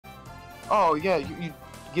oh yeah, you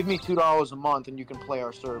give me $2 a month and you can play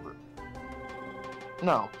our server.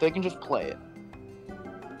 No, they can just play it.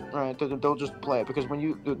 Right? They'll just play it because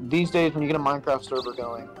these days when you get a Minecraft server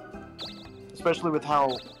going, especially with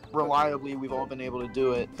how reliably we've all been able to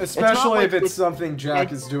do it. Especially if it's something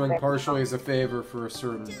Jack is doing partially as a favor for a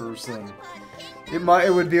certain person.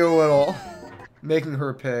 It would be a little... Making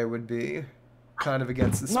her pay would be kind of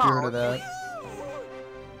against the spirit of that.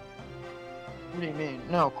 What do you mean?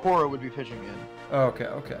 No, Cora would be pitching in. Okay,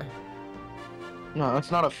 okay. No, it's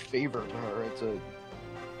not a favor to her, it's a...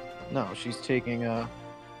 No, she's taking a...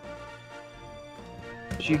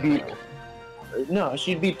 She'd be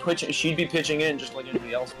pitching in just like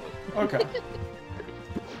anybody else would. Okay.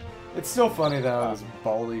 It's still funny that I was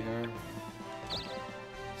baldy hair.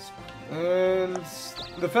 And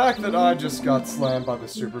the fact that I just got slammed by the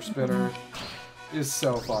super spinner is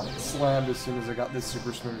so funny. Slammed as soon as I got this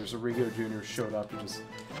super spinner, so Rico Jr. showed up to just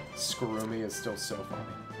screw me is still so funny.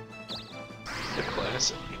 The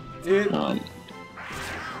classic.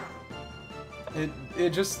 It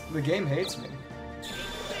just, the game hates me.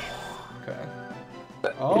 Okay.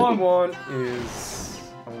 All I want is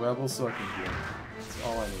a level so I can heal. That's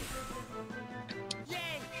all I need.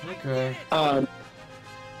 Okay.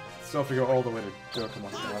 Still have to go all the way to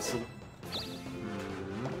Dokapon Castle.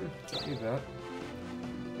 Don't need that.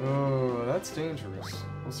 Oh, that's dangerous.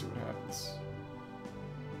 We'll see what happens.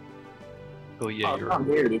 Oh yeah, you're I'm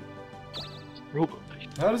here, dude. Robo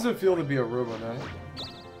Knight. How does it feel to be a Robo Knight?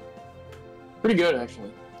 Pretty good,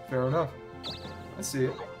 actually. Fair enough. I see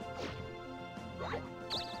it. I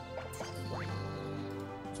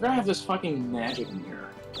forgot I have this fucking magic in here.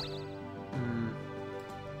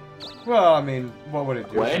 Well, I mean, what would it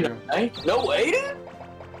do? Wait, no way, dude?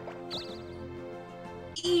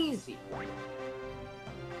 Easy.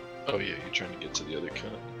 Oh yeah, you're trying to get to the other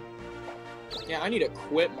cut. Yeah, I need to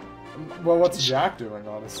quit. Well, what's Jack doing,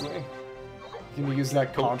 honestly? Can you use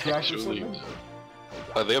that contract or something?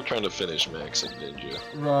 I think I'm trying to finish Max and Ninja.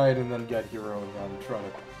 Right, and then get Hero and then try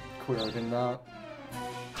to queer it in that.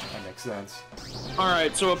 That makes sense.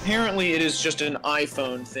 Alright, so apparently it is just an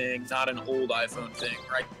iPhone thing, not an old iPhone thing,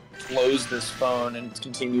 right? Close this phone and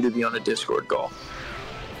continue to be on a Discord call.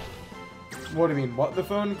 What do you mean? What, the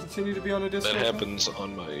phone continue to be on a Discord? That happens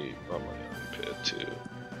on my iPad too.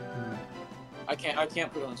 I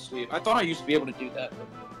can't put it on sleep. I thought I used to be able to do that.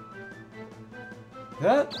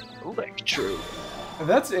 That? Like true.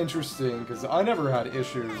 That's interesting because I never had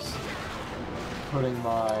issues putting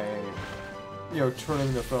my,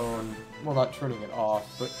 turning the phone. Well, not turning it off,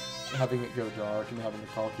 but having it go dark and having the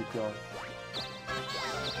call keep going.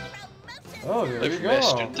 Oh, there you I've go.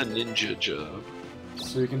 mastered the ninja job.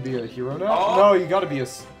 So you can be a hero now? No, you gotta be a...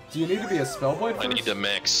 Do you need to be a Spellblade first? I need to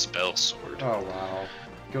max Spellsword. Oh, wow.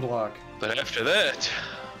 Good luck. But after that...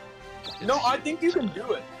 No, I think you can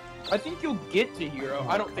do it. I think you'll get to hero.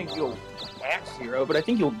 I don't think you'll max hero, but I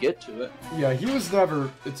think you'll get to it. Yeah, he was never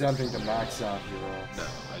attempting to max out hero. No,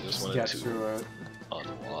 I just wanted get to it.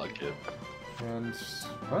 unlock it. And,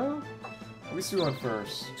 well, at least you went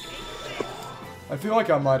first. I feel like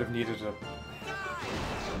I might have needed to...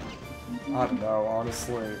 I don't know,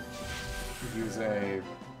 honestly, use a...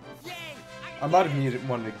 I might have needed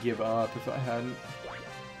one to give up if I hadn't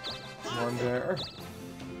one there.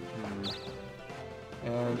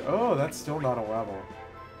 And, oh, that's still not a level.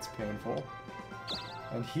 It's painful.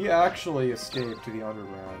 And he actually escaped to the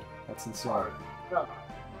underground. That's insane.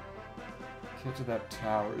 Get to that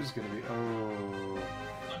tower is gonna be... Oh...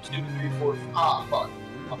 2, 3, 4, fuck.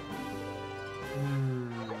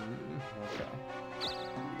 Okay.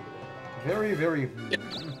 Very, very...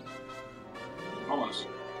 Almost.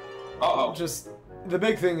 Uh-oh. Just... The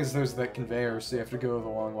big thing is there's that conveyor, so you have to go the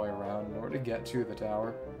long way around in order to get to the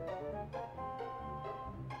tower.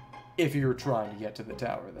 If you're trying to get to the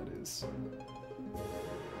tower, that is.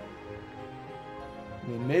 I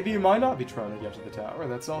mean, maybe you might not be trying to get to the tower.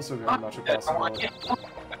 That's also very much a possibility.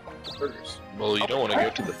 Well, you don't want to go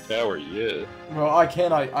to the tower yet. Well, I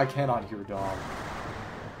cannot hear Dom.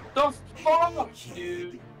 The fuck,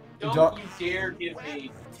 dude? Don't you dare give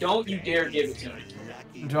it to me.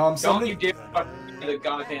 Dom, something... Don't you dare fucking give me the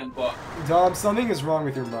goddamn book. Dom, something is wrong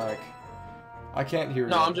with your mic. I can't hear you.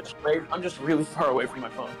 No, I'm just really far away from my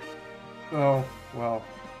phone. Oh, well.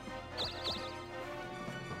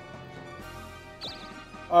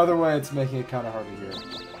 Either way, it's making it kind of hard to hear.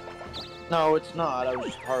 No, it's not. I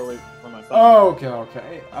was just far away from my phone. Oh, okay,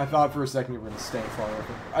 okay. I thought for a second you were going to stay far away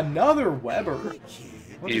from... Another Weber?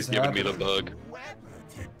 What He's giving me the bug.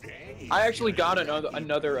 I actually got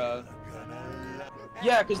another,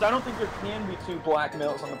 Yeah, because I don't think there can be two black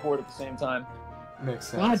males on the board at the same time. Makes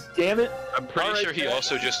sense. God damn it! I'm pretty sure he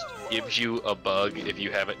also just gives you a bug if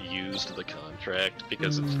you haven't used the contract,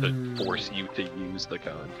 because it's to force you to use the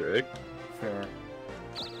contract. Fair.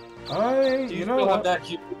 Do you you know still what? have that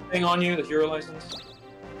thing on you, the hero license?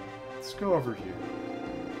 Let's go over here.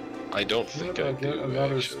 I don't think Could I get do,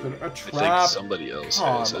 another actually. spin. A I trap. think somebody else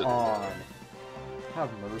has Come it. on. Have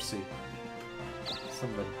mercy.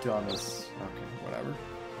 Some of the dumbest. Okay, whatever.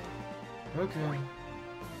 Okay.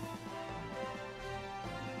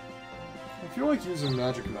 I feel like using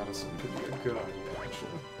magic medicine could be a good idea,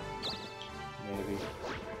 actually. Maybe.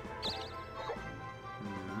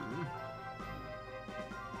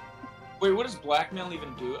 Wait, what does blackmail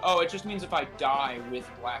even do? Oh, it just means if I die with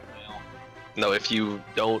blackmail. No, if you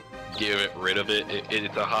don't get rid of it,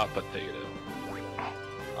 it's a hot potato.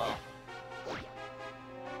 Oh.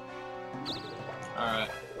 Alright.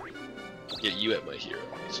 Yeah, you have my hero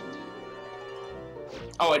license.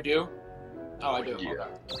 Oh, I do? Oh, I do. Yeah.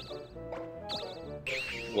 Okay.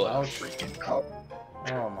 What a Ouch. freaking cup.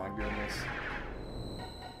 Oh my goodness.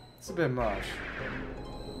 It's a bit much.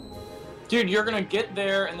 Dude, you're gonna get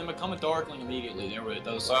there and then become a Darkling immediately. There we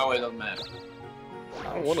go. So that way it doesn't matter. I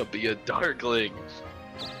don't want to be a Darkling.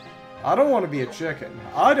 I don't want to be a chicken.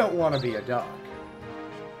 I don't want to be a duck.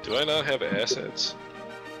 Do I not have assets?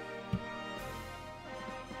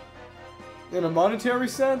 In a monetary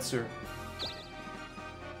sense, or?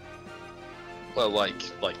 Well, like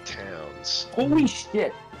towns. Holy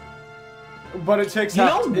shit! But it takes You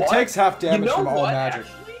half. know It what? takes half damage You know from all what, magic.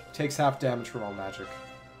 actually? Takes half damage from all magic.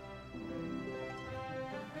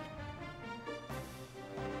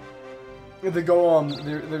 The golem,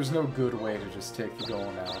 there's no good way to just take the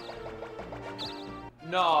golem out.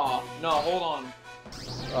 No, hold on.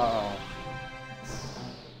 Uh-oh.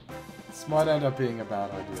 This might end up being a bad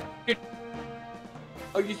idea.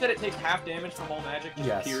 Oh, you said it takes half damage from all magic? Just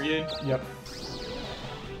Yes. period? Yep.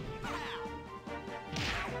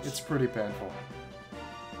 It's pretty painful.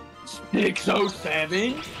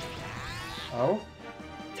 607? Oh?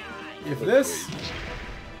 If this...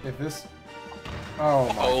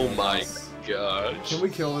 Oh my Oh my goodness. gosh. Can we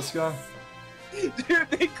kill this guy? Dude,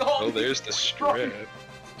 they call Oh, me there's the strap.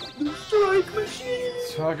 the strike machine!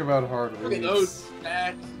 Talk about hard Look at reads. those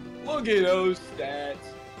stats. Look at those stats.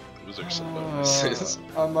 Those are some bonuses.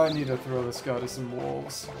 I might need to throw this guy to some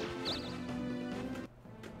wolves.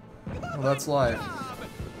 Well, that's life.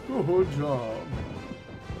 Good job.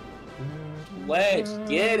 Let's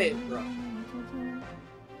get it, bro.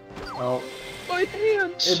 Oh, My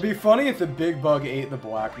hands! it'd be funny if the big bug ate the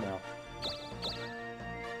blackmail.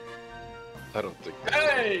 I don't think that.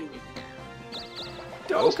 Hey!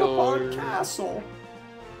 Dokapon Castle.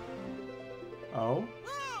 Oh.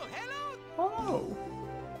 Oh.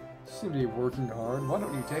 Seem to be working hard. Why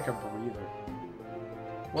don't you take a breather?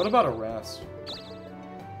 What about a rest?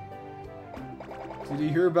 Did you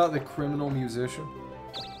hear about the criminal musician?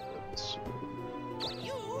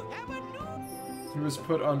 He was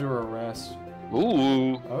put under arrest.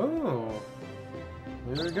 Ooh. Oh.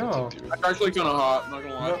 There you go. That's actually kinda hot, not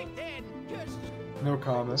gonna lie. No This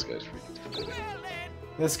comment. guy's freaking pathetic.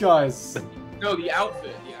 This guy's... No, the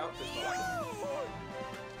outfit. The outfit's hot.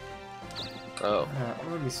 Oh.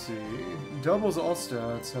 let me see. Doubles all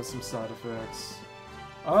stats, has some side effects.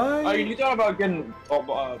 Oh, you thought about getting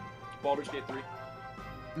Baldur's Gate 3?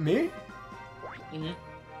 Me? Mm-hmm.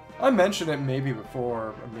 I mentioned it maybe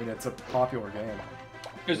before. I mean, it's a popular game.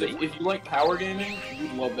 Because if you like power gaming,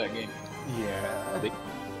 you'd love that game. Yeah.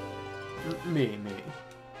 Me.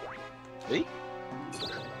 Me?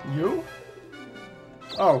 You?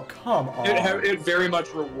 Oh, come on. It very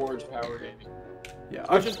much rewards power gaming. Yeah,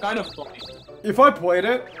 Which is kind of funny. if I played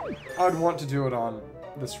it, I'd want to do it on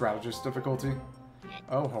the strategist difficulty.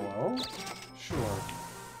 Oh, hello? Sure.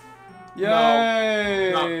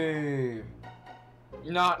 Yay!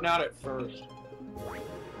 Not at first.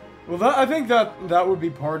 Well, I think that would be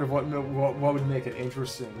part of what would make it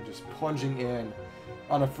interesting. Just plunging in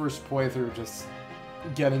on a first playthrough, just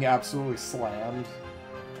getting absolutely slammed.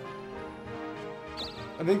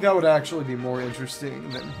 I think that would actually be more interesting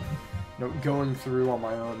than going through on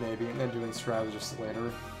my own maybe and then doing strategists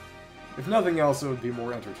later. If nothing else, it would be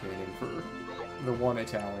more entertaining for the one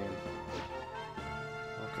Italian.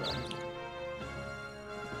 Okay.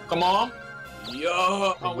 Come on.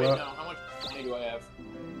 Yo. Oh wait, What? no. How much money do I have?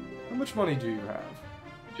 How much money do you have?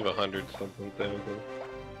 You have 100 something thousand.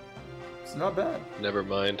 It's not bad. Never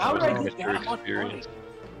mind. How did I much get your that much experience.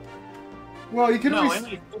 Well, you can No, at least I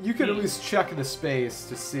need you could at 15. least check the space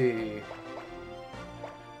to see. You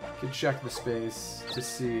could check the space to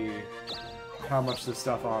see how much the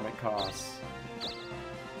stuff on it costs.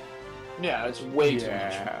 Yeah, it's way too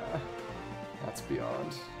much. Yeah. That's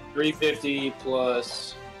beyond. 350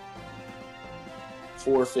 plus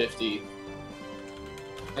 450.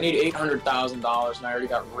 I need $800,000, and I already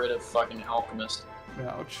got rid of fucking Alchemist.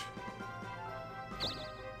 Ouch.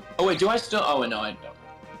 Oh wait, do I still? Oh wait, no, I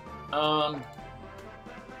don't.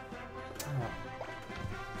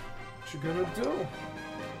 What you gonna do?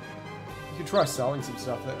 You can try selling some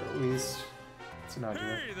stuff there at least. It's an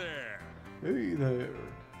idea. Hey there! Hey there.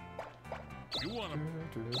 You wanna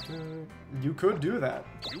You could do that.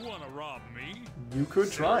 rob me? You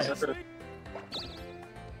could try it.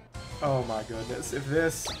 Oh my goodness. If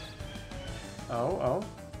this... Oh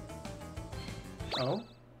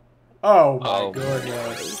my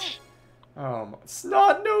goodness. Oh my...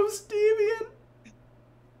 Snot-nosed deviant!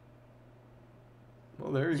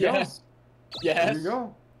 Well, there you go. Yes. There you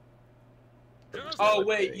go. Oh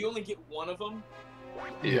wait, you only get one of them?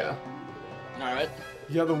 Yeah. Alright.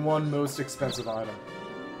 You have the one most expensive item.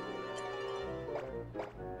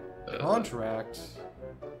 Contract.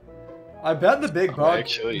 I bet the big bug.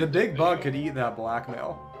 The big bug could eat that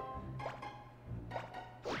blackmail.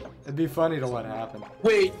 It'd be funny to let happen.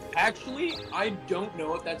 Wait, actually, I don't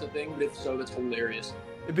know if that's a thing, but if so, that's hilarious.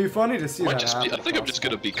 It'd be funny to see that happen. I think I'm just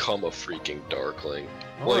gonna become a freaking Darkling.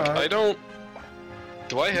 Alright. Like, I don't...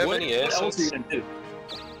 Do I have any What else are you assets? gonna do?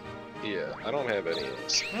 Yeah, I don't have any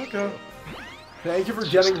assets. Okay. Thank you for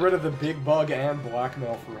getting rid of the big bug and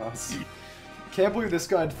blackmail for us. Can't believe this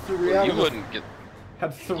guy had 3 out You of wouldn't get...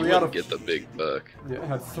 had You 3 out wouldn't of get the big buck. yeah,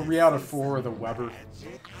 had 3 out of 4 of the Weber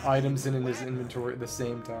items in his inventory at the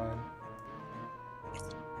same time.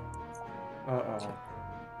 Uh-oh.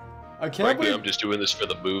 I can't Frankly, believe I'm just doing this for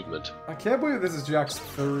the movement. I can't believe this is Jack's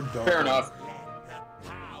 3rd dog. Fair enough.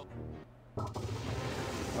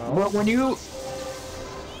 Well, When you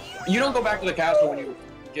You don't go back to the castle when you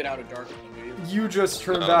get out of Darkling, do you? you just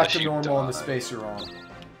turn No, back unless to you normal in the die. space you're on.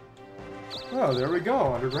 Oh, there we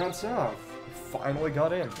go. Underground South. Finally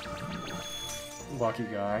got in. Lucky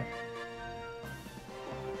guy.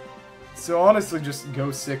 So honestly, just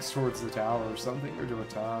go 6 towards the tower or something, or do a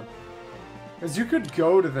tab. Because you could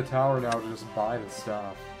go to the tower now to just buy the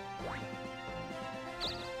stuff.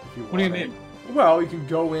 If you What do you want it. mean? Well, you can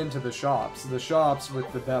go into the shops. The shops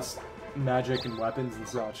with the best magic and weapons and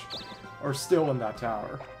such are still in that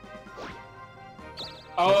tower.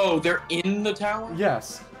 Oh, they're in the tower?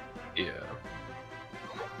 Yes. Yeah.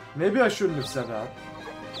 Maybe I shouldn't have said that.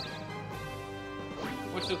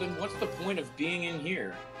 What's the point of being in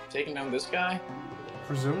here? Taking down this guy?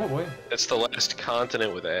 Presumably. It's the last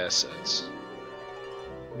continent with assets.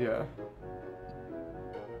 Yeah.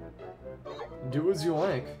 Do as you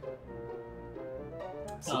like.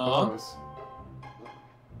 Suppose.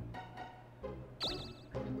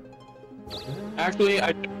 Actually,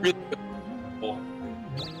 I really...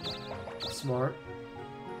 Smart.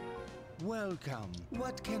 Welcome.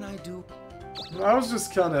 What can I do? I was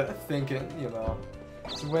just kind of thinking, you know,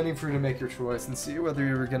 just waiting for you to make your choice and see whether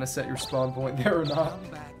you were going to set your spawn point there or not.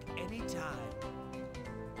 Come back anytime.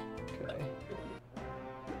 Okay.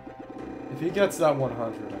 If he gets that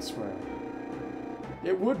 100, I swear.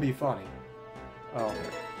 It would be funny. Oh.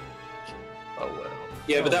 Oh well.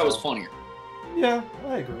 Yeah, but that was funnier. Yeah,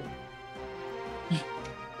 I agree.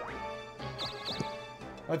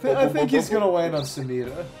 I think he's gonna land on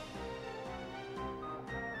Sumida.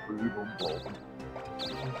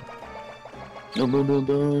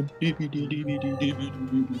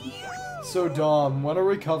 So Dom, when are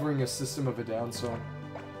we covering a System of a Down song?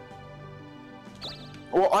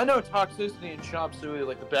 Well, I know Toxicity and Chop Suey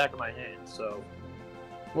like the back of my hand, so...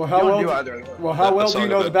 Well, You how don't well? do either of those. Well, how The well do you song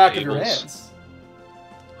know the about back of your tables. hands?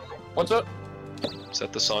 What's up? Is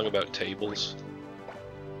that the song about tables?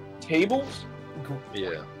 Tables?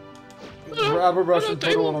 Yeah. Grab a brush and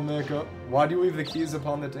put a little makeup. Why do you leave the keys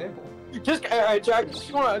upon the table? Just, alright, Jack, I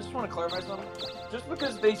just want to clarify something. Just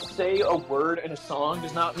because they say a word in a song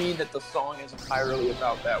does not mean that the song is entirely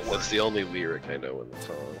about that word. That's the only lyric I know in the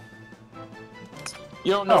song.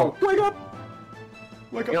 You don't know, wake up!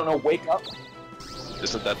 Look You don't know, wake up?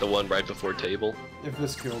 Isn't that the one right before table? if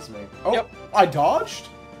this kills me. Oh, Yep. I dodged?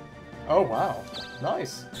 Oh, wow.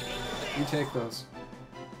 Nice. You take those.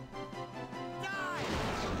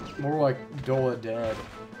 More like Dola dead.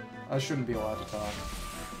 I shouldn't be allowed to talk.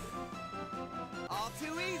 All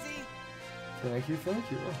too easy. Thank you,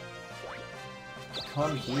 thank you.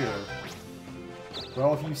 Come here.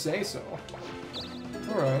 Well, if you say so.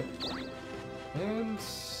 Alright. And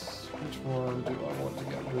which one do I want to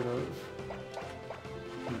get rid of?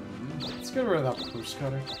 Let's get rid of that push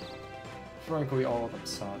cutter. Frankly, all of them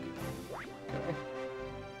suck. Okay.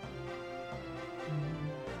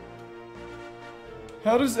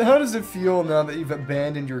 How does it feel now that you've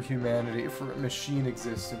abandoned your humanity for a machine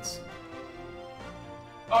existence?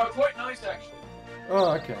 Quite nice, actually.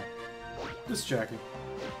 Oh, okay. Just checking.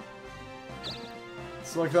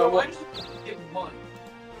 It's like that So I one. just get money.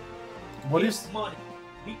 What Get is? money?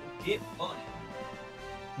 We get money.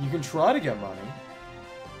 You can try to get money.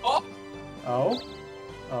 Oh! Oh?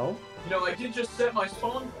 Oh? You know, I did just set my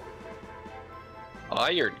spawn.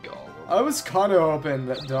 Iron Golem. I was kind of hoping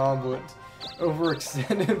that Dom would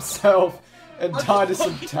overextend himself and die to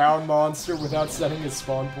some town monster without setting his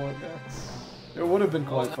spawn point there. It would have been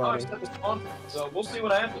quite Now I funny. set the spawn point, so we'll see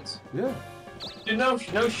what happens. Yeah. Dude, no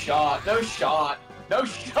shot. No shot. No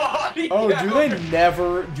shot. Oh, Yeah.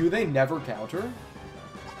 do they never counter?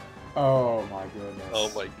 Oh my goodness. Oh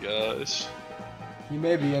my gosh. He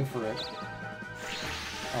may be in for it.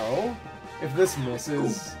 Oh? If this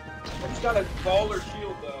misses... He's got a baller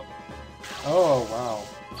shield, though. Oh, wow.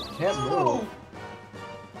 Can't move.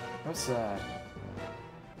 How sad.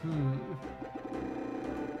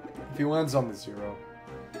 If he lands on the 0.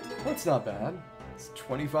 That's not bad. It's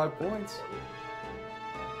 25 points.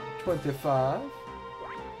 25.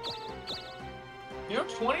 You know,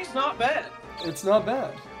 20's not bad. It's not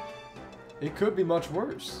bad. It could be much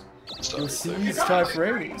worse. You'll seize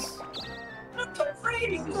Typhrates. Not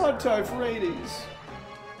Typhrates. Not Typhrates.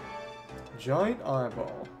 Giant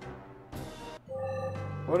eyeball.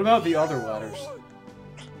 What about the other ladders?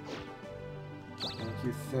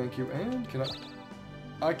 Thank you, and can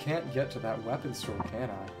I can't get to that weapon store, can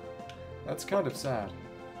I? That's kind of sad.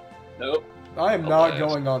 Nope. I am not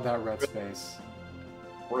going on that red space.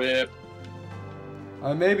 Rip.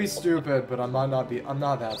 I may be stupid, but I'm not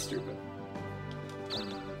that stupid.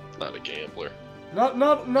 Not a gambler. Not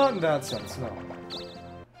in that sense, no.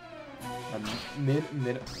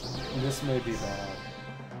 This may be bad.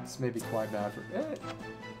 This may be quite bad for...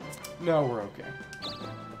 No, we're okay.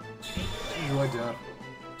 Enjoy death.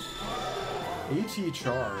 AT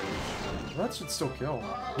charge. That should still kill.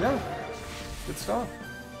 Yeah. Good stuff.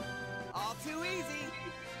 All too easy.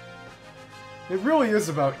 It really is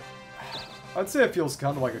about... I'd say it feels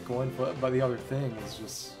kind of like a coin flip, but the other thing is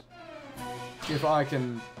just... If I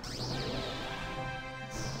can...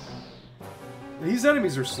 These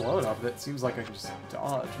enemies are slow enough that it seems like I can just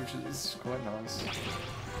dodge, which is quite nice.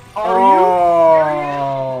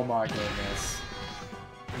 Oh my goodness.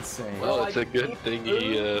 Insane. Well, it's a good thing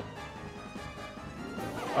he,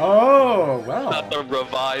 Oh, wow. Not the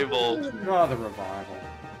revival. Not the revival.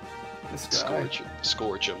 This guy.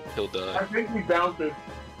 Scorch him. He'll die. I think we bounced it.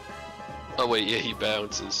 Oh wait, yeah, he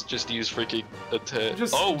bounces. Just use freaking attack.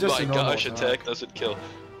 Just Oh a my normal gosh, attack doesn't kill.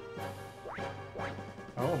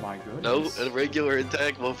 Oh my goodness. No, a regular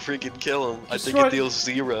attack won't freaking kill him. I Just think try- it deals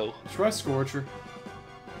 0. Try Scorcher.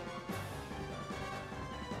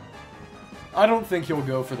 I don't think he'll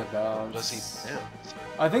go for the bounce. Does he bounce?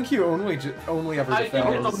 I think he only ever I think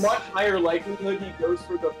there's defends. a much higher likelihood he goes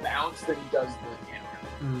for the bounce than he does the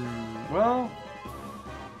counter. Well...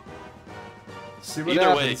 See what Either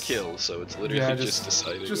happens. way, it kills, so it's literally Yeah, just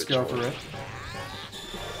deciding Just which go one. for it.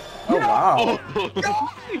 Oh wow.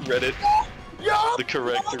 He read it. The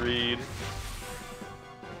correct read.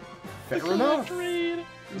 Fair enough.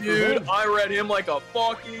 Dude, I read him like a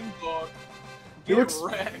fucking book. He looks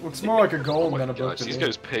wrecked. more like a gold Oh my than a book gosh, to these me.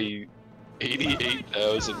 guys pay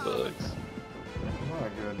 88,000 bucks. My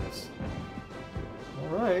goodness.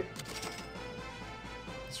 Alright.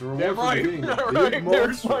 It's a reward Damn for right. beating a All big right,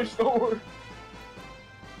 there's my monster. sword.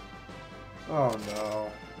 Oh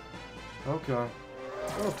no. Okay.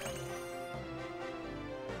 Oh.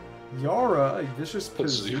 Yara, a vicious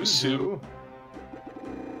Pazuzu. Pazuzu.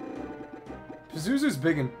 Pazuzu's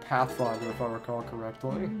big in Pathfinder, if I recall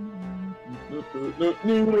correctly.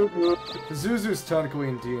 Pazuzu's technically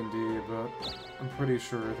in D&D, but I'm pretty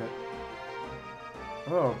sure that...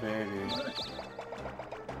 Oh, baby.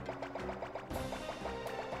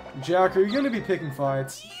 Jack, are you going to be picking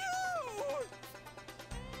fights?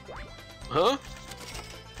 Huh?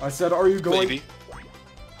 I said, are you going... Maybe.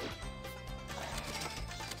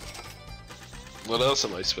 What else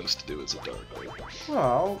am I supposed to do as a Darkling?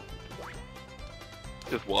 Well...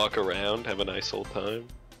 Just walk around, have a nice old time?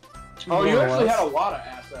 Oh, you more or actually less. had a lot of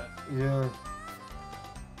assets. Yeah.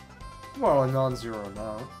 Well, a non-zero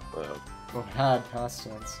amount. Wow. Well, had past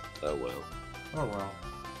tense. Oh well. Oh well.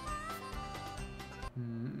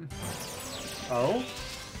 Oh?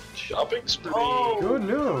 Shopping spree! Oh. Good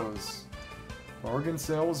news! Bargain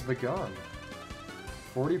sales begun.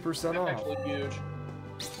 40% off. Actually huge.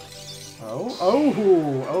 Oh?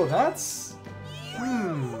 Oh! Oh, that's...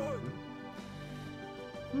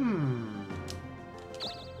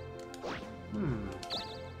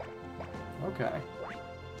 Okay.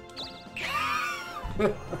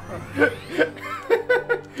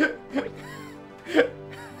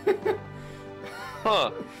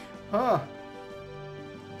 Huh. Huh.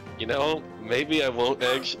 You know, maybe I won't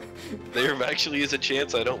actually. There actually is a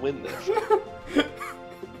chance I don't win this.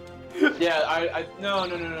 Yeah,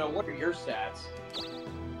 no. What are your stats?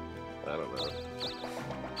 I don't know.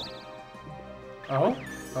 Oh?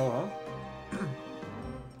 Oh,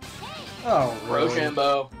 oh, really?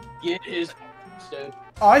 Rochambeau, get his dude.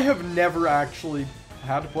 I have never actually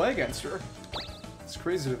had to play against her. It's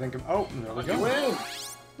crazy to think of. Oh, there we You go. win.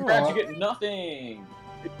 Congrats, you get nothing.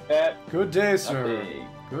 That Good day, sir. nothing.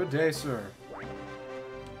 Good day, sir.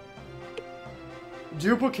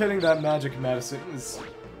 Duplicating that magic medicine is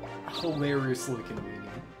hilariously convenient.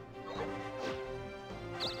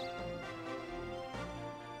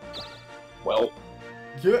 Well,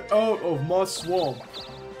 Get out of my swamp.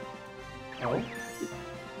 Oh?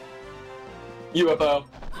 UFO.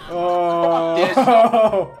 Oh!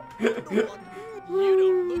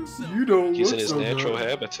 You don't He's look in his so natural good.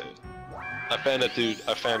 habitat. I found that this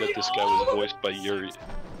guy was voiced by Yuri.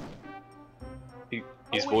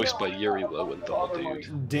 He's voiced by Yuri Lowenthal,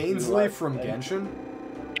 dude. Dainsley from Genshin?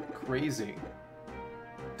 Crazy.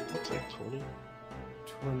 It's like 20.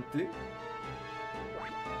 20?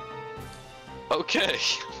 Okay.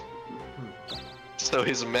 So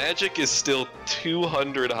his magic is still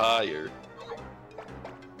 200 higher.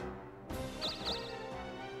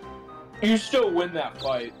 You still win that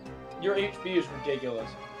fight. Your HP is ridiculous.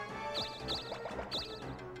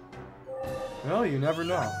 Well, you never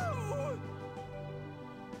know.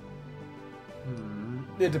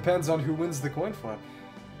 It depends on who wins the coin flip.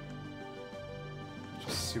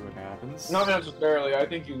 Just see what happens. Not necessarily. I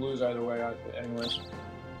think you lose either way. Anyways.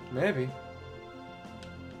 Maybe.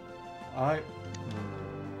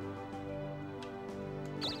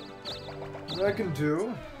 What I can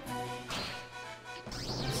do.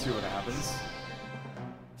 Let's see what happens.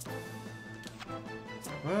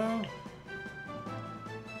 Well.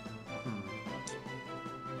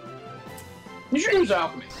 You should use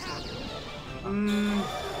alchemy.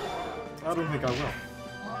 I don't think I will.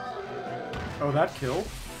 Oh, that killed?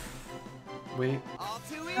 Wait. All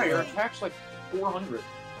too Yeah, your easy. attack's like 400.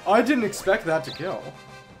 I didn't expect that to kill.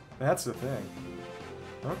 That's the thing.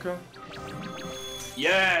 Okay.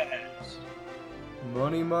 Yes!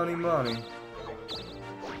 Money, money, money.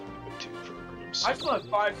 I still have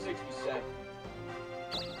 567.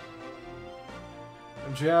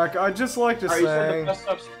 Jack, I'd just like to Alright, you said say... the best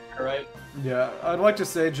stuff's here, right? Yeah, I'd like to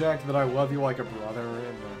say, Jack, that I love you like a brother,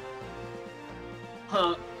 and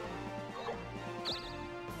Huh.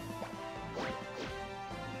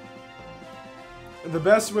 the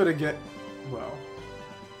best way to get... Well...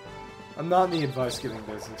 I'm not in the advice-giving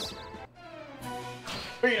business.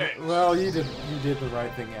 Phoenix! Well, you did the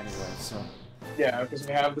right thing anyway, so... Yeah, because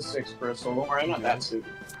we have the 6 crystal. Don't worry, I'm not that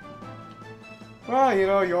stupid. Well, you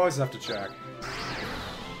know, you always have to check.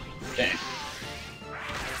 Dang.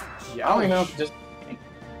 Yeah, I don't even know if just...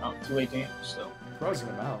 Oh, 218 still. Frozen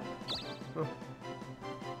him out. Huh.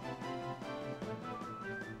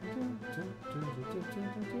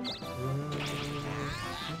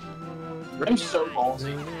 I'm so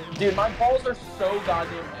ballsy. Dude, my balls are so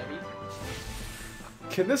goddamn heavy.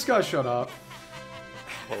 Can this guy shut up?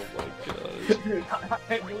 Oh my god. Dude,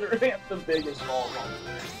 I literally have the biggest balls on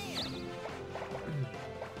me.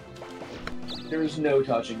 There's no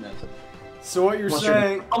touching this. So what you're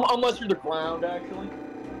saying... Unless you're the ground, actually.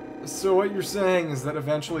 So what you're saying is that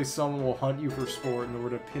eventually someone will hunt you for sport in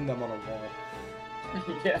order to pin them on a wall.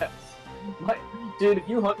 Yes. Dude, if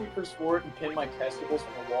you hunt me for sport and pin my testicles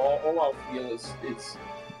on the wall, all I'll feel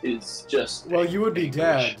is just... Well, you would be anguish.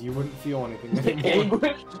 dead. You wouldn't feel anything anymore.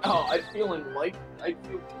 Anguish? Oh, I'd feel I'd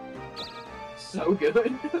feel so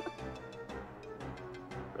good.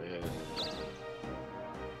 Man.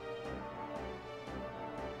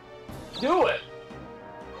 Do it!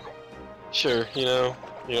 Sure, you know,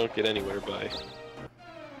 you don't get anywhere by.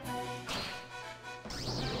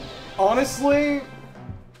 Honestly,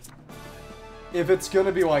 if it's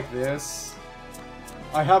gonna be like this,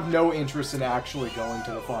 I have no interest in actually going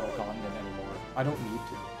to the Final Continent anymore. I don't need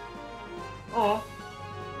to. Oh.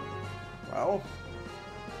 Well,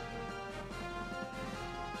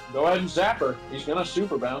 Go ahead and zap her. He's gonna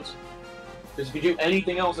super bounce. Because if you do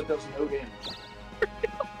anything else, it does no damage.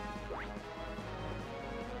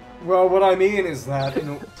 well, what I mean is that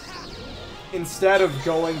instead of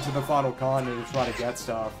going to the Final Continent to try to get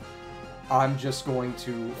stuff, I'm just going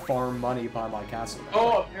to farm money by my castle.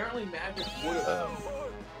 Oh, apparently magic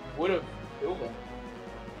would have killed him.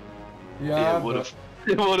 Yeah, it would but, have.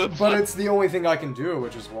 It would have. but it's the only thing I can do,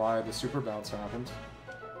 which is why the super bounce happened.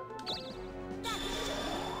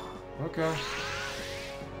 Okay.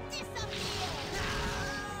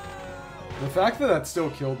 The fact that that still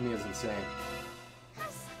killed me is insane. How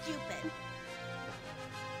stupid.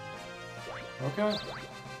 Okay.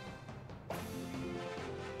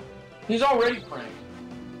 He's already pranked.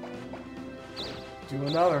 Do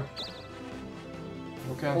another.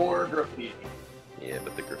 Okay. More graffiti. Yeah,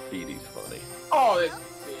 but the graffiti's funny. Oh, this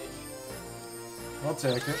bitch. I'll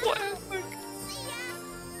take it.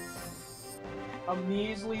 A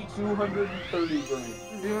measly 230 grand.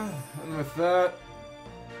 Yeah, and with that...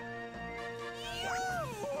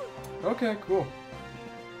 Okay, cool.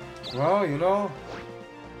 Well, you know...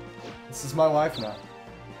 This is my life now.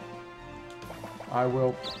 I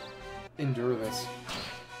will endure this.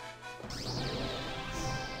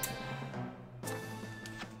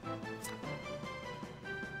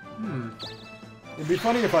 It'd be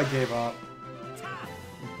funny if I gave up.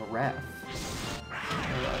 Breath.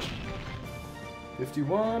 Alright.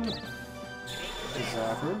 51.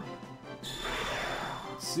 Zapper.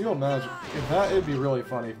 Seal magic. If that, it'd be really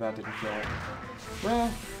funny if that didn't kill.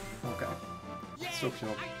 Well, okay. Still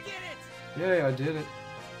killed. Yay, I did it.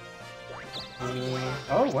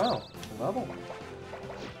 Oh, wow. Level.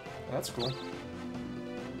 That's cool.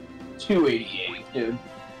 288, dude.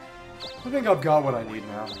 I think I've got what I need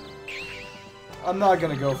now. I'm not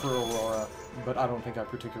gonna go for Aurora, but I don't think I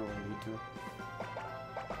particularly need to.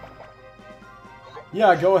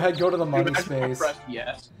 Yeah, go ahead, go to the money space.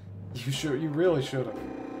 Yes. You should. You really should have.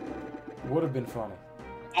 Would have been funny.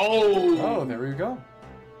 Oh! Oh, there you go.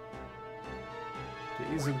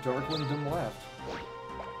 Days of Darklingdom left.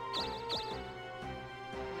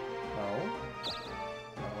 Oh.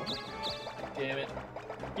 Oh. Damn it.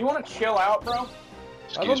 You want to chill out, bro?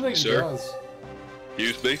 I don't Excuse me, think he sir. does.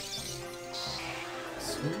 Excuse me.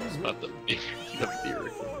 Excuse me. Not the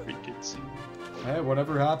miracle frequency. Hey,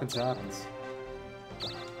 whatever happens, happens.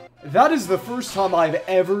 That is the first time I've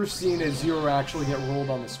ever seen a zero actually get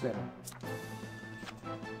rolled on the spinner.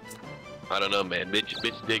 I don't know, man. Mitch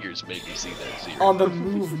Diggers made me see that zero. On the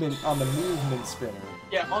movement spinner.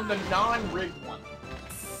 Yeah, on the non-rigged one.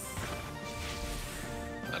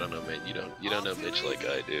 I don't know, man. You don't know Mitch like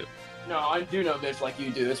I do. No, I do know bitch like you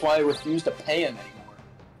do. That's why I refuse to pay him anymore.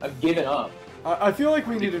 I've given up. I feel like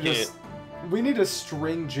we need to You just... We need to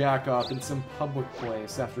string Jack up in some public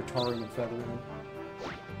place after tarring and feathering him.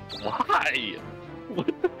 Why? What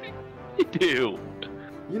did you do?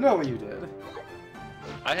 You know what you did.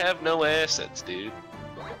 I have no assets, dude.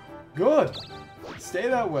 Good. Stay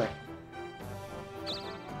that way.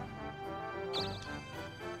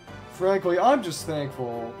 Frankly, I'm just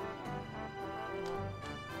thankful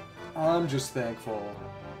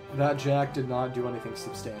that Jack did not do anything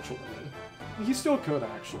substantial to me. He still could,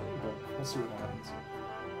 actually, but we'll see what happens.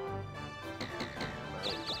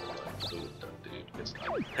 Dude, 'cause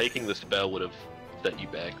taking the spell would have set you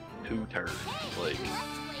back 2 turns. Like,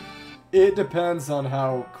 It depends on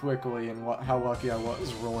how quickly and how lucky I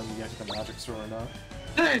was rolling to get to the magic store or not.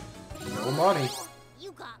 No money.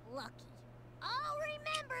 You got lucky. I'll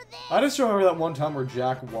remember this. I just remember that one time where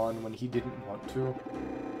Jack won when he didn't want to.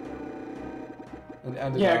 And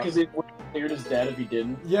ended Yeah, up... because it would have cleared his debt if he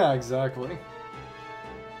didn't. Yeah, exactly.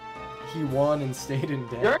 He won and stayed in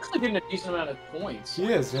debt. You're actually getting a decent amount of points.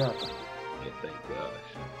 He is, yeah. yeah, thank gosh.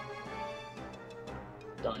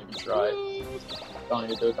 Don't even try it. Don't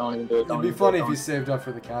even do it, don't even do it, don't It'd be even funny do it, if you saved up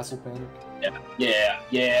for the castle panic. Yeah.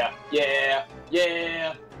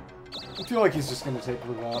 I feel like he's just gonna take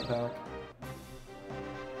Levat back.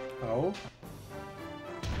 Oh?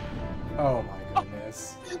 Oh my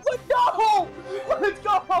goodness. Let's go! Let's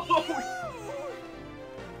go!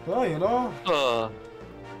 Well, you know,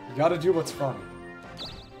 you gotta do what's funny.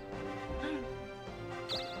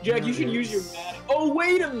 Jack, you should use your mat. Oh,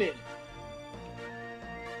 wait a minute!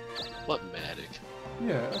 What Matic?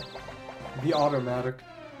 Yeah. The automatic.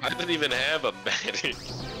 I didn't even have a Matic.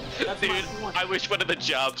 That's my Dude, point. I wish one of the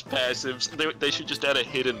jobs passives, they should just add a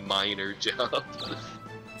hidden minor job.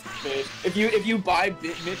 If you buy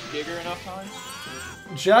Mitch Digger enough times.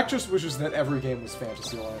 Jack just wishes that every game was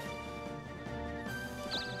Fantasy Life.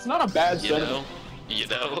 It's not a bad You sentiment.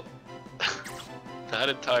 know? Not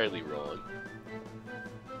entirely wrong.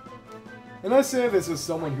 And I say this as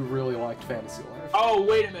someone who really liked Fantasy Life. Oh,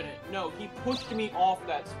 wait a minute. No, he pushed me off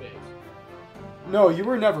that space. No, you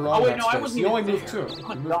were never on Oh, wait, that no, I space. wasn't You even only moved there. 2. You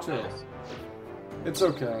I'm moved 2. dumbass. It's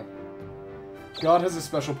okay. God has a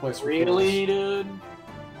special place for Really, dude?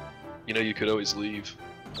 You know, you could always leave.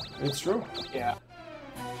 fools. It's true. Yeah.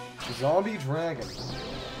 Zombie dragon.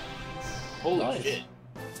 Holy Nice. shit.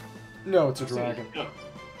 No, it's a dragon.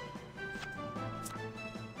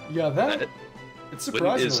 Yeah, that... It's Wouldn't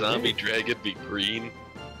surprisingly a zombie big. dragon be green?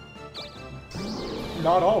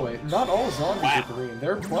 Not always. Not all zombies are green.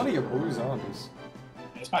 There are plenty of blue zombies.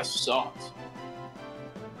 This guy sucks.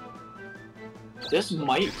 This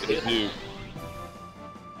might hit him.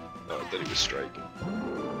 Oh, I thought he was striking.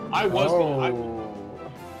 I was gonna.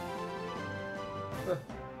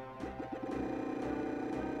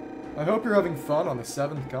 I hope you're having fun on the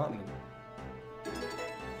 7th continent.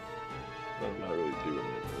 I'm not really doing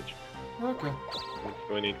that much. Okay. What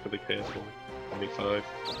do I need for the castle? 25.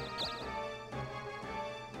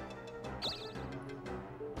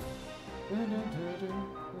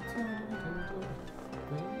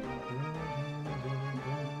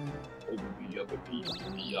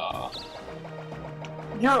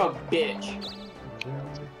 You're a bitch.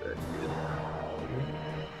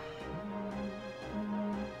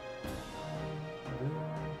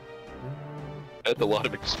 I had a lot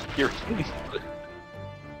of experience.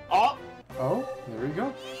 Oh, Oh, there you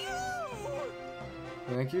go.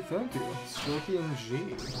 Thank you, thank you. Strokey and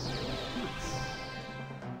G.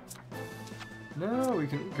 Now we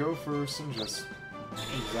can go first and just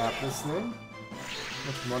zap this thing. How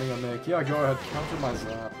much money I make? Yeah, go ahead, counter my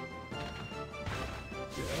zap.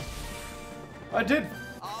 Yeah. I did.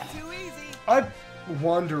 All too easy. I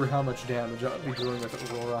wonder how much damage I'd be doing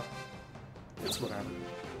with Aurora. It's whatever.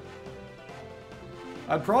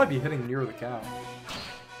 I'd probably be hitting near the cow.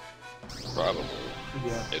 Probably.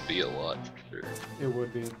 Yeah, It'd be a lot for sure. it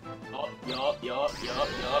would be. yup.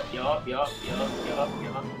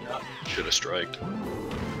 Should have striked.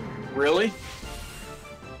 Really?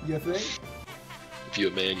 You think? If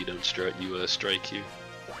you're a man, you don't strike. You strike you.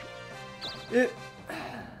 It.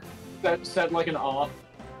 That said like an off.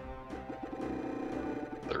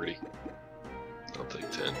 30. I'll take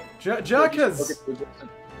 10. Jack has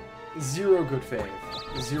zero good faith.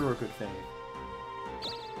 Zero good faith.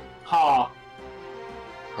 Ha.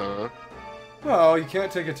 Huh? Well, you can't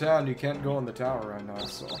take a town, you can't go in the tower right now,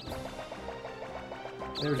 so...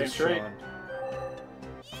 They're just That's right. chilling.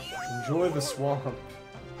 Enjoy the swamp.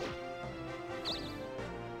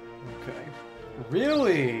 Okay.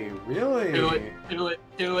 Really? Really?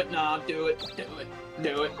 Do it, nah, do it.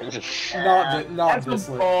 Not this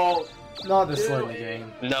late. balls. Not this Do late in the it.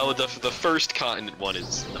 game. No, the first continent one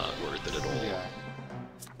is not worth it at all. Yeah.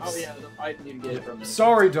 Oh yeah, I need to get it from him.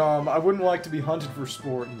 Sorry, Dom. I wouldn't like to be hunted for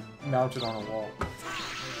sport and mounted on a wall.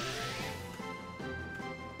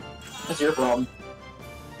 That's your problem.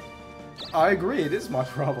 I agree, it is my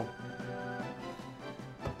problem.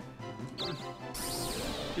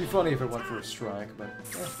 Be funny if it went for a strike, but...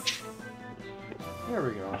 There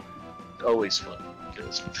we go. Always fun.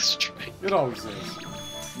 Goes with the strike. It always is.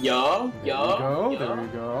 Yo. There you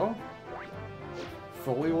go.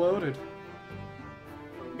 Fully loaded.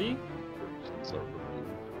 Me?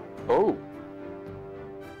 Oh.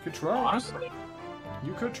 Could try. Honestly?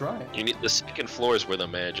 You could try it. You need the second floor is where the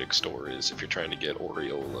magic store is if you're trying to get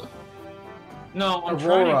Aureola. No, I'm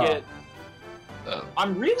Aurora. trying to get... Oh.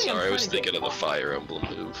 I'm really Sorry, I was trying to thinking get of the money. Fire Emblem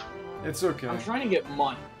move. It's okay. I'm trying to get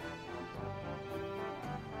money.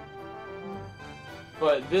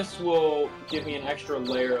 But this will give me an extra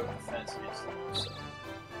layer of defense against them. So.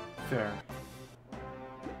 Fair.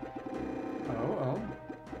 Oh.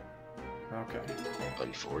 Okay.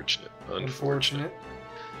 Unfortunate. Unfortunate.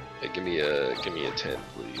 Hey, give me a 10,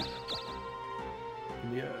 please.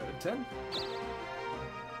 Give me a 10.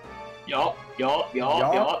 Yup. Yop.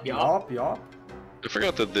 I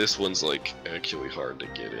forgot that this one's like actually hard to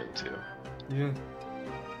get into. Yeah.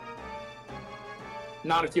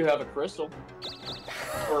 Not if you have a crystal.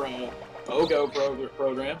 Or a BOGO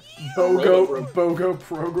program. BOGO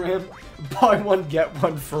program. Buy one, get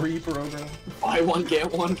one free program. Buy one,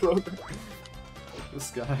 get one program.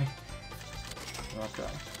 This guy. Okay.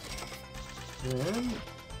 Then...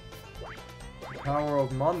 Tower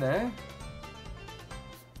of Money.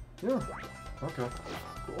 Yeah. Okay.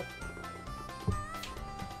 Cool.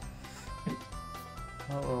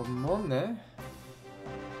 Tower of Money.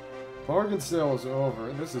 Bargain sale is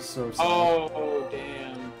over. This is so sad. Oh,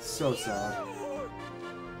 damn. So sad.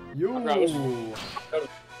 Yo.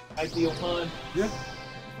 Ideal time. Yeah.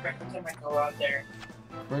 Reckons I might go out there.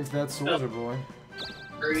 Brings that soldier boy.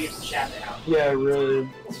 Hurry and chat it out. Yeah, really.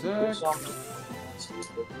 Check.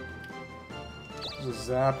 There's a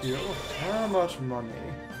zap you. How much money?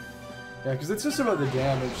 Yeah, because it's just about the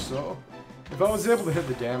damage, so... If I was able to hit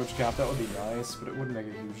the damage cap, that would be nice, but it wouldn't make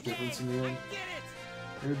a huge difference in the end.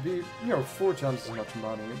 It would be, 4 times as much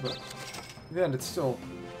money, but... In the end, it's still...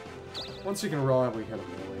 Once you can reliably hit a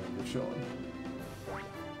million, you're chilling.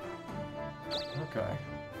 Okay.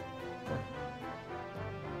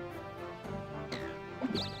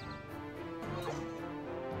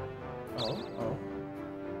 Oh.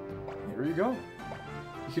 Here you go.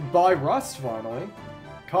 You can buy Rust, finally.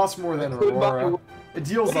 Costs more than Aurora. It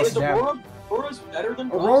deals less Is damage. Aurora's better than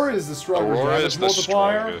Rust? Aurora is the stronger Aurora damage is the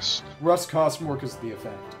multiplier. strongest. Rust costs more because of the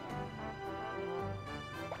effect.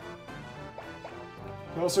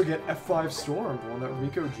 You can also get F5 Storm, the one that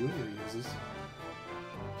Rico Jr. uses.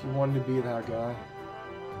 If you wanted to be that guy.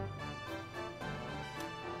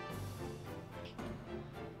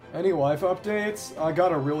 Any life updates? I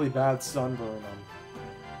got a really bad sunburn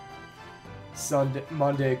on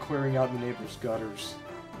Monday, clearing out the neighbor's gutters.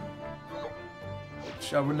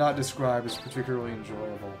 Which I would not describe as particularly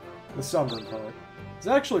enjoyable. The sunburn part. It's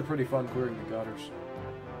actually pretty fun clearing the gutters.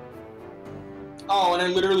 Oh, and I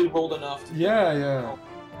literally rolled enough. Yeah, yeah.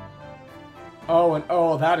 Oh, and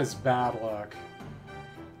oh, that is bad luck.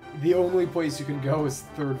 The only place you can go is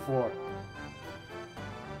the 3rd floor.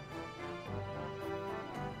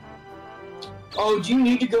 Oh, do you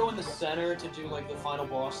need to go in the center to do, like, the final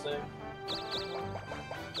boss thing?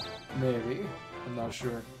 Maybe. I'm not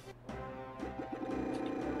sure.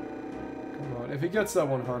 Come on. If he gets that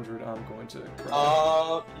 100, I'm going to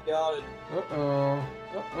cry. You got it. Uh-oh.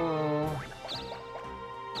 Uh-oh.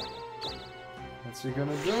 What's he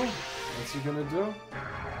gonna do? What's he gonna do?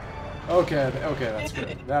 Okay, okay, that's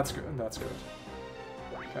good. That's good, that's good.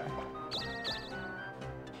 Okay.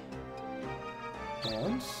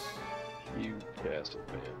 And... You castle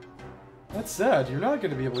man. that said, you're not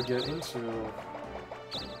gonna be able to get into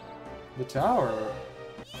the tower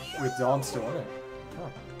with Dawn still in it. Huh.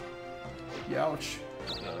 Youch.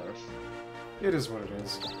 It is what it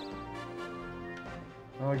is.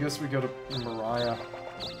 Well, I guess we go to Mariah.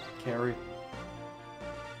 Carrie.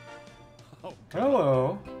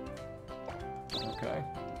 Hello. Okay.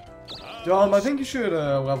 Dom, I think you should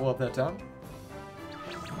level up that town.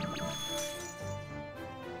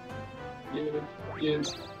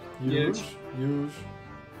 Yes. Use.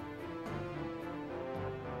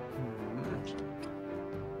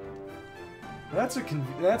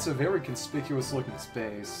 That's a very conspicuous looking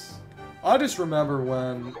space. I just remember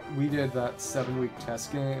when we did that 7-week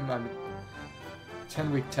test game,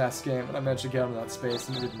 10-week test game, and I managed to get into that space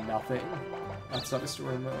and did nothing outside of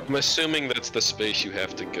story mode. I'm assuming that's the space you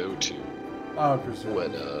have to go to I would presume.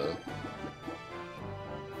 when,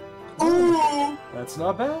 That's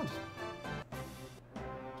not bad.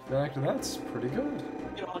 In fact, that's pretty good.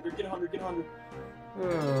 Get 100, get 100, get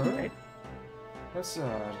 100. That's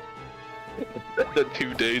sad. the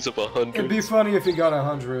 2 days of 100. It'd be funny if he got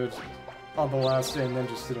 100 on the last day and then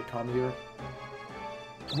just did a come here.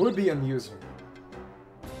 Would be amusing.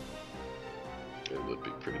 It would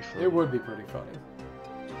be pretty funny. It would be pretty funny.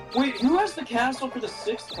 Wait, who has the castle for the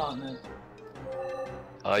 6th continent?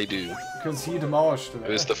 I do. Because he demolished it. It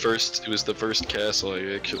was the first castle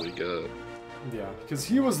I actually got. Yeah, because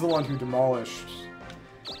he was the one who demolished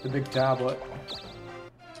the big tablet.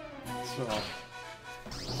 So,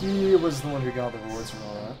 he was the one who got the rewards from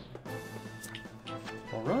all that.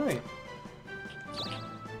 Alright.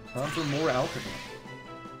 Time for more alchemy.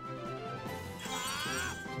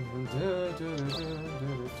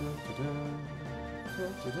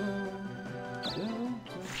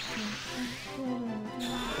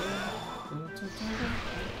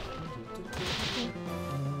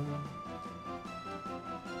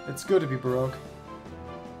 It's good to be broke.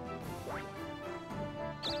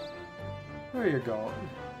 Where are you going?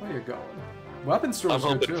 Where are you going? Weapon stores I'm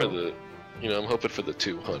hoping too. for the, I'm hoping for the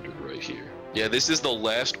 200 right here. Yeah, this is the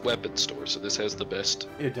last weapon store, so this has the best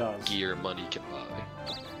It does. gear money can buy.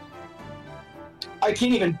 I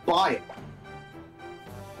can't even buy it.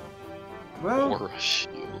 Well, Or a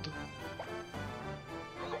shield.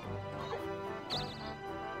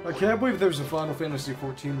 I can't believe there's a Final Fantasy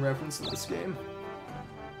XIV reference in this game.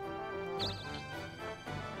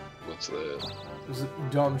 What's that? There's a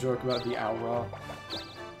dumb joke about the aura.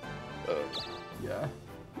 Oh. Yeah.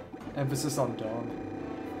 Emphasis on dumb.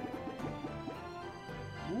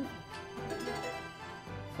 Ooh.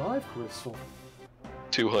 5 crystal.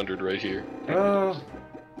 200 right here.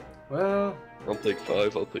 Well, I'll take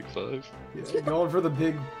 5, I'll take 5. yeah, going for the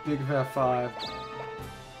big fat 5.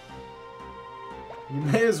 You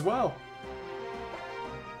may as well.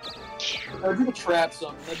 Sure. Or do a trap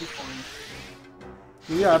something, that'd be fun.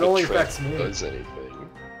 Yeah, it The only trap affects me. does anything.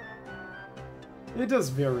 It does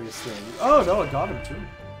various things. Oh no, it got him too.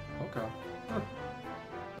 Okay. Huh.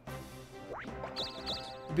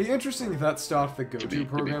 It'd be interesting if that stopped the Could go-to be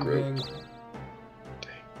program great. being.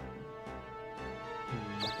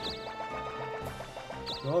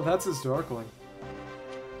 Well, that's his Darkling.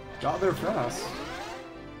 Got there fast.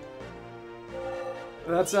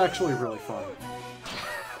 That's actually really fun.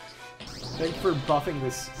 Thank you for buffing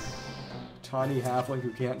this tiny halfling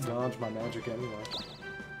who can't dodge my magic anyway.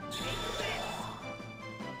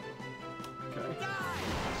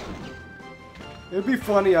 It'd be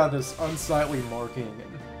funny how this unsightly marking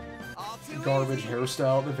and garbage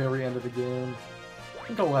hairstyle at the very end of the game. I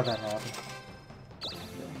think I'll let that happen.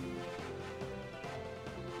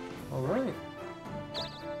 Alright.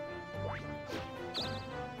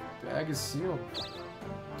 Bag is sealed.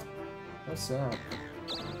 That's sad.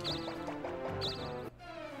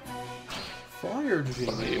 Fire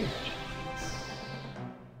genie.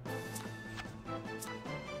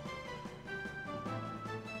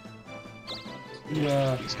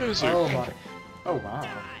 Yeah. These guys are... Oh my. Oh wow.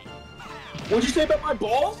 What'd you say about my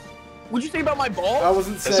balls? What'd you say about my balls? I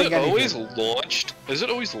wasn't saying anything. Has it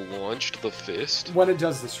always launched the fist? When it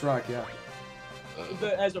does the strike, yeah.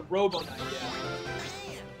 As a Robo Knight,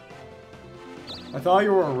 yeah. I thought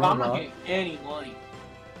you were a I'm not robot. getting any money.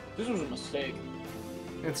 This was a mistake.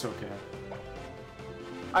 It's okay.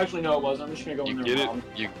 Actually, no, it wasn't. I'm just gonna go in there.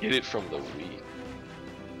 You get it from the Wii.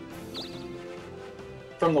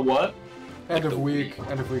 From the what? End of the week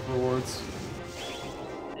Wii. rewards.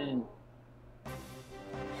 Mm.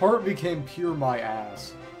 Heart became pure my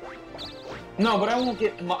ass. No, but I won't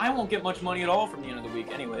get much money at all from the end of the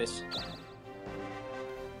week, anyways.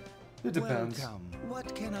 It depends. Welcome.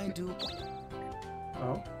 What can I do?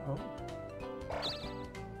 Oh.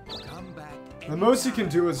 Come back. The most you can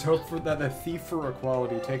do is hope for that the thief for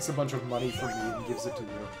equality takes a bunch of money from me and gives it to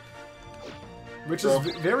you. Which is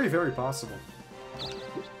very, very possible.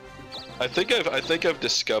 I think I've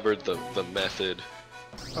discovered the method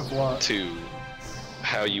Of what? to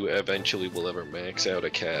how you eventually will ever max out a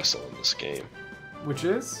castle in this game. Which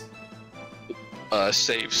is?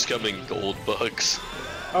 Save scumming gold bugs.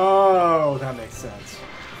 Oh, that makes sense.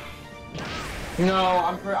 No,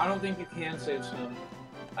 I don't think you can save some.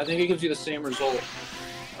 I think it gives you the same result.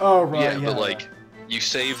 Oh, right, Yeah, but like, you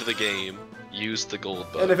save the game, use the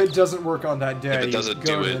gold bug. And if it doesn't work on that day, if it doesn't you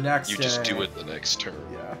go do to it, the next you day. just do it the next turn.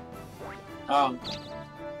 Yeah.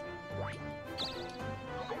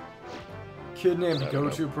 Kid named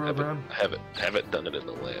Go-To program. Haven't done it in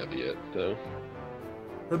the lab yet, though.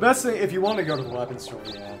 The best thing, if you want to go to the weapon store,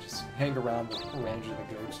 yeah, just hang around the range of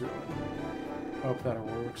the Go-To and hope that it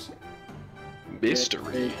works.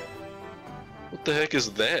 Mystery? What the heck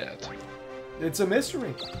is that? It's a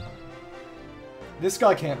mystery. This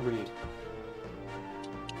guy can't read.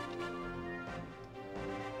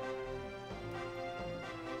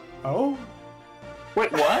 Oh?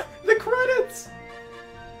 Wait, what? The credits!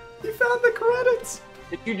 You found the credits!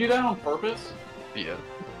 Did you do that on purpose? Yeah.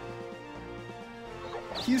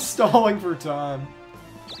 He's stalling for time.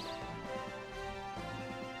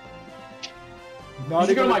 You Not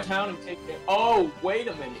should go to even... my town and take it. Oh, wait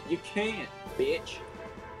a minute. You can't, bitch.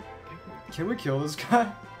 Can we kill this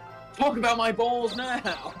guy? Talk about my balls now.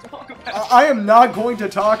 Talk about. I am not going to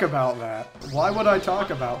talk about that. Why would I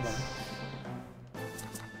talk about them?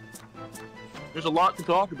 There's a lot to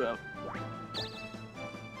talk about.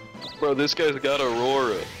 Bro, this guy's got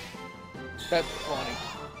Aurora. That's funny.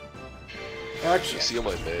 Actually, Seal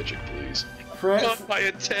my magic, please. Frank, Not my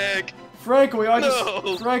attack! frankly, I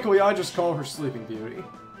No. just call her Sleeping Beauty.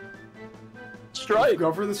 Strike.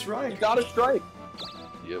 Go for the You strike. gotta strike.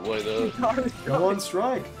 Yeah, why You not? gotta Go strike. on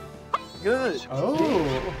strike. Good.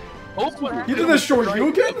 Oh, Hopefully, you did the short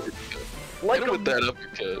you can? Like Hit him with that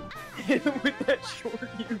uppercut. hit him with that short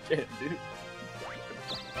you can, dude.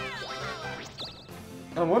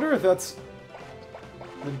 I wonder if that's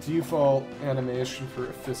the default animation for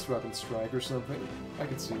a fist weapon strike or something. I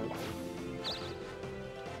could see it.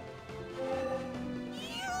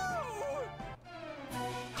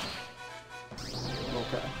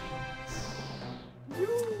 Okay.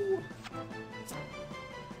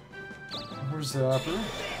 Where's Zapper?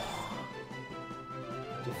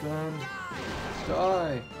 Defend.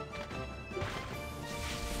 Die.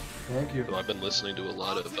 Thank you. So I've been listening to a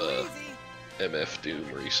lot of MF Doom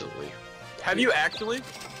recently. have you actually?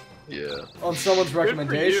 Yeah. On someone's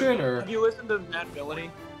recommendation, or? Have you listened to Matt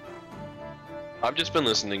Ability? I've just been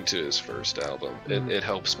listening to his first album. It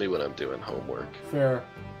helps me when I'm doing homework Fair.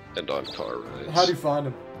 and on car rides. How do you find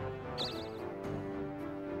him?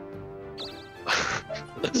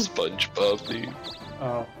 SpongeBob, dude.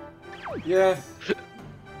 Oh. Yeah.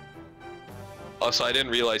 Also, I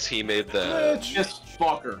didn't realize he made the Glitch. Just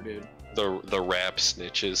fucker, dude. the rap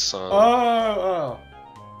snitches song. Oh.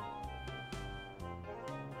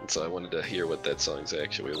 So I wanted to hear what that song's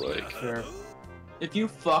actually like. Fair. If you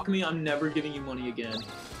fuck me, I'm never giving you money again.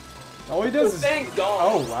 All he does is. Thank God.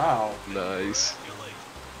 Oh wow. Nice.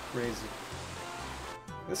 Crazy.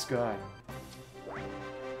 This guy.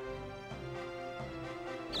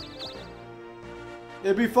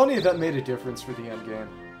 It'd be funny if that made a difference for the end game.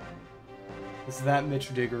 Is that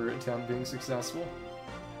Mitch Digger attempt being successful?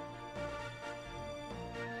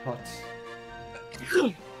 Hut.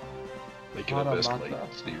 Making Hut the on best Mata.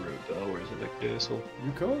 like 0 towers in a castle.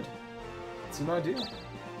 You could. It's an idea.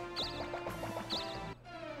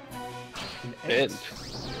 An And ant.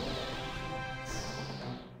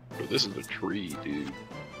 oh, this is a tree, dude.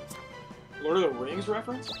 Lord of the Rings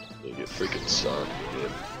reference? Look at freaking sun. Man,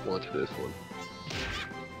 watch this one.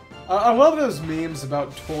 I love those memes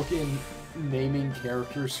about Tolkien naming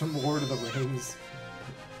characters from Lord of the Rings.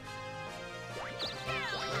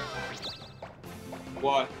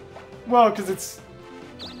 Why? Well, because it's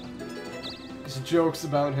jokes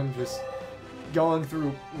about him just going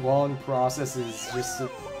through long processes just to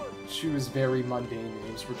choose very mundane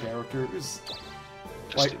names for characters.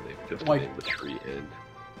 Just to name the tree end.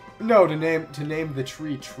 No, to name the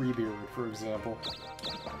tree Treebeard, for example.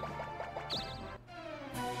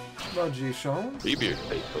 Magician. Treebeard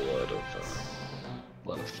takes a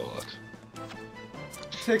lot of thought.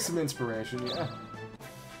 Take some inspiration, yeah.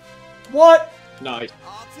 What? Nice.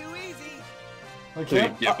 All too easy. I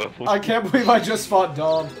can't. Yeah, but- I can't believe I just fought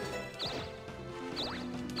Dom.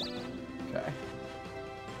 Okay.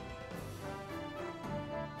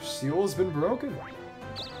 Seal has been broken.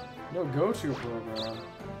 No go-to program.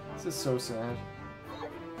 This is so sad.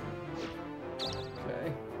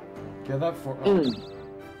 Okay. Get that for. Oh.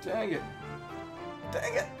 Dang it.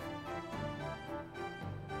 Dang it.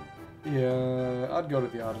 Yeah, I'd go to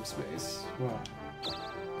the Autumn Space. Wow.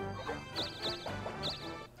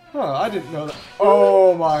 Huh, I didn't know that.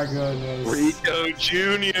 Oh my goodness. Rico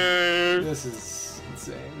Jr. This is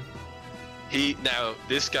insane. Now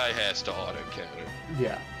this guy has to auto counter.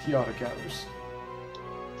 Yeah, he auto counters.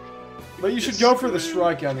 But you should go for the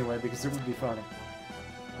strike anyway, because it would be funny.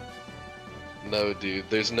 No, dude,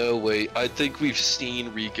 there's no way. I think we've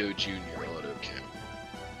seen Rico Jr. auto count.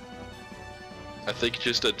 I think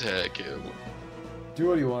just attack him. Do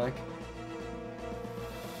what you like.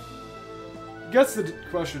 I guess the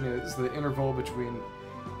question is the interval between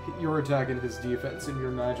your attack and his defense, and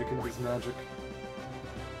your magic and his magic.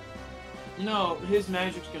 No, his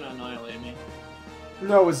magic's gonna annihilate me.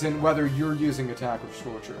 No, as in whether you're using attack or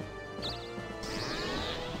Scorcher.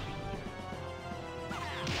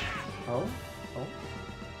 Oh?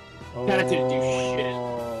 Oh? That didn't do shit.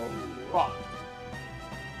 Oh. Fuck.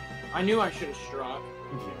 I knew I should have struck.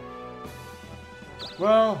 Yeah.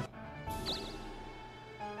 Well,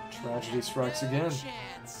 tragedy strikes again.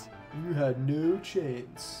 Chance. You had no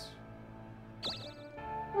chance.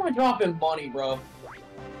 I'm gonna drop in money, bro.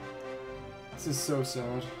 This is so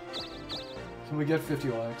sad. Can we get 50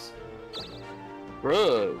 likes?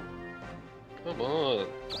 Bro, come on.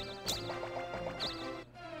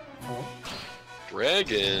 Oh.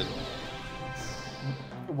 Dragon.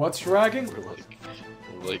 What's dragging? We're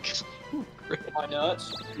like My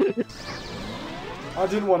nuts. I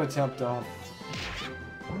didn't want to tempt Dom.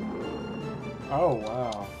 Oh,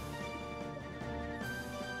 wow.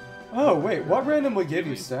 Oh, wait, what randomly gave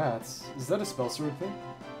you stats? Is that a Spellsword thing?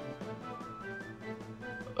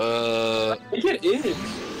 I think it is.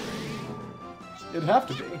 It'd have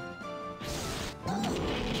to be.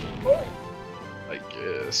 I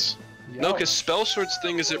guess. Yeah. No, because Spellsword's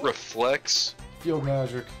thing is it reflects Field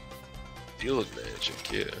magic. field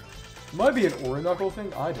magic, yeah. Might be an Oriknuckle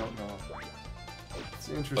thing? I don't know. It's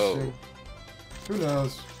interesting. Who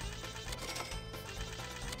knows?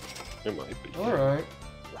 It might be. Alright.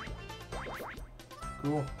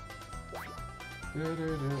 Cool.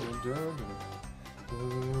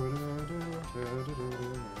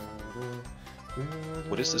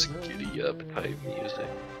 What is this giddy up type music?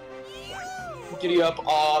 Giddy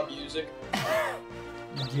up, music.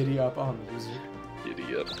 Giddy up on music.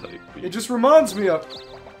 Giddy up type It music. just reminds me of...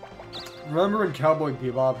 Remember in Cowboy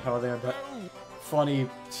Bebop how they had that funny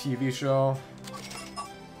TV show?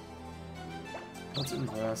 What's in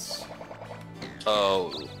this?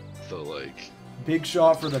 Oh, the like, Big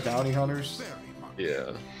Shot for the Bounty Hunters,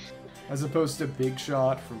 yeah. as opposed to Big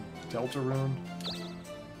Shot from Deltarune.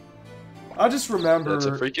 I just remember... That's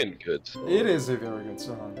a freaking good song. It is a very good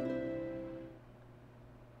song.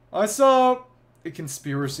 I saw a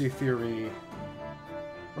conspiracy theory.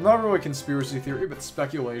 Well, not really conspiracy theory, but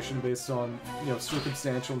speculation based on, you know,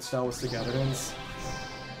 circumstantial and stylistic evidence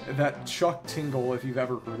that Chuck Tingle, if you've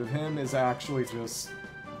ever heard of him, is actually just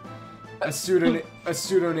a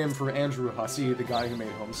pseudonym for Andrew Hussey, the guy who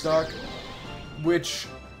made Homestuck, which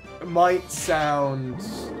might sound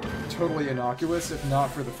totally innocuous if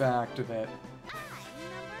not for the fact that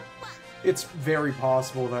it's very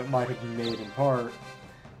possible that it might have been made in part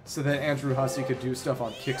so that Andrew Hussey could do stuff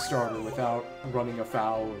on Kickstarter without running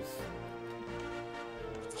afoul of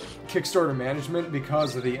Kickstarter management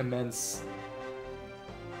because of the immense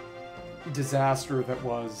disaster that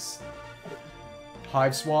was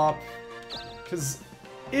Hive Swap. Because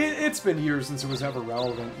it's been years since it was ever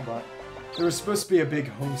relevant, but there was supposed to be a big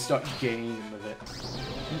Homestuck game that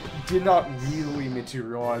did not really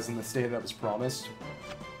materialize in the state that was promised.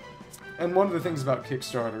 And one of the things about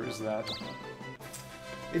Kickstarter is that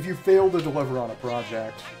if you fail to deliver on a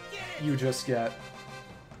project, you just get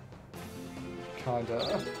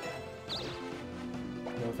kinda...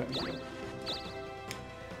 No thank you.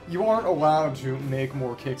 You aren't allowed to make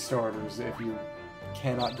more Kickstarters if you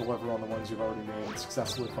cannot deliver on the ones you've already made and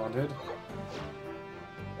successfully funded.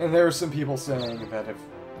 And there are some people saying that if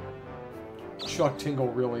Chuck Tingle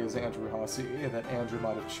really is Andrew Hussey, that Andrew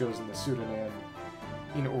might have chosen the pseudonym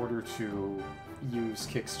in order to use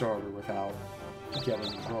Kickstarter without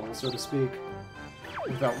getting in trouble, so to speak.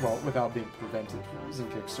 Without being prevented from using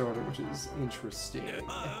Kickstarter, which is interesting.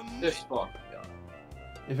 This fuck.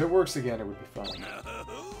 If it works again, it would be fun.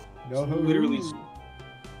 No. Literally.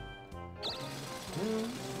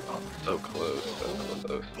 So close.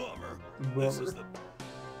 Bummer.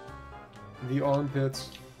 The armpits.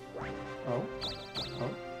 Oh.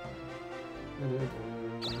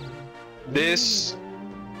 This.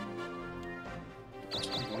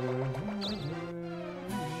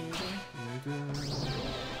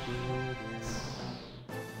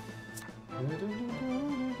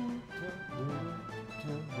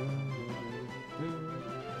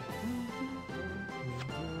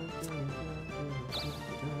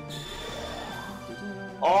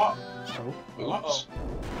 Oh. Oops.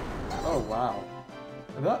 Oh wow.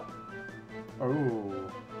 And that.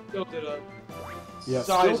 Oh. Still did a. Yeah,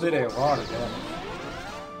 still did a lot of damage.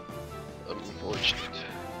 Unfortunate.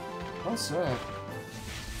 How sad.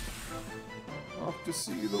 Off to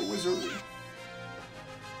see the wizard.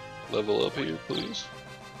 Level up here, please.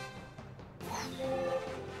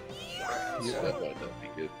 Yeah. That might not be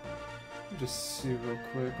good. Just see real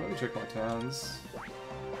quick. Let me check my towns.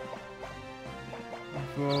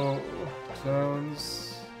 Info,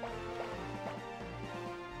 towns.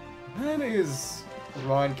 When is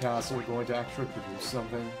Rhine Castle going to actually produce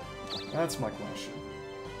something? That's my question.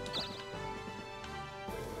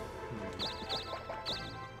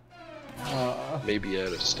 Maybe out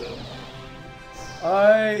of stuff.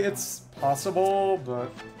 It's possible, but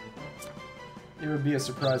it would be a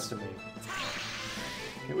surprise to me.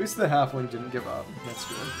 Okay, at least the halfling didn't give up. That's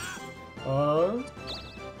good.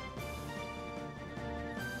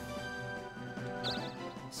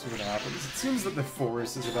 See what happens. It seems that the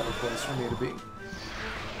forest is a better place for me to be.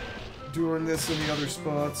 Doing this in the other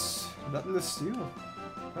spots. Nothing to steal.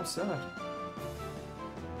 How sad.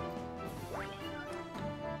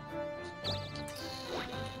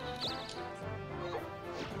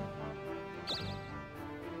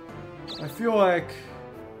 I feel like...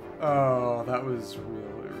 Oh, that was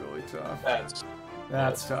really, really tough.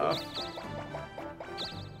 That's tough.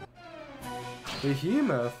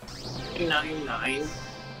 Behemoth? 99.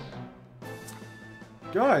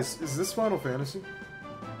 Guys, is this Final Fantasy?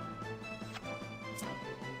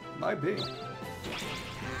 Might be.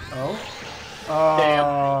 Oh? Damn.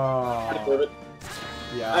 I deserve it.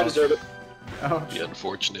 Yeah. I deserve it. Ouch. The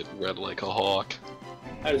unfortunate read like a hawk.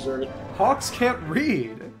 I deserve it. Hawks can't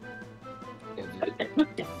read!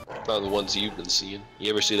 Not the ones you've been seeing.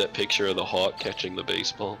 You ever see that picture of the hawk catching the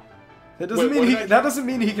baseball? That doesn't Wait, mean what he. did I- That doesn't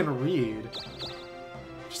mean he can read.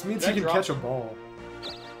 Just means Did he I can drop catch a ball.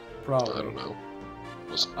 Probably. I don't know.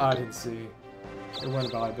 I didn't see. It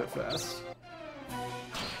went by a bit fast.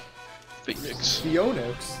 Phoenix.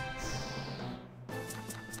 Phoenix.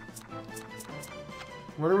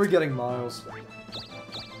 When are we getting Miles?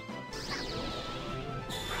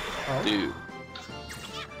 Oh. Dude.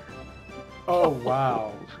 Oh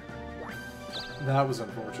wow. That was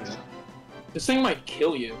unfortunate. This thing might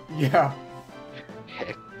kill you. Yeah.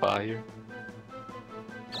 Heck fire.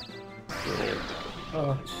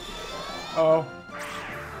 Oh. Oh.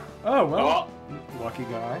 Oh well. Oh. Lucky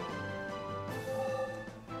guy.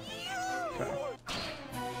 Okay.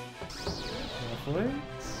 Hopefully.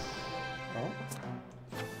 Oh.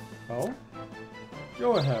 Oh.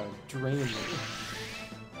 Go ahead. Drain me.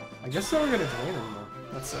 I guess I'm not gonna drain anymore.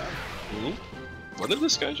 That's sad. Hmm? What did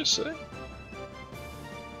this guy just say?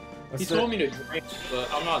 He told me to drink, but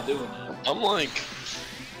I'm not doing that. I'm like...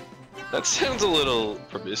 That sounds a little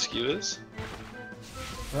promiscuous.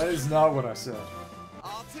 That is not what I said.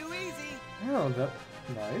 All too easy. Oh, that...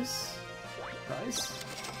 Nice. Nice.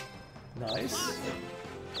 Nice.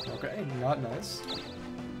 Okay, not nice.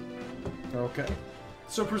 Okay.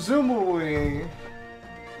 So presumably...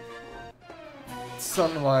 It's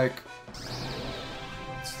something like...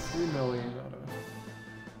 It's 3 million out of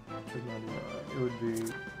It would be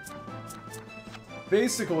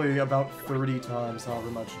basically about 30 times however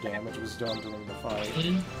much damage was done during the fight.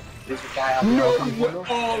 There's a guy out there. No!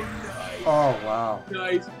 Oh, nice. Oh, wow.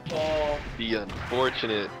 Nice ball. The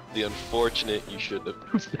unfortunate, you should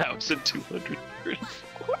have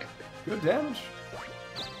 2,234. Good damage.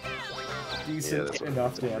 Decent that's what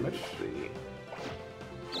enough I'm damage. see.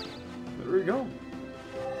 There we go.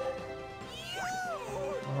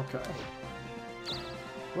 Okay.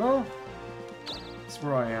 Well, that's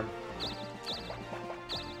where I am.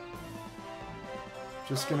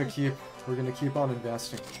 We're gonna keep on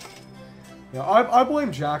investing. Yeah, I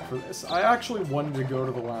blame Jack for this. I actually wanted to go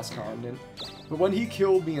to the last continent, but when he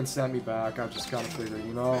killed me and sent me back, I just kind of figured,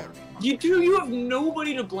 you know... You have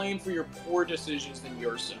nobody to blame for your poor decisions than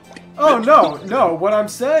yourself. Oh, no, what I'm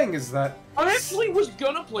saying is that... I actually was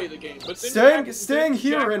gonna play the game, but then staying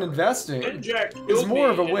here and investing is more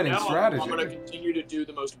of a winning strategy. I'm gonna continue to do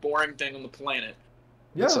the most boring thing on the planet.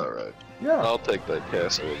 Yeah. It's alright. Yeah. I'll take that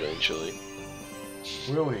castle eventually.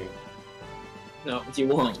 Will he? No, you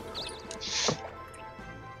won't.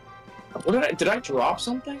 What did I drop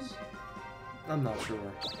something? I'm not sure.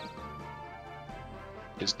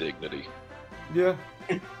 His dignity. Yeah.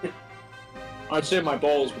 I'd say my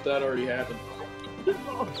balls, but that already happened.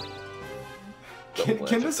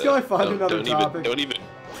 Can this guy find another topic?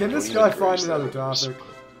 Can this guy find another topic?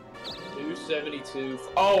 272.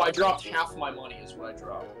 Oh, I dropped half my money. Is what I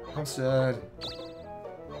dropped. I'm sad.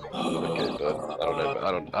 Okay,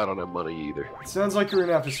 but I don't have money either. It sounds like you're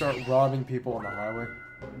gonna have to start robbing people on the highway.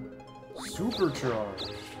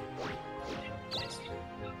 Supercharged.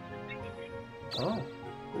 Oh.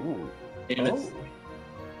 Ooh. Oh.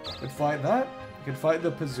 Could fight that. You could fight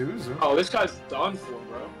the Pazuzu. Oh, this guy's done for,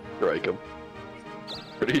 bro. Strike him.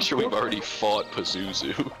 Pretty sure we've already fought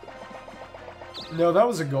Pazuzu. No, that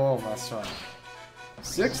was a goal last time.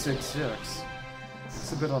 666.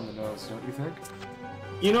 It's a bit on the nose, don't you think?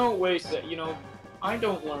 You know, wait a sec. You know, I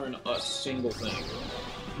don't learn a single thing.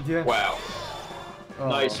 Yeah. Wow. Oh,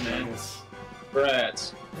 nice, man. Goodness.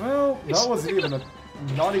 Brats. Well, that wasn't even a...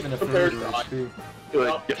 Not even a third of HP.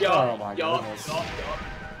 Oh my goodness.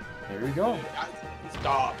 There you go.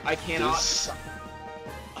 Stop. I cannot stop.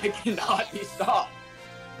 I cannot be stopped.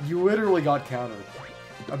 You literally got countered.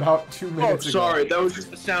 About 2 minutes ago. Sorry, that was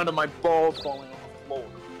just the sound of my balls falling on the floor.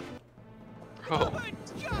 Oh.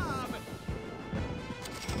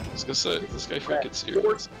 I was gonna say, this guy freaking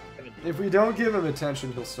serious. If we don't give him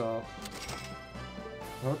attention, he'll stop.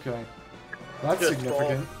 Okay. That's Just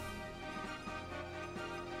significant.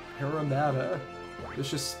 Paramata.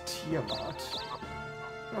 Vicious Tiamat.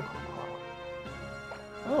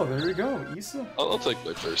 Oh, there you go, Issa. I'll take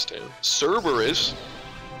my first down. Cerberus.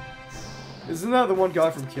 Isn't that the one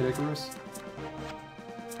guy from Kid Icarus?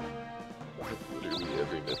 Literally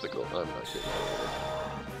every mythical. I'm not kidding.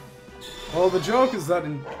 Well, the joke is that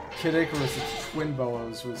in Kid Icarus, its twin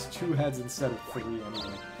boas was 2 heads instead of 3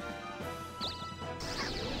 anyway.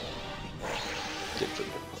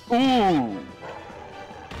 Ooh!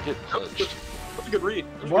 Get punched. That's a good read.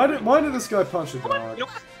 Why did this guy punch a dog? You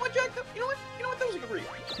know what, Jack? You know what? That was a good read.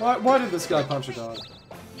 Why did this guy punch a dog?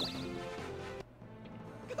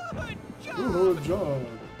 Good job.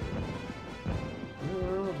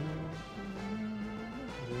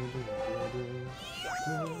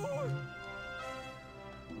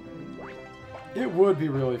 It would be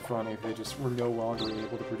really funny if they just were no longer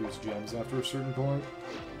able to produce gems after a certain point.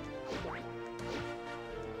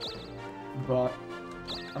 But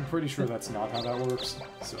I'm pretty sure that's not how that works,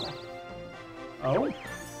 so... Oh?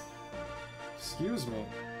 Excuse me.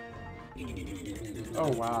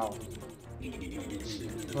 Oh, wow.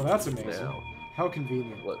 Well, that's amazing. Now, how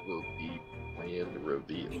convenient. what will be planned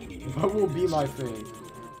reveal? What will be my fate?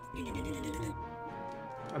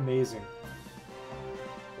 Amazing.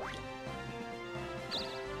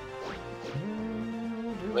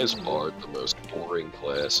 Is Bard the most boring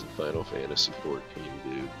class in Final Fantasy XIV,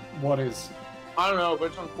 dude? What is? I don't know, but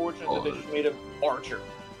it's unfortunate that they just made him Archer.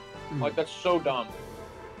 Like, that's so dumb.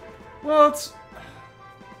 Well, it's...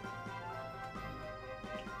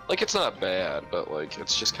 Like, it's not bad, but, like,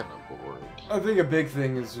 it's just kind of boring. I think a big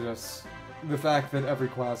thing is just the fact that every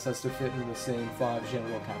class has to fit in the same 5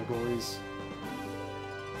 general categories.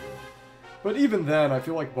 But even then, I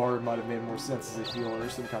feel like Bard might have made more sense as a healer or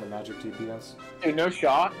some kind of magic DPS. Dude, no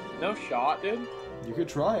shot. No shot, dude. You could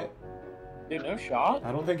try it. Dude, no shot.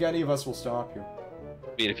 I don't think any of us will stop you.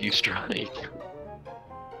 I mean, if you strike.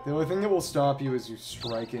 The only thing that will stop you is you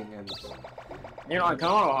striking and... You're not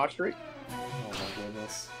going on a hot streak? Oh my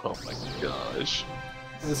goodness. Oh my gosh.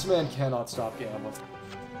 This man cannot stop gambling.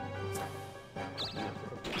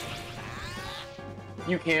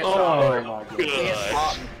 You can't Oh stop Oh me. my You can't god.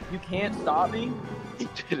 stop me. You can't stop me. He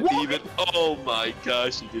didn't even. Oh my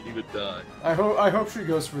gosh, he didn't even die. I hope she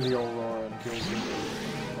goes for the Aurora and kills him.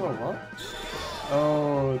 Oh, what?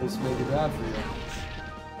 Oh, this may be bad for you.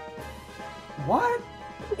 What?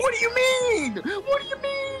 What do you mean? What do you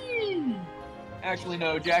mean? Actually,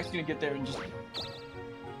 no. Jack's gonna get there and just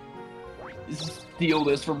steal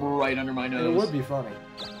this from right under my nose. It would be funny.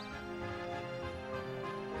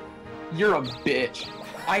 You're a bitch.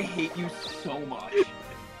 I hate you so much.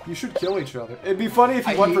 You should kill each other. It'd be funny if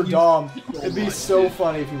you I went for hate you Dom. so It'd be much, so dude.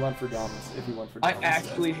 funny if you went for Dom. If you went for Dom. I instead.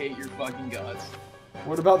 actually hate your fucking guts.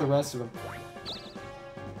 What about the rest of them?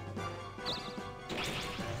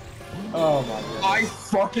 Oh my god. I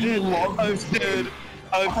fucking love this game.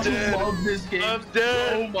 I'm I dead. love this game I'm so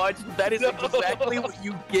dead. much. That is exactly what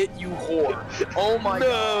you get, you whore. Oh my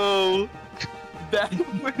god. No. That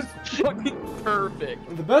was fucking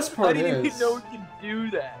perfect. The best I part didn't is. even know you could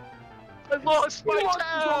do that. I lost my You lost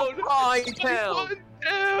town. my I town. won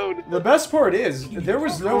town. The best part is there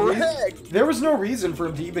was no Correct. there was no reason for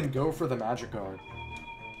him to even go for the magic card.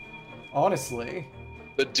 Honestly,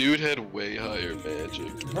 The dude had way higher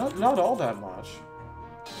magic. not all that much.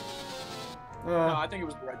 No, I think it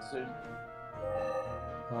was the right decision.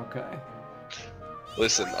 Okay.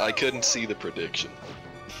 Listen, I couldn't see the prediction.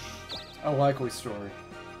 A likely story.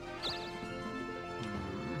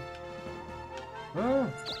 Ah.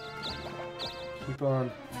 Keep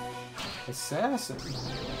on. Assassin.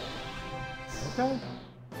 Okay.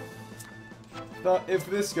 If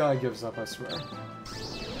this guy gives up, I swear.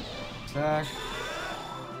 Attack.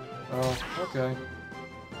 Oh, okay.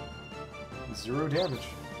 0 damage.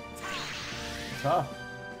 Ha.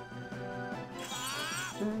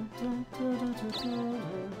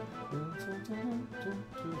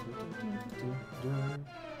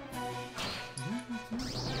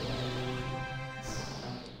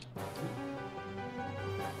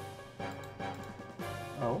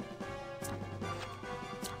 Oh.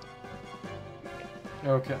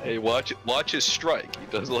 Okay. Hey, watch his strike. He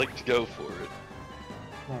does like to go for it.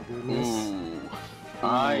 My goodness. Ooh.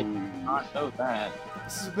 I Ooh. did not know that.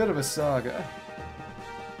 This is a bit of a saga.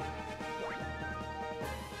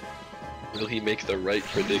 Will he make the right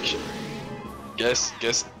prediction? Guess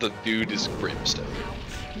the dude is brimstone.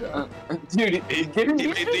 Dude, He giving me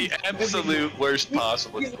made the absolute worst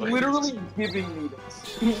possible He's choice. literally giving me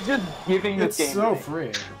this. He's just giving this It's game so to me.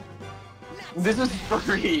 free. This is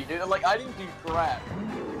free, dude. Like, I didn't do crap.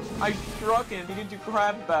 I struck him, he didn't do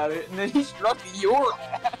crap about it, and then he struck your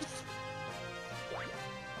ass.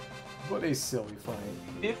 What a silly fight.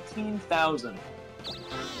 15,000.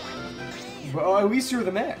 Well, at least you're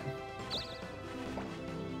the man.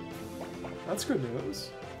 That's good news.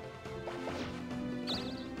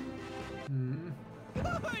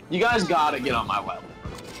 You guys gotta get on my level.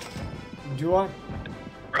 Do I?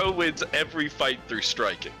 Bro wins every fight through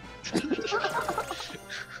striking.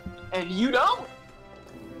 And you don't?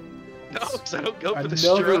 No, so I don't go for the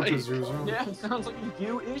Another strike. Pazuzu. Yeah, it sounds like a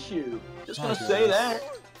you issue. Just My gonna say goodness. that.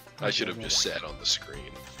 I should have just sat on the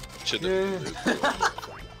screen. Shouldn't have.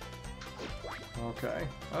 Okay.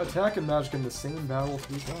 Attack and magic in the same battle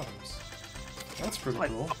 3 times. That's pretty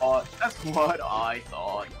cool. That's what I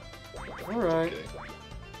thought. Alright. Okay.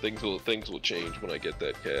 Things will change when I get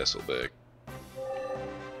that castle back.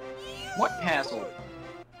 What castle?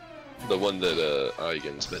 The one that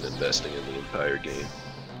Eigen's been investing in the entire game.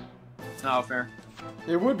 Oh, fair.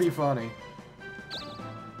 It would be funny.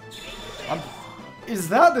 Is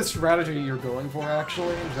that the strategy you're going for,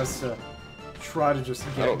 actually? Just to try to just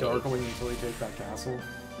I get don't know. Darkling until you take that castle?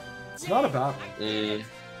 It's not a bad one.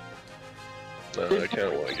 No, I kind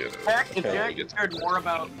of want to get it. If Jack cared more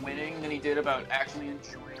about winning than he did about actually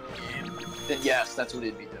enjoying the game, then yes, that's what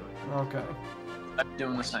he'd be doing. Okay. I'm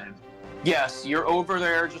doing the same. Yes, you're over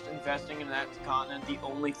there just investing in that continent. The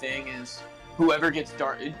only thing is, whoever gets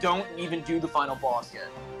Dark, don't even do the final boss yet.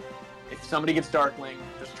 If somebody gets Darkling,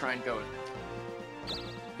 just try and go with it.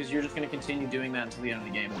 Because you're just going to continue doing that until the end of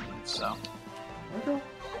the game, so. Okay.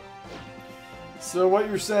 So what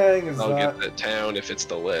you're saying is I'll that... get that town if it's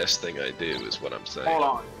the last thing I do, is what I'm saying. Hold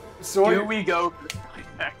on. So what Do you- we go for the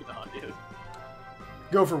Trifecta, dude?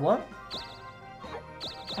 Go for what?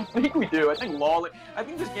 I think we do. I think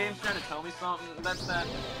this game's trying to tell me something. That's that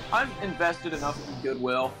I've invested enough in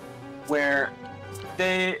goodwill where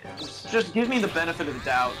they just give me the benefit of the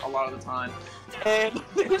doubt a lot of the time. And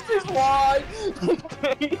this is why.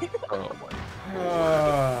 Oh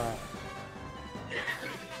my.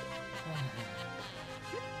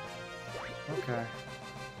 Okay.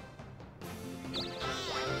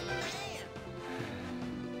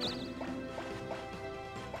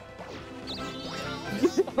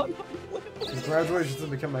 Congratulations on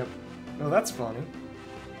becoming my... Oh, that's funny.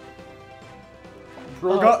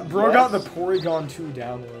 Bro got the Porygon 2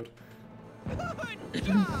 download. Good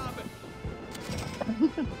job!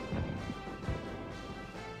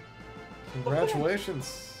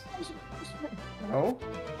 Congratulations. Oh?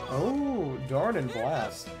 Oh, darn and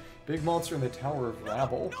blast. Big monster in the Tower of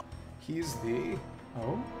Rabble. He's the...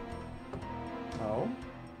 Oh? Oh?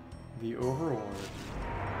 The Overlord.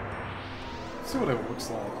 See what it looks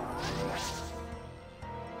like.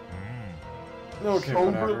 Okay,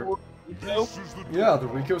 whatever. Nope. Yeah, the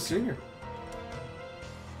Rico Senior.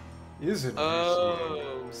 Is it?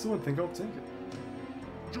 Oh. Still would think I'll take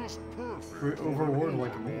it. Just perfect. Great Overlord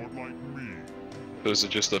like me. Those are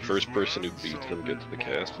just the first person who beats them gets the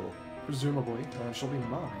castle. Presumably, that shall be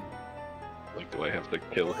mine. Like, do I have to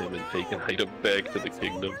kill him and take an item back to the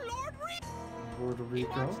kingdom? Lord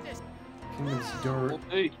Rico. Kingdom's dirt.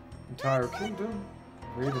 Hey. Entire kingdom.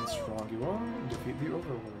 Great and strong you are. And defeat the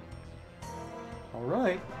Overlord.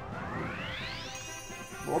 Alright.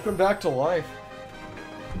 Welcome back to life.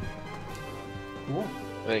 Cool.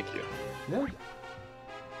 Thank you. Yeah.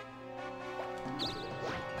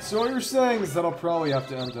 So what you're saying is that I'll probably have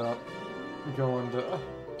to end up going to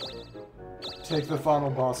take the final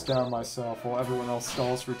boss down myself while everyone else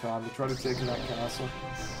stalls for time to try to take that castle.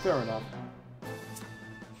 Fair enough.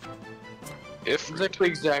 If That's actually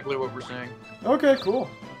exactly what we're saying. Okay, cool.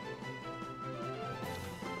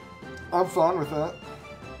 I'm fine with that.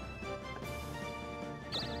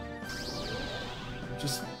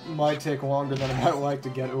 Just might take longer than I might like to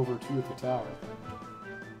get over to the tower.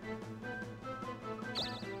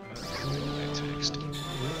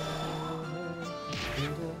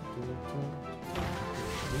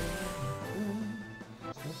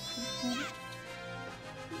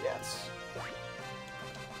 Yes.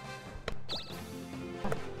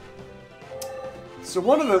 So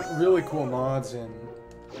one of the really cool mods in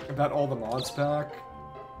about all the mods pack,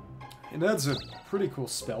 it adds a pretty cool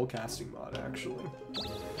spellcasting mod actually.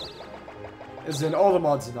 As in all the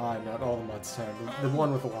mods 9, not all the mods 10. The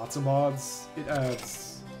one with lots of mods, it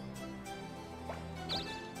adds.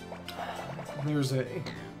 There's a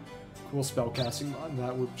cool spellcasting mod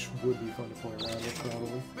that which would be fun to play around with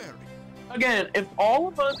probably. Again, if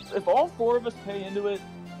all 4 of us pay into it,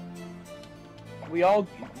 we all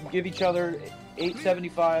give each other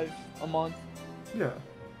 $8.75 a month. Yeah.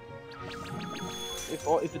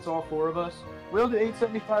 If it's all 4 of us, we'll do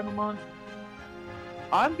 $8.75 a month.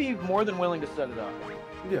 I'd be more than willing to set it up.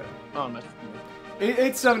 Yeah. Oh, no.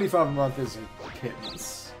 $8.75 a month is a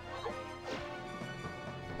pittance.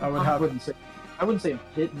 I wouldn't say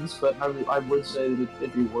pittance, but I would say that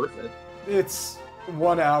it'd be worth it. It's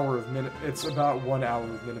 1 hour of It's about 1 hour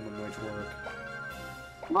of minimum wage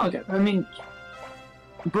work. Okay, I mean,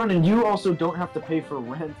 Brennan, you also don't have to pay for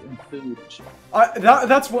rent and food.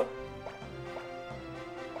 That's what.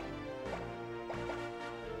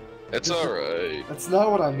 It's alright. That's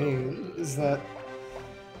not what I mean. Is that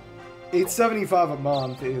 $8.75 a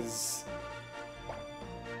month is.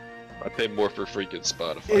 I pay more for freaking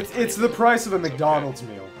Spotify. It's the price of a McDonald's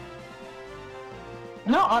meal.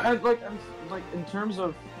 No, I'm like in terms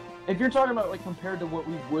of, if you're talking about like compared to what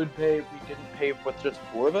we would pay if we didn't pay with just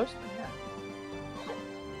 4 of us, then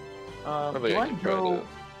yeah. think I can try that.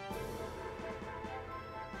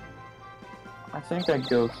 I think I'd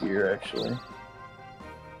go here actually.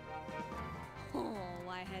 Oh,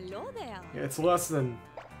 why hello there. Yeah, it's less than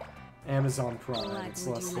Amazon Prime. What It's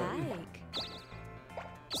would less you than. like?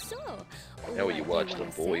 So, How what you do watch The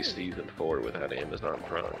wanna Boys sell? Season 4 without Amazon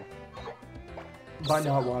Prime? By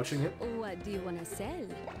not watching it. What do you want to sell?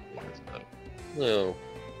 No.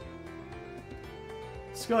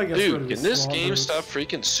 This guy gets rid of Dude, his can this small game boots. stop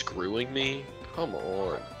freaking screwing me? Come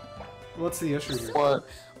on. What's the issue here? What?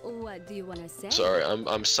 What do you want to sell? Sorry,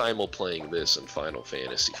 I'm simul playing this in Final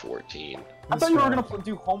Fantasy 14. I thought you were gonna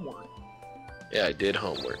do homework. Yeah, I did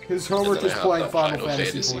homework. His homework And is then I playing hopped on Final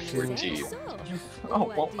Fantasy 14. 14. So, Oh,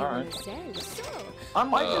 what well, do you alright. wanna sell? So, I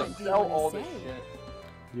might Uh, just sell all this shit.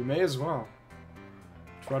 You may as well.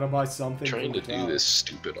 Try to buy something. I'm trying for to the do town. this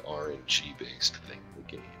stupid RNG based thing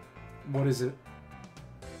again. What is it?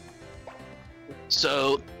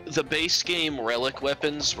 So, the base game relic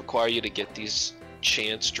weapons require you to get these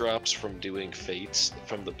chance drops from doing fates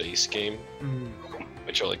from the base game,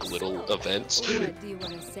 which are like little events. what do you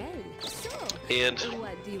want to sell? So, And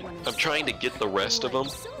what do you wanna I'm trying to sell? get the rest of them,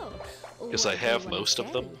 So, because what I do you have wanna most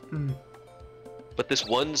of them. sell? But this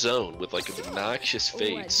one zone with like obnoxious What do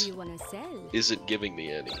fates you wanna sell? isn't giving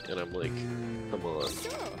me any, and I'm like, come on. So,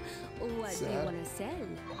 what do you Sad. wanna sell?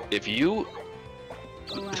 If you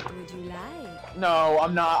What would you like? No,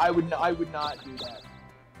 I'm not. I would not do that.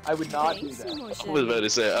 I would not do that. I was about to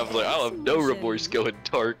say, I was like, I'll have no remorse going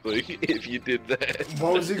Darkling if you did that.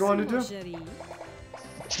 What was he going to do?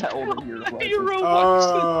 Tell me your Hero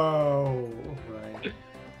Oh, right.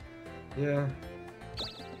 Yeah.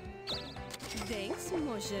 Thanks,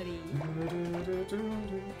 mon chéri.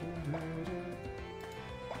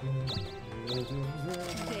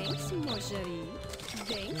 Thanks, mon chéri.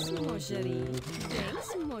 Thanks, mon chéri.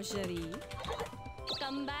 Thanks, mon chéri.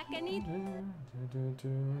 Come back and eat.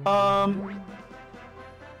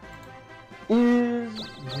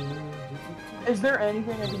 Is there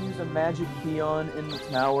anything I can use a magic key on in the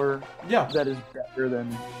tower? Yeah. That is better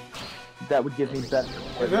than... That would give me better...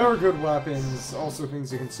 There are good weapons, also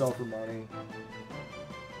things you can sell for money.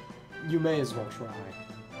 You may as well try.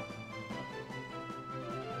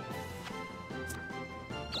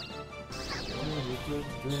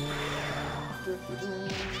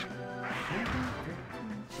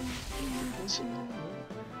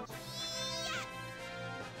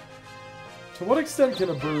 To what extent can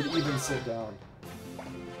a bird even sit down?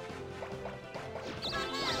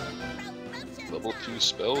 Level 2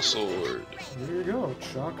 Spellsword. There you go,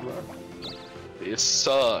 chakra. This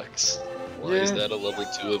sucks. Why is Yeah. that a level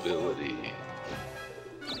 2 ability?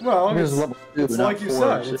 Well, Here's it's, level 2, it's not like you 4,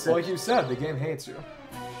 said. so It's like you said. The game hates you.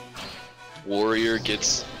 Warrior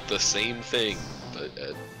gets the same thing, but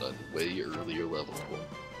at a way earlier level.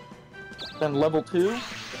 Then level 2?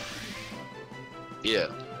 Yeah,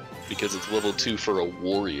 because it's level 2 for a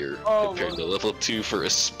warrior compared to level 2 for a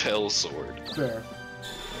spell sword. Fair.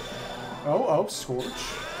 Oh, Scorch.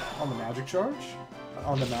 On the magic charge.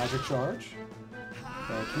 On the magic charge.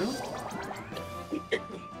 Thank you.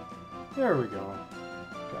 There we go.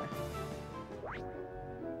 Okay.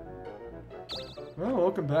 Well,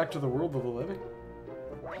 welcome back to the world of the living.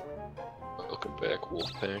 Welcome back,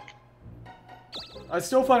 Wolfpack. I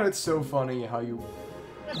still find it so funny how you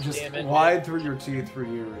just Damn it, lied through your teeth for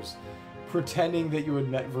years, pretending that you had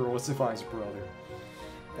met Verosify's brother.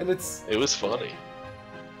 And It was funny.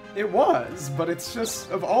 it was, but it's just,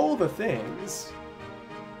 of all the things,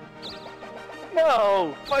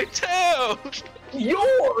 No! My town!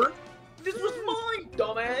 Yours? This was mine,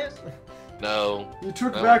 dumbass! No. you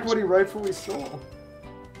took No, back it's- what he rightfully stole.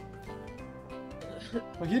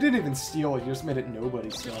 Well, he didn't even steal it, he just made it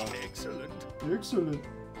nobody's stuff. Excellent. Excellent.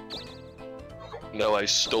 No, I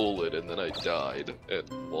stole it and then I died and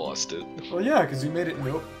lost it. Well, yeah, because you made it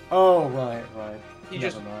no. Oh, right. He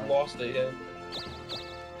Never just mind. lost it, yeah.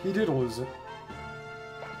 He did lose it.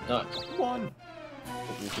 No. One.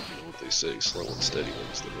 You know what they say, slow and steady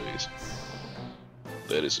wins the race.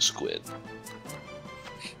 That is a squid.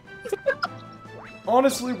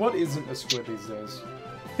 Honestly, what isn't a squid these days?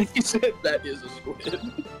 He said that is a squid.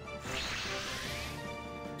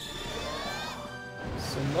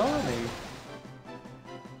 Tsunami.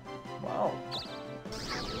 Wow.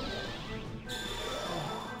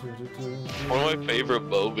 One of my favorite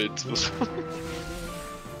moments was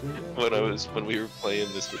when we were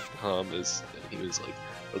playing this with Thomas, and he was like,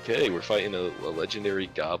 "Okay, we're fighting a legendary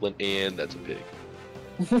goblin, and that's a pig."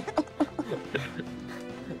 Oh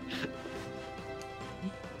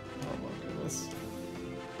my goodness.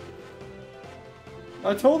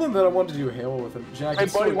 I told him that I wanted to do Halo with him. Jack, Hey,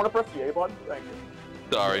 he's buddy, so- wanna press the A button? Thank you.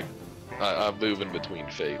 Sorry, I'm moving between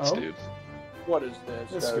fates, Oh? dude. What is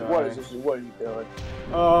this? This dude? guy. What is this? What are you doing?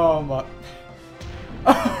 Oh my.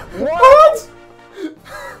 What?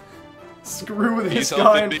 Screw this He's guy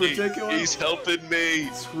in helping me. particular. He's helping me.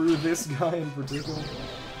 Screw this guy in particular.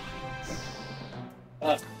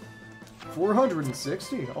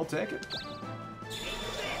 460. I'll take it.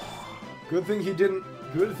 Good thing he didn't.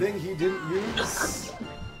 Good thing he didn't use.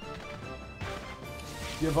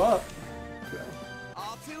 Give up. Okay.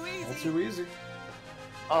 All too easy. All too easy.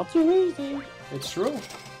 All too easy. It's true.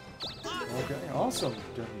 Okay. Awesome.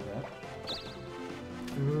 Don't need that.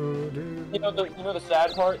 You know the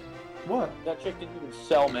sad part? What? That chick didn't even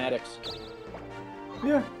sell Maddox.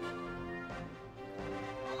 Yeah.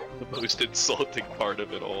 The most insulting part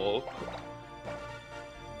of it all.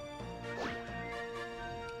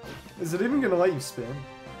 Is it even gonna let you spin?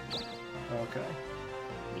 Okay.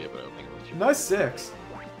 Yeah, but I don't think it lets you. Nice 6.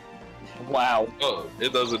 Wow. Oh,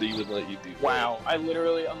 it doesn't even let you do that. Wow. I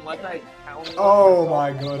literally, unless I count Oh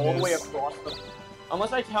my myself all the way goodness. across the,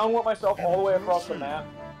 unless I count myself all the way across the map.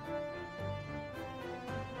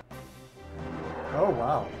 Oh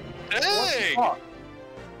wow. Dang! Fuck.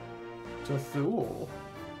 To Thule.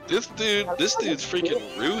 This dude's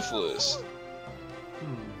freaking ruthless.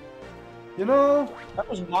 You know, That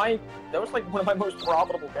was like one of my most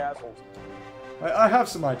profitable castles. I have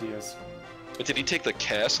some ideas. But did he take the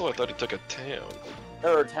castle? I thought he took a town.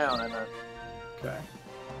 Or town, I meant. Okay.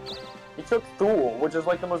 He took Thule, which is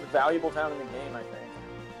like the most valuable town in the game, I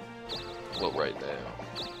think. Well, right now.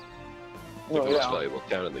 The Well, most yeah. valuable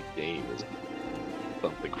town in the game is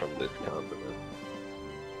something from this continent.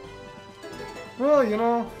 Well, you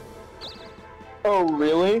know. Oh,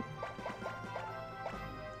 really?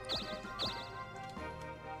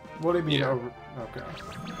 What do you mean? Yeah. Okay.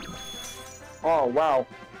 Oh, wow.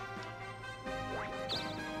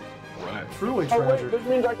 Right. Truly Oh, wait, tragic. this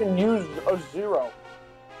means I can use a 0.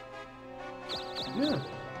 Yeah.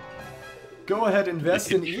 Go ahead,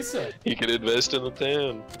 invest in Issa. You can invest in the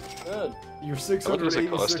town. Good. You're How much does it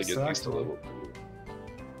cost to 686 get these to actually. level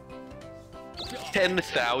 2?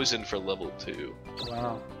 10,000 for level 2.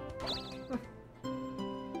 Wow.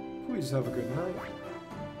 Please have a good night.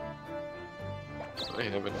 I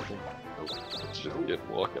haven't. Nope. Let's just get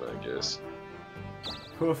walking, I guess.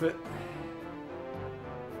 Hoof it.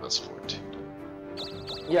 That's 14.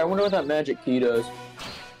 Yeah, I wonder what that magic key does.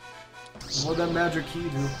 What'd that magic key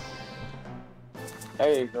do?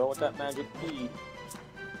 Hey, girl, with that magic key.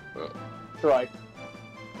 Uh, Try.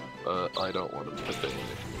 I don't want him to ban me.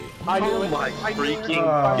 I knew Oh it. my I knew it. freaking Oh,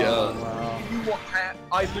 god. wow. You want that?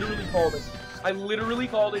 I literally called it. I literally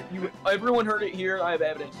called it. Everyone heard it here. I have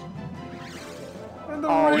evidence. And the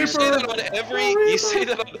Oh, You Reaper! say that on every. The You say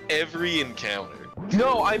that on every encounter.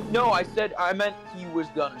 No, I said I meant he was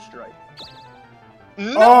gonna strike.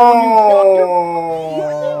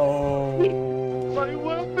 Oh! My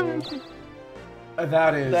weapon.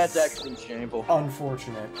 That is. That's actually shameful.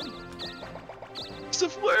 unfortunate. Piece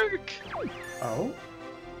of work. Oh?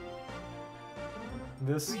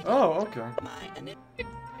 This. Oh, okay.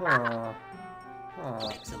 Huh.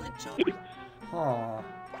 Huh. Huh.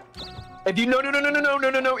 If you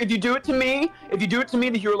no. If you do it to me,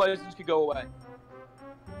 the hero license could go away.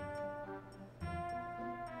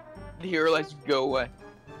 The hero license could go away.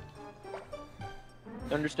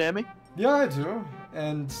 Understand me? Yeah, I do.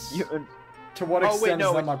 And to what Oh extent wait, no.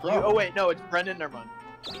 is that my problem? Oh wait, no. It's Brendan. Never mind.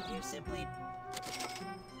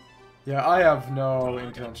 Yeah, I have no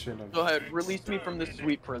intention of. Go ahead. Release me from this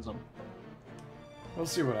sweet prison. We'll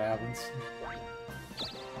see what happens.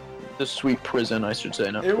 The sweet prison, I should say.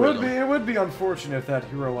 Not It prison. would be unfortunate if that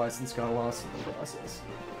hero license got lost in the process.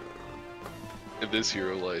 If this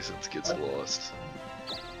hero license gets lost,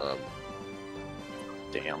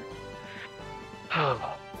 Damn. I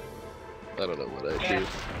don't know what I'd do.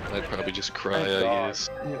 I'd probably just cry, I guess.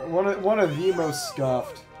 Yeah, one of the most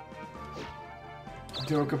scuffed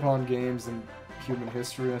Dokapon games in human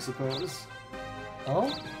history, I suppose. Oh,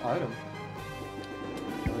 item.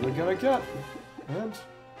 What are we gonna get? And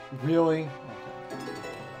really? Okay.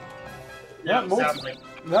 Yeah,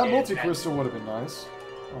 That multi-crystal would have been nice.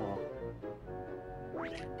 Oh.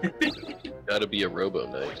 Gotta be a Robo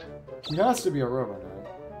Knight. He has to be a Robo Knight.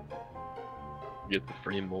 Get the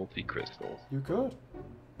free multi-crystals. You could.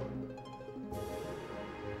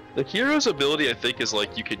 The hero's ability, I think, is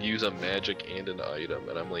like you could use a magic and an item,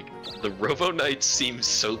 and I'm like, the Robo Knight seems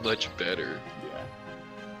so much better.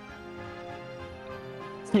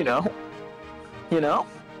 Yeah. You know.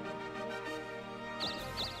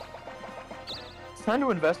 It's time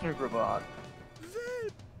to invest in a Gravod.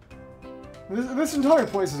 This entire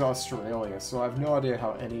place is Australia, so I have no idea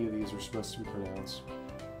how any of these are supposed to be pronounced.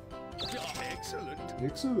 Excellent.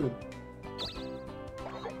 Excellent.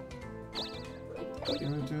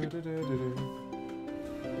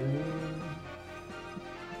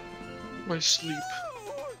 My sleep.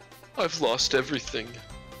 I've lost everything.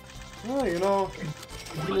 Well, you know,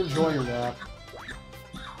 you can enjoy your nap.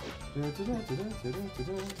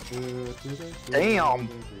 Damn.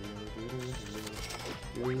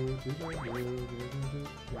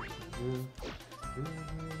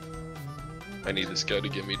 I need this guy to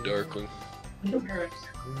give me Darkling.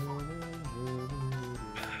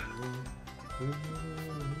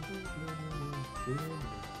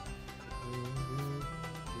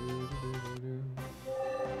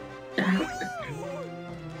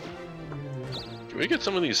 Can we get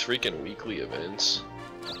some of these freaking weekly events?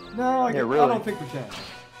 No, I really. don't think we can.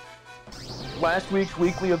 Last week's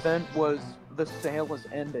weekly event was the sale is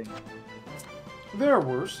ending. There are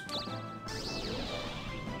worse.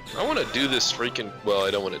 I want to do this freaking. Well,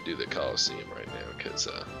 I don't want to do the Coliseum right now because,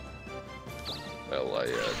 well, I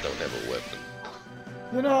don't have a weapon.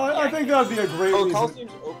 You know, I think that'd be a great Oh, reason.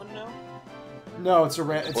 Coliseum's open now? No, it's a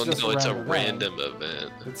it's Well, just no, it's a event. random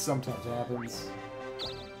event. It sometimes happens.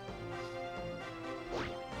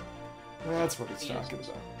 That's what he's talking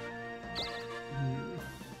about.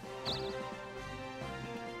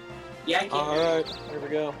 Yeah, I can't. Alright, here we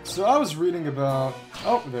go. So I was reading about.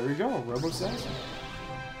 Oh, there we go, Robo Assassin.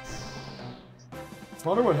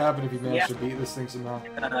 Wonder what happened if you managed to beat this thing somehow.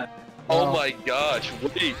 Oh my gosh,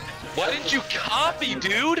 wait. Why didn't you copy,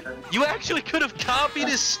 dude? You actually could have copied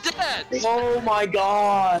his stats! Oh my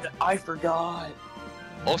god, I forgot.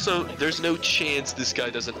 Also, there's no chance this guy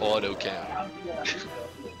doesn't auto count.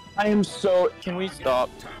 I am so. Can we stop?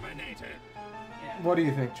 What do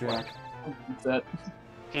you think, Jack? Reset.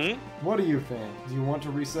 What do you think? Do you want to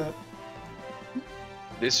reset?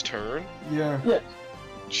 This turn? Yeah.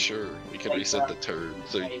 Sure, we can reset the turn,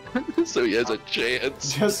 so he has a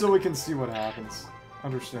chance. Just so we can see what happens.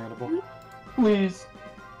 Understandable. Please.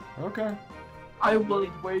 Okay. I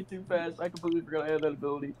played way too fast. I completely forgot I had that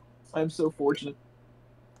ability. I'm so fortunate.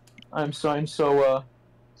 I'm so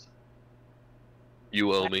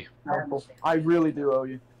You owe me. I really do owe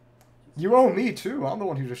you. You owe me too. I'm the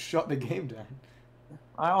one who just shut the game down.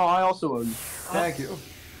 I also owe you. Thank you.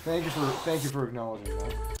 Thank you for acknowledging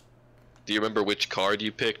that. Do you remember which card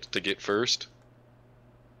you picked to get first?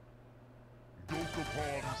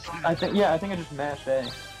 I think I just mashed A.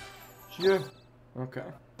 Yeah. Okay.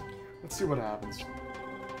 Let's see what happens.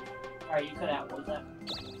 Alright, you cut out. What was that?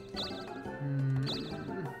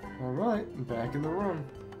 Alright, back in the room.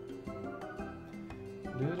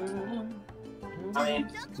 I mean,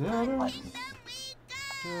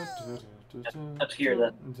 let's hear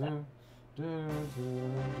that.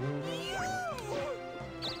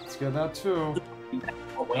 Let's get that too.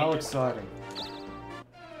 How exciting.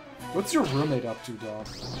 What's your roommate up to, Dog?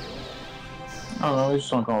 I don't know, I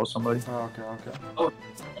just want to call somebody. Oh, okay.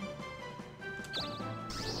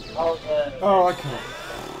 Oh, I can't.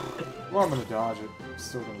 Well, I'm gonna dodge it. I'm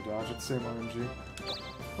still gonna dodge it. Same RNG.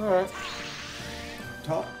 Alright.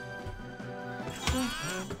 Top.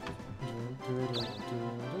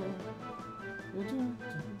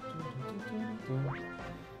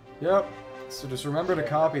 Yep. So just remember to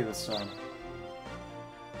copy this time.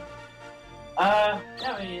 I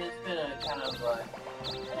mean, it's been a kind of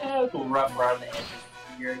a little rough around the edges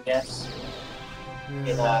here, I guess.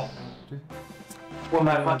 Well,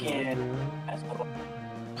 my fucking. Let's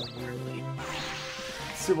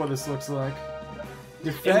see what this looks like.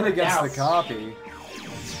 Defend against the copy.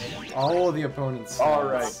 All of the opponent's stats.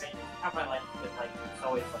 Alright.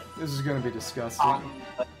 This is gonna be disgusting.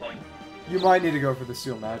 You might need to go for the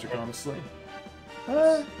Steel Magic, honestly.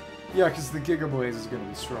 Yeah, because the Giga Blaze is gonna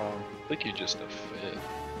be strong. I think you just defend.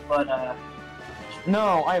 But,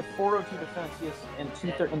 No, I have 402 defense, yes, and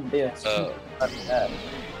 230 bits.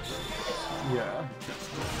 Yeah.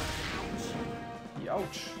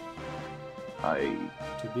 Youch.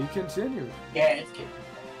 To be continued. yeah, it's good.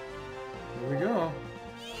 Here we go.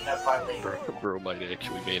 That finally. Bro might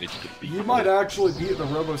actually manage to beat You might actually beat the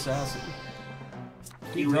Robo Assassin.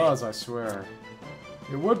 He does, I swear.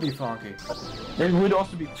 It would be funky. It would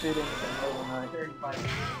also be fitting for the night.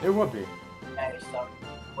 It would be.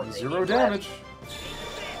 Zero damage.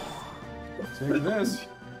 Take this.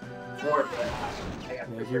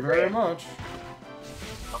 Thank you very much.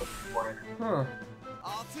 Huh.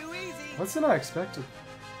 Less than I expected.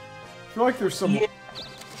 I feel like there's some...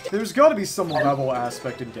 There's gotta be some level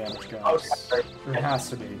aspect in damage, guys. There has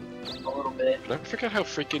to be. A little bit. I forgot how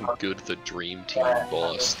freaking good the Dream Team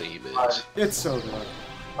boss theme is. It's so good.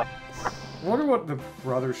 I wonder what the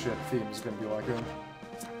Brothership theme is gonna be like.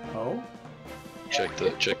 Oh? Check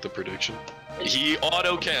the prediction. He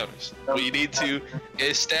auto counters. We need to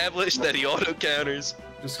establish that he auto counters.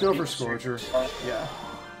 Just go for Scorcher. Yeah.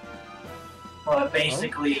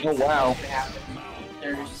 Basically, Oh wow.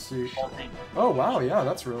 there's See. whole thing. Oh wow, yeah,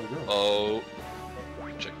 that's really good. Oh,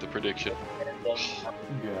 check the prediction.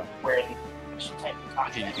 Yeah. Where the type of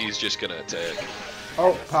content. He's just gonna attack.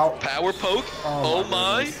 Oh, power. Power poke. Oh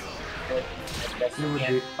my. It would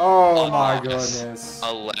be. Oh my Alas. goodness.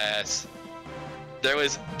 Alas. There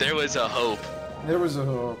was a hope. There was a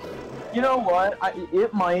hope. You know what?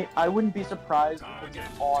 I wouldn't be surprised if it's an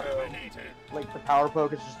auto. Like the power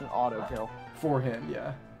poke is just an auto kill. For him,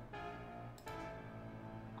 yeah.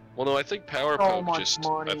 Well, no, I think power So poke much just.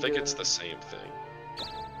 money, I think it's dude. the same thing.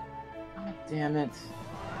 God damn it.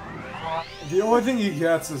 The only thing he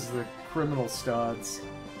gets is the criminal studs.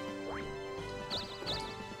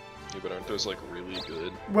 Yeah, but aren't those like really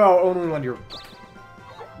good? Well, only when you're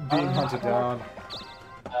being hunted down.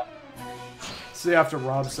 So you have to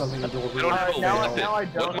rob something and deliver I don't it. know. Alright, now I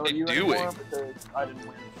What don't am know I you doing? anymore because I didn't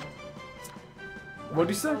win. What'd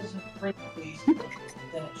you say?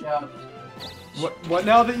 That job. What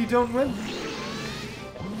now that you don't win?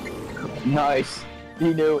 Nice.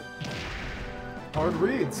 He knew it. Hard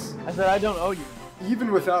reads. I said I don't owe you.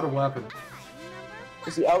 Even without a weapon.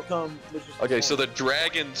 Because the outcome was just... Okay, so the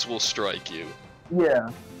dragons will strike you. Yeah.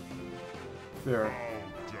 There.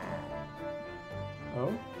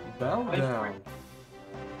 Oh, bow down.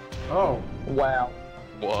 Oh. Wow.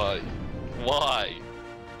 Why? Why?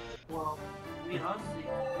 Well, I mean, honestly,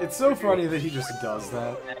 It's so funny that he just does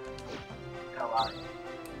that.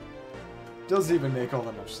 Doesn't even make all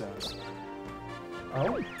that much sense.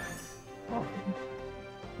 Oh. Oh.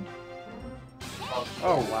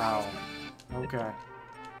 Oh, wow. Okay.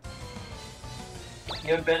 you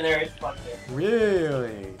haven't been there, it's fun there.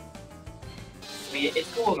 Really? I mean,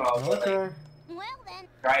 it's cool and all, but like, Okay. Well then.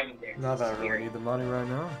 driving there. Not that I is really weird. need the money right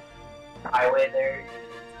now. Highway there.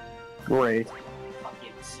 Great.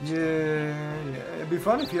 Fucking Yeah. It'd be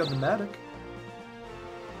fun if you had the medic.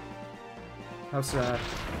 How sad.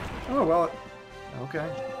 Oh, well. Okay.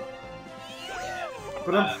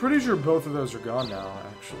 But I'm pretty sure both of those are gone now,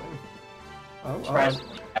 actually. Oh, Surprised.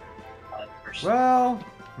 well.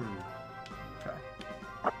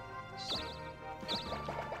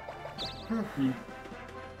 Okay.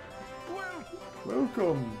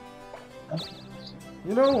 Welcome.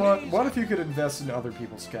 You know what? What if you could invest in other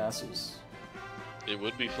people's castles? It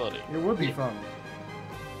would be funny. It would be fun.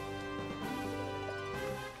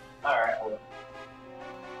 Alright, hold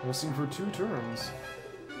on. Resting for 2 turns.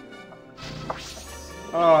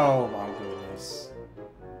 Oh my goodness.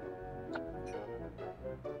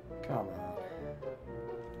 Come on.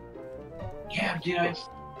 Yeah, dude, I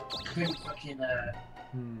couldn't fucking,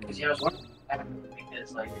 because yeah, I was wondering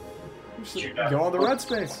because, like, Go on the red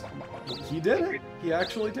space. He did it. He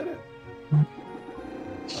actually did it.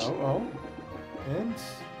 Oh. And,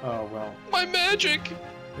 oh well. My magic!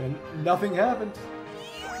 And nothing happened.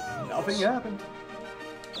 Nothing happened.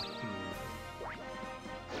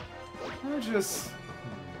 I just...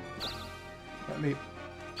 Let me...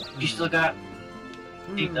 you still got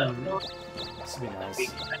This would be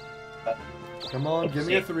nice. Come on, give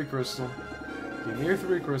me a 3 crystal. Give me your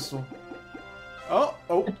 3 crystal. Oh.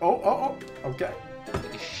 Okay.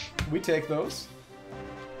 We take those.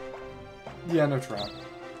 Yeah, no trap.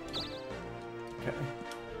 Okay.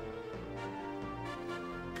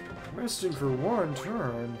 Resting for 1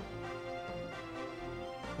 turn.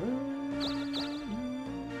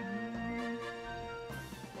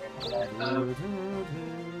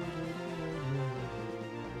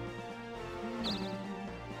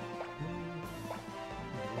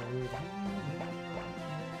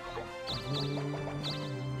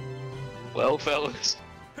 Well, fellas.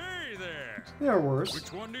 Hey there! They're worse.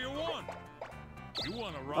 Which one do you want? You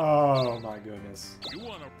want to run? Oh my goodness. You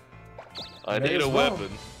want to? I May need as a well. weapon.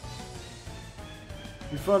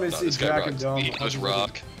 Be funny to No, see this guy Jack rocks. and Dom. He must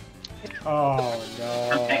rock. Oh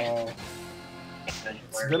no.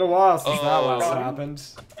 It's been a while since that Oh. last happened.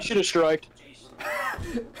 You should have striked.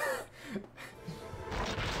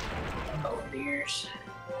 oh, beers.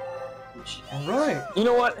 Alright. You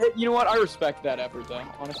know what? Hey, you know what? I respect that effort, though.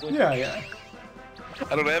 Honestly. Yeah.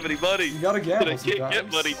 I don't have any money. You gotta But gamble I can't get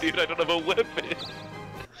sometimes. money, dude. I don't have a weapon.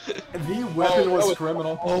 The weapon was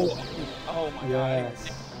criminal. Oh my Yes.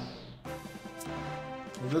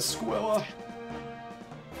 The Squilla.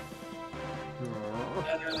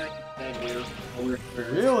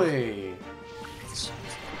 Really?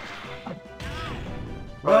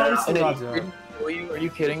 Well, it's not dead. Are you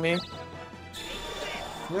kidding me?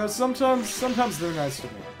 Yeah, sometimes they're nice to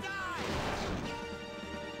me.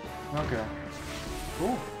 Okay.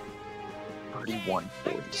 Cool.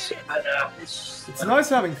 31-46. It's nice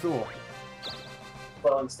having Thule.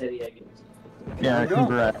 Well, and steady, I guess. Yeah, There you go.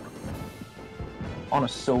 congrats. On a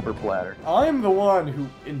silver platter. I'm the one who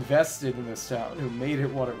invested in this town, who made it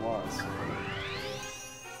what it was.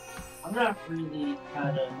 I'm not really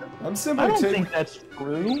kind of. I'm simply I don't taking. think that's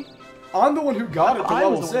true. I'm the one who got it to I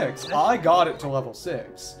was level the one who 6. invested. I got it to level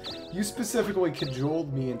 6. You specifically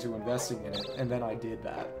cajoled me into investing in it, and then I did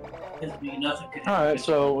that. Because I mean, nothing could. Alright,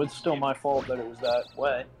 so it's still my fault that it was that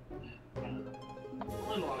way. A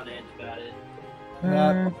little on edge about it.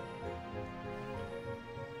 That-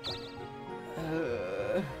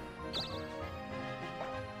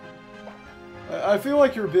 I feel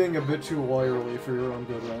like you're being a bit too lawyerly for your own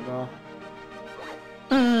good right now.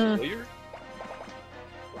 Lawyer?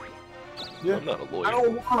 Yeah. I'm not a lawyer. I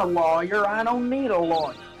don't want a lawyer. I don't need a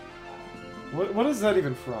lawyer. What is that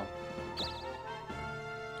even from?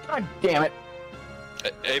 God damn it.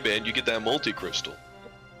 Hey man, you get that multi-crystal.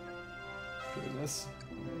 Goodness.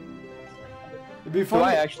 It'd be Do I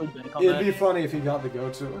funny. actually bank on It'd that? be funny if you got the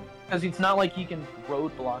go-to. Because it's not like he can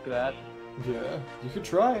roadblock that. Yeah, you could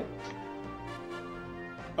try it.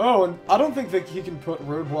 Oh, and I don't think that he can put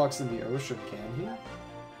roadblocks in the ocean, can he?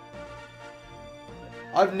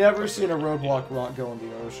 I've never seen a roadblock rock go in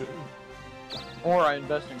the ocean. Or I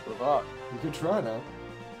invest in Cravat. You could try that.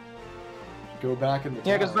 Go back in the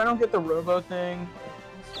Yeah, because if I tower. don't get the robo thing,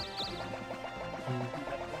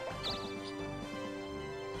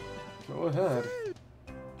 Go ahead.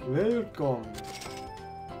 Welcome.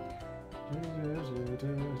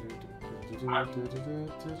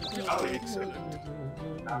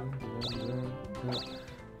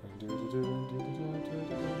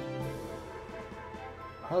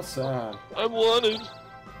 How sad. I'm wanted.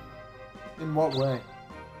 In what way?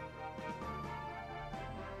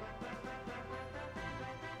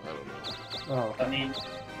 I don't know. Oh. I mean,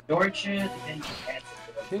 Georgia,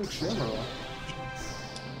 King Shimmerer.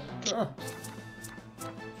 Huh.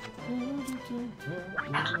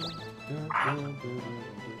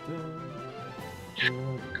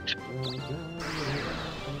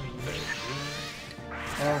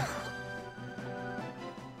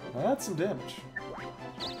 That's some damage.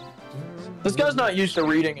 This guy's not used to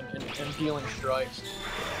reading and dealing strikes.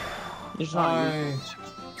 He's not used.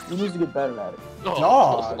 He needs to get better at it.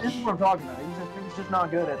 Dodge. This is what I'm talking about. He's just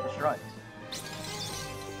not good at the strikes.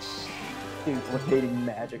 Duplicating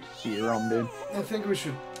magic serum, dude. I think we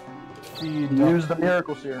should feed. Use the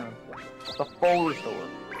miracle serum. The full restore.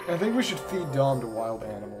 I think we should feed Dom to wild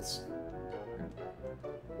animals.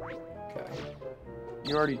 Okay.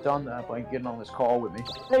 You already done that by getting on this call with me.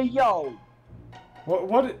 Hey, yo!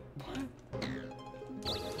 What?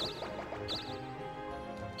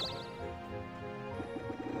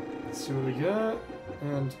 Let's see what we get.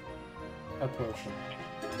 And a potion.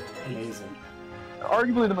 Amazing.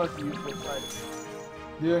 Arguably the most useful type.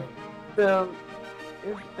 Yeah.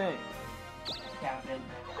 Here's the thing. Captain,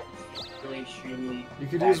 really extremely. You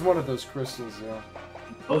could use one of those crystals, yeah.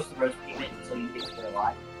 Most of the roast payment until you get to their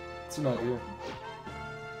life. It's an idea.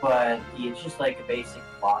 But it's just like a basic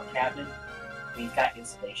log cabinet. I mean, he's got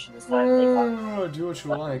installation this time. Oh, do what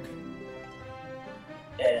you like.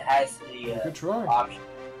 It has the Good try. option.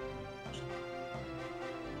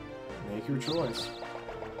 Make your choice.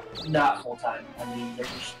 Not full time. I mean, they're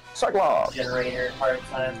just Cyclops! generator part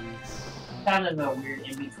time. Kind of a weird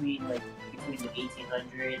in between, like between the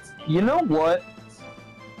 1800s. And You know what?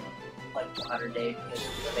 like 100 day because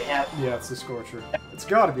they have. Yeah, it's the Scorcher. It's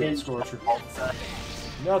gotta be the bins Scorcher. all the time.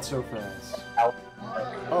 Not so fast.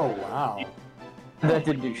 Oh, wow. That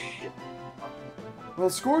didn't do shit. Well,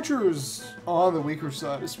 Scorcher is on the weaker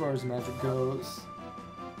side as far as magic goes.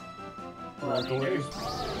 Well, I mean, Luckily.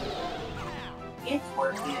 it's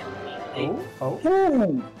working. Oh,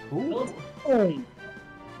 Ooh! ooh. Ooh!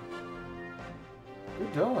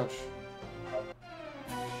 Good dodge.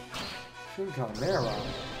 King Chimera.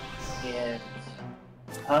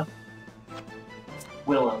 And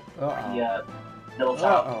Willow, Uh-oh. the middle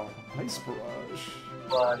child. Uh-oh. Ice Barrage.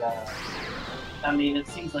 But I mean, it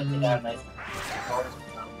seems like they got a nice bonus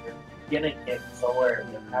number. Getting it solar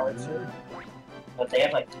and their power surge, but they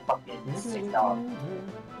have like fucking $6.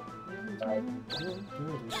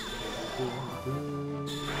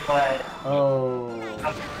 But Oh.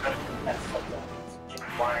 that's like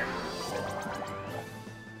a wire.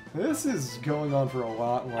 This is going on for a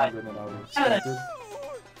lot longer than I would have expected.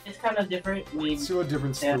 It's kind of different. I mean, Let's see what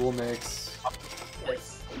difference Thule makes.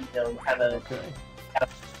 it's, you know, kind of Okay.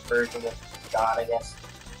 version of God, I guess.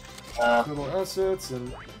 Little assets,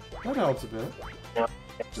 and that helps a bit. Yeah.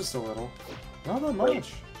 Just a little. Not that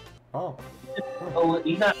much. Oh. Oh,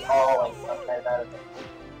 he's not all like upset about it.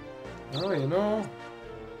 Oh, you know.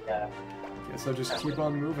 Yeah. Guess I'll just keep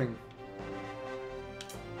on moving.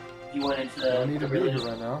 You went into I the, need to be here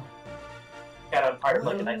right now. kind of part of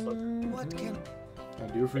like a nice little What can I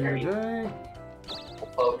do for you today?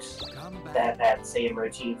 folks come back? that have had the same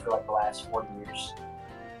routine for like the last 40 years.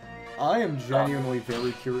 I am genuinely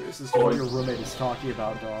very curious as to what your roommate is talking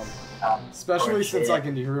about, Dom. Especially Or since shit. I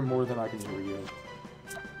can hear him more than I can hear you.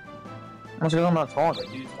 That's because I'm not talking.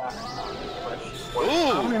 Dude's got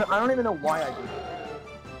I don't even know why I did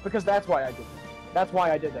that. Because that's why I did that. That's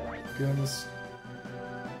why I did that. Goodness.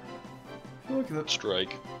 Look at that.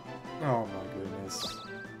 Strike. Oh my goodness.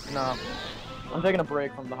 Nah. I'm taking a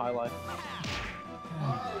break from the high life.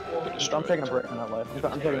 I'm taking a break from that life.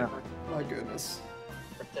 I'm taking a... My goodness.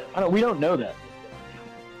 I don't, we don't know that.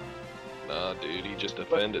 Nah, dude, he just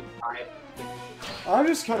defended. I'm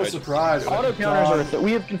just kind of surprised Auto that counters are a Dom, thing.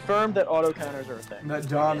 We have confirmed that auto counters are a thing. that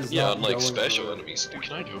Dom is Yeah, not unlike going special for it. enemies. Dude,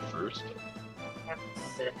 can I go first?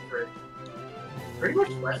 sit for pretty much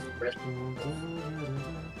less risk.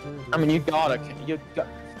 I mean, you got.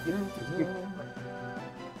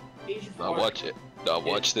 Now watch it. Now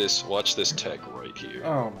watch this. Watch this tech right here.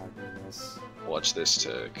 Oh my goodness. Watch this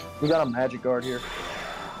tech. We got a magic guard here.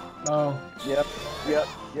 Oh. Yep.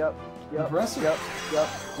 Impressive.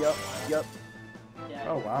 Yep.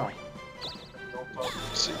 Oh wow.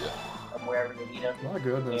 See ya. Wherever you need him. My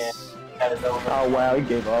goodness. Got his own. Oh wow, he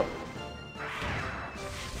gave up.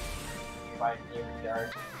 my favorite yard.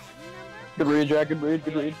 Good read, Jack. Good read.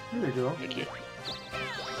 Good read. There you go. Thank you.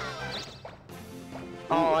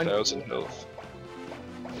 Oh, 1,000 health.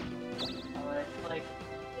 It's like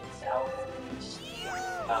in south.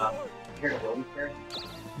 Here to Williamsburg.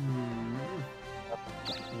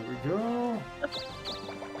 There we go.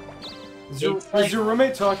 Is your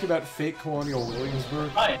roommate talking about fake colonial Williamsburg?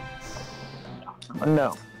 Hi.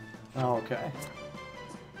 no. Oh, okay.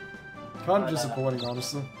 Kind of disappointing,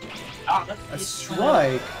 honestly. Oh, A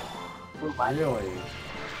strike? Really?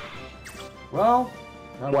 Well,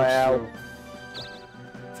 that Wow. works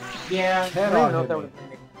Yeah. too. Cannot hit that me.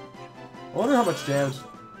 I wonder how much damage.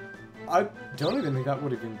 I don't even think that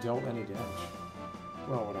would have even dealt any damage.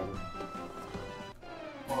 Well, whatever.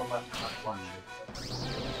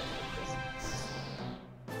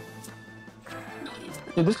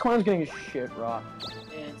 Dude, this clown's getting his shit rocked.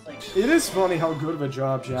 It's like It is funny how good of a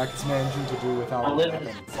job Jack is managing to do without I a live in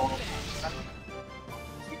weapon. this small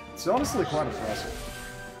It's honestly quite impressive.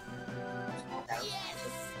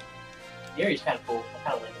 The area's kind of cool. I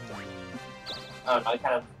kind of like it. I don't know. I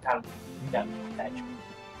kind of got attached.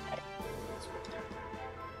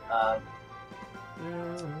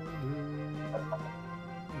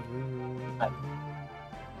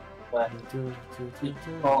 But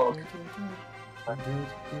oh,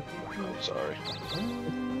 I'm sorry.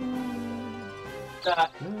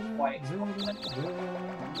 not quite.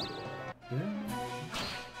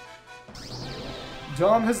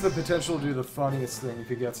 Dom has the potential to do the funniest thing if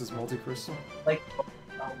he gets his multi-crystal. Like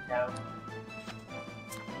down.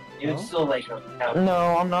 It would still like down.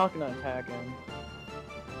 No, I'm not gonna attack him.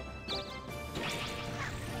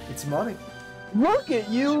 It's money. Look at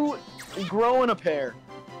you growing a pair.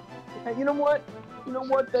 Hey, you know what? You know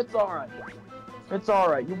what? That's alright. It's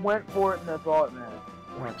alright. You went for it and that's all that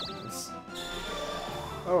matters.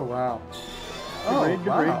 Oh, wow. Good Oh, read, good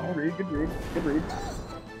wow. read, good read, good read, good read.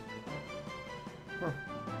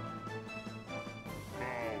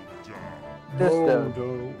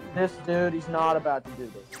 This dude, he's not about to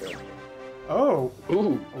do this. Dude. Oh.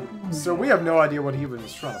 Ooh. So we have no idea what he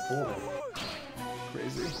was trying to pull there.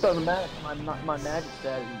 Crazy. Doesn't matter. My magic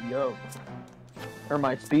stat is yo. Or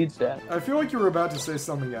my speed stat. I feel like you were about to say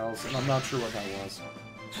something else, and I'm not sure what that was.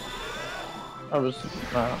 I was.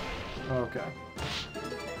 Okay.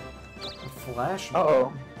 A flash.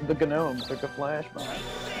 Uh-oh. The gnome took a flashback.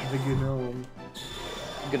 The gnome.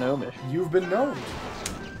 Gnomish. You've been gnomed.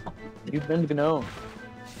 You've been gnome.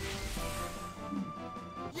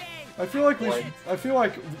 I feel like I feel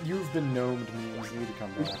like you've been gnomed means you need to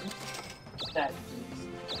come back. That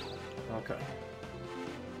Okay.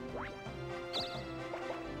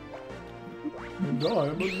 And I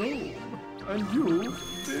am a gnome. And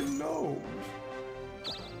you've been gnomed.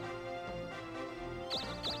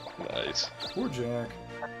 Nice. Poor Jack.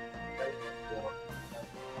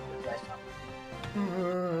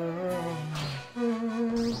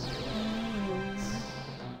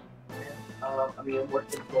 I mean, I'm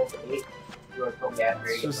working 12 to 8. You want to come back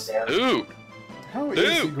It's just- Ooh! How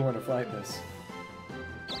is he going to fight this?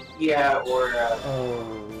 Yeah, or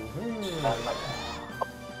Oh.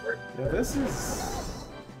 Yeah, this is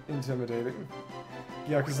intimidating.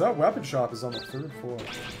 Yeah, because that weapon shop is on the 3rd floor.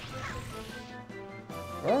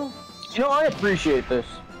 Well, You know, I appreciate this.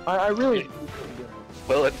 I really.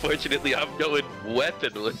 Well, unfortunately, I'm going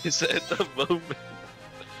weaponless at the moment.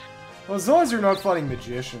 well, as long as you're not fighting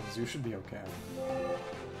magicians, you should be okay.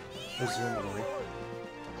 Presumably.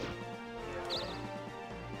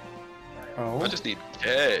 Oh. I just need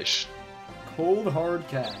cash. Cold hard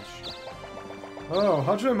cash. Oh,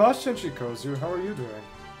 Hajime Tenshikozu, how are you doing?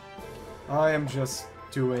 I am just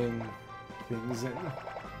doing things in.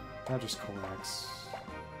 That just collects.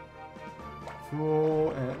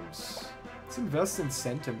 Full and let's invest in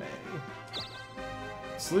Centime.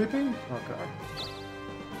 Sleeping? Okay.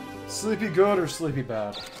 Sleepy good or sleepy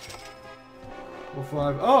bad? Well,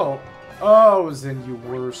 5. Oh! Oh, as in you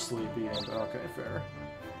were sleepy and okay, fair.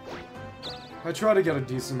 I try to get a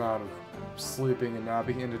decent amount of sleeping and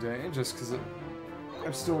napping in today, just because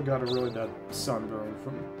I've still got a really bad sunburn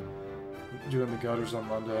from doing the gutters on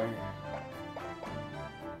Monday.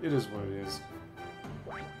 It is what it is.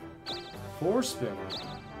 4 spinner.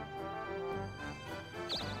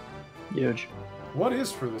 Huge. What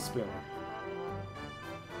is for the spinner?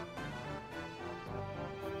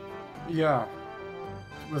 Yeah.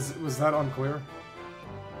 Was that unclear?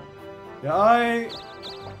 Yeah, I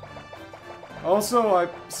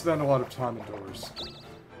spend a lot of time indoors.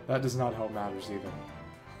 That does not help matters either.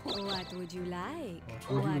 What would you like?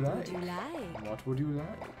 What would you like? Would you like? What would you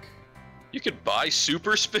like? You could buy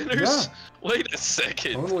super spinners? Yeah. Wait a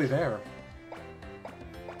second. Totally there.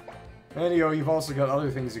 And, you know, you've also got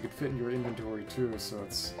other things you could fit in your inventory, too, so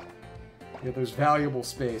it's... Yeah, there's valuable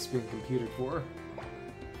space being competed for.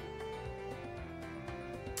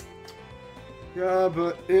 Yeah,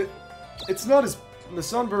 but it's not as... The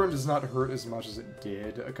sunburn does not hurt as much as it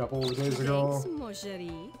did a couple of days ago.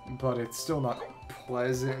 But it's still not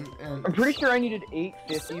pleasant, and... I'm pretty sure I needed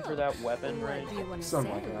 850 for that weapon, right?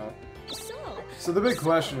 Something like that. So the big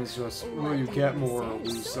question is just, will you get more or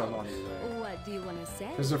lose some money there?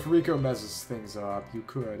 Because if Rico messes things up, you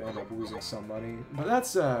could end up losing some money. But that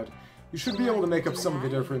said, you should be able to make up some of the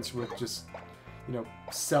difference with just, you know,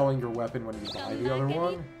 selling your weapon when you buy the other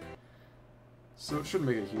one. So it shouldn't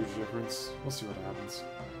make a huge difference. We'll see what happens.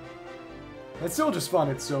 It's still just fun.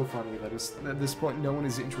 It's so funny that at this point no one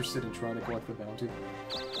is interested in trying to collect the bounty.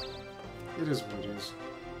 It is what it is.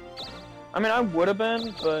 I mean, I would have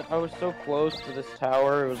been, but I was so close to this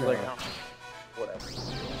tower, it was like, oh, whatever.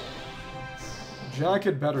 Jack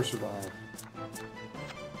had better survive.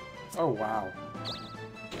 Oh, wow.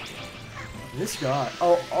 This guy...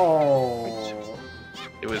 Oh.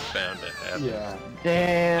 It was bound to happen. Yeah.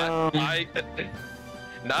 Damn.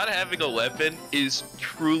 Not having a weapon is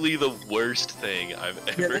truly the worst thing I've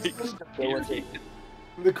ever experienced.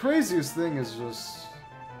 The craziest thing is just...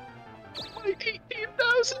 Like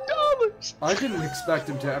 $18,000! I didn't expect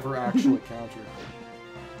him to ever actually counter.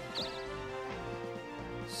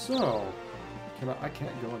 So... I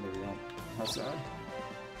can't go into the How sad.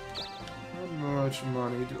 How much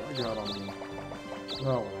money do I got on me?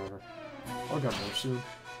 Oh, whatever. I'll get more soon.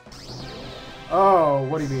 Oh,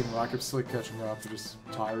 what do you mean? Lack of sleep catching up? You're just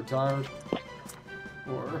tired?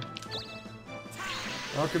 Or...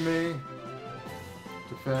 Alchemy...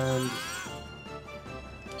 Defend...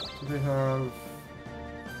 Do they have...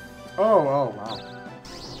 Oh, wow.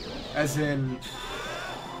 As in...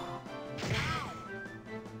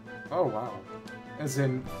 Oh, wow. As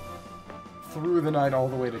in... Through the night all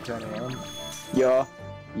the way to 10 AM? Yeah.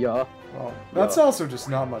 Yeah. Well, that's also just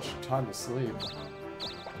not much time to sleep.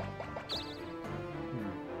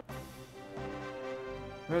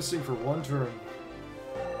 Resting for one turn.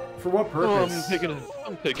 For what purpose? Oh,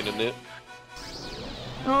 I'm picking a nip.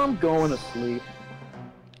 I'm going to sleep.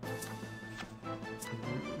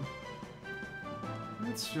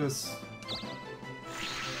 It's just...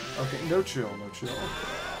 Okay, no chill.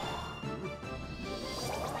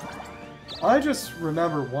 I just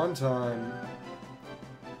remember one time,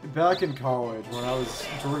 back in college, when I was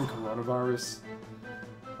during coronavirus,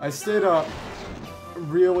 I stayed up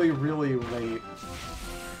really late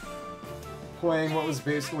playing what was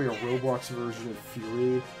basically a Roblox version of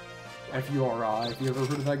Fury. F-U-R-I, if you ever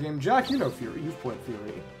heard of that game. Jack, you know Fury. You've played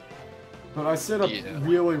Fury. But I stayed up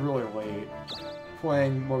really late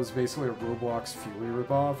playing what was basically a Roblox Fury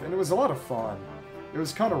ripoff, and it was a lot of fun. It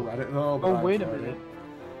was kind of Reddit, though, but Oh, wait a minute.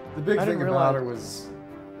 The big thing about it was...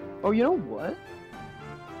 Oh, you know what?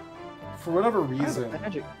 For whatever reason,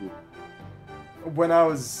 Magic cube. when I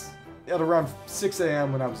was at around 6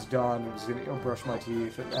 AM when I was done, I was gonna brush my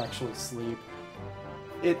teeth and actually sleep,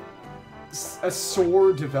 a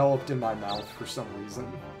sore developed in my mouth for some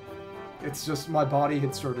reason. It's just my body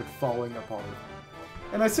had started falling apart.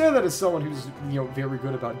 And I say that as someone who's, very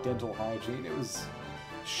good about dental hygiene. It was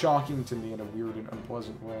shocking to me in a weird and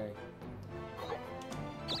unpleasant way.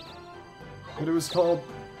 But it was called...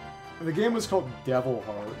 The game was called Devil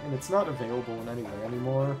Heart, and it's not available in any way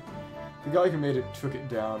anymore. The guy who made it took it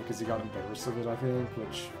down because he got embarrassed of it, I think,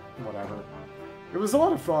 which, whatever. It was a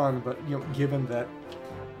lot of fun, but, given that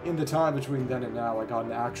in the time between then and now, I got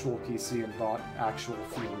an actual PC and bought actual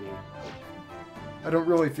Fury, I don't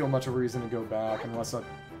really feel much of a reason to go back unless I,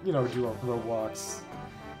 do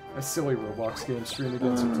a silly Roblox game stream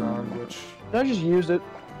again sometime, which... I just use it.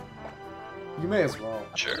 You may as well.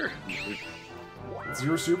 Sure. It's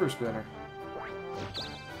your super spinner.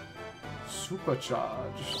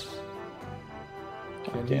 Supercharged.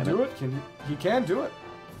 Can he do it? He can do it.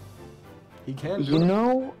 He can do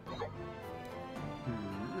it.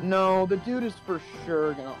 No, the dude is for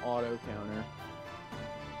sure gonna auto counter.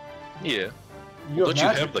 Yeah. Don't you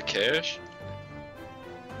have the cash?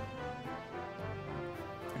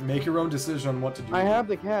 Make your own decision on what to do. I have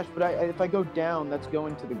the cash, but if I go down, that's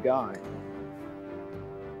going to the guy.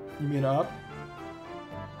 You mean up?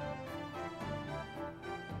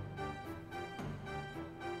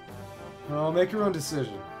 Well, make your own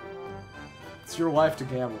decision. It's your life to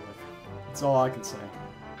gamble with. That's all I can say.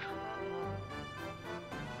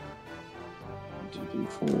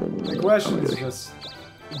 The question is just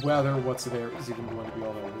whether what's there is even going to be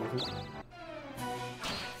all that worth it.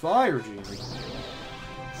 Fire Genie.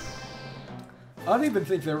 I don't even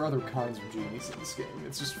think there are other kinds of genies in this game.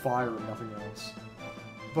 It's just fire and nothing else.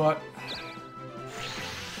 But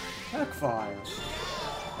Heckfire.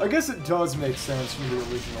 I guess it does make sense from the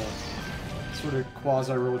original sort of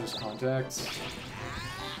quasi-religious context.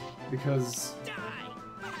 Because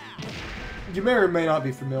you may or may not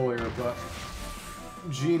be familiar, but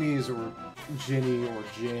genies or jinni or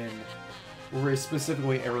jinn were a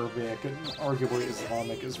specifically Arabic and arguably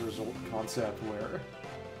Islamic as a result concept where...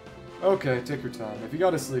 Okay, take your time. If you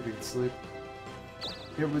gotta sleep, you can sleep.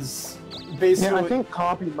 It was basically... Yeah, I think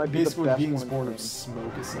copy might be the best beings one born for of me.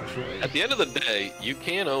 smoke, essentially. At the end of the day, you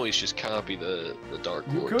can always just copy the Dark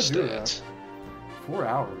You Lord could do stats. that. 4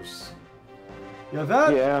 hours. Yeah,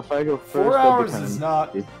 that... Yeah, if I go first, 4 that'd be hours kinda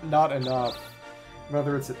is not enough.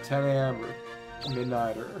 Whether it's at 10 a.m. or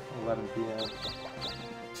midnight or 11 p.m.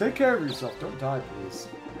 Take care of yourself. Don't die, please.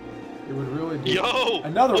 It would really be... Yo!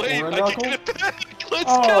 Another wait, Aura I Knuckle? get it back! Let's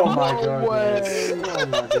Oh go! my No way. goodness. Oh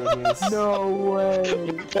my goodness. No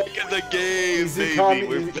way! Back in the game, Easy baby! come,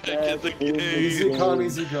 We're easy- back in the game! Easy come,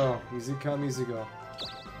 easy go. Easy come, easy go.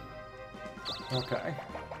 Okay.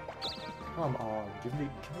 Come on. Give me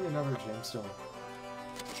another gemstone.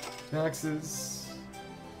 Taxes.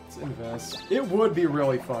 Let's invest. It would be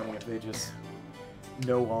really funny if they just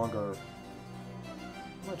no longer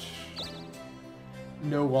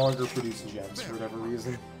produce gems for whatever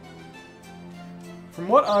reason. From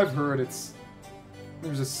what I've heard,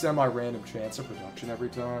 there's a semi-random chance of production every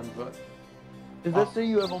time, but Does that say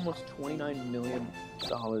you have almost $29 million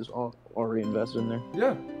already invested in there?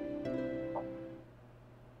 yeah.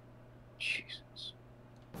 Jesus.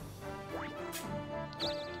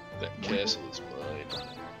 That castle is mine.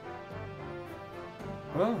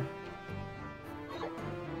 Well,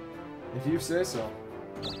 if you say so.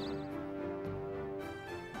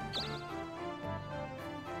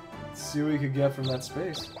 Let's see what we could get from that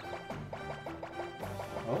space.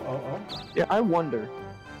 Oh. Yeah, I wonder.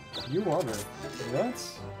 You wonder.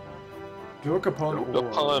 That's Dokapon Orb.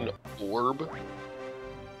 Dokapon Orb?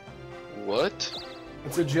 What?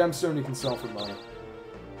 It's a gemstone you can sell for money.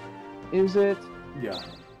 Is it? Yeah.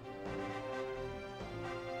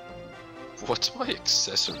 What's my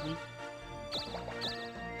accessory?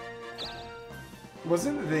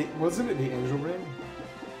 Wasn't it the Angel Ring?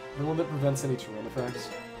 The one that prevents any terrain effects?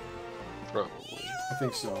 Probably. I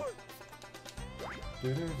think so.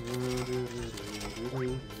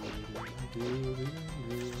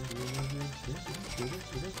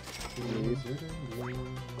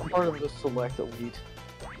 I'm part of the select elite.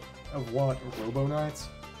 Of what? Robo Knights?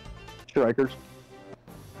 Strikers.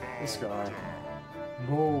 This guy.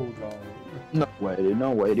 Hold on. No way, dude.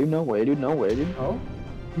 No way, dude. No way, dude. No way, dude. Oh?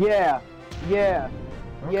 Yeah. Yeah.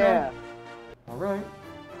 Okay. Yeah. Alright.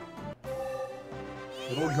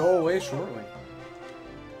 It'll go away shortly.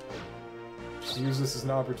 Just use this as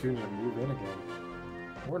an opportunity to move in again.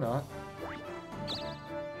 Or not.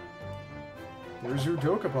 There's your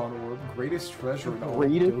Dokapon Orb, greatest treasure in all of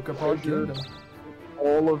Greatest Dokapon treasure. Kingdom.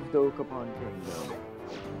 All of Dokapon Kingdom.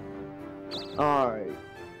 Alright.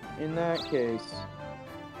 In that case...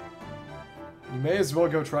 You may as well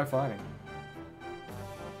go try fighting.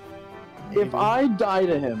 If I die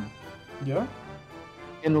to him Yeah?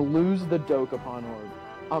 and lose the Dokapon Orb,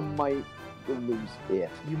 I might lose it.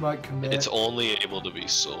 You might commit. It's only able to be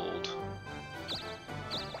sold.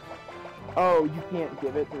 Oh, you can't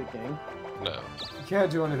give it to the king? No. You can't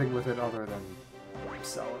do anything with it other than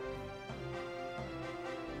sell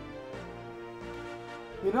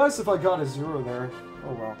it. Be nice if I got a 0 there.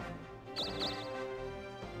 Oh well.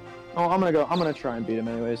 Oh, I'm gonna try and beat him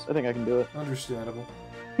anyways. I think I can do it. Understandable.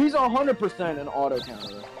 He's 100% an auto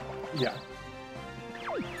counter. Yeah.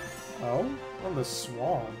 Oh? On the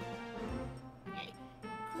Swan.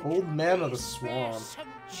 Old man of the Swan.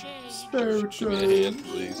 Spare Give me a hand, change.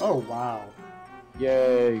 please. Oh wow.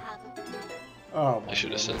 Yay. Oh my I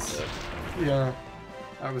should have said goodness. that. Yeah.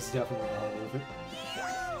 That was definitely not worth it.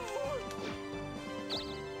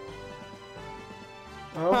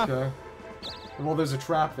 Okay. Well, there's a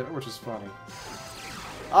trap there, which is funny.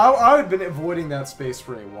 I had been avoiding that space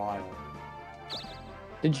for a while.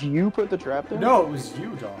 Did you put the trap there? No, it was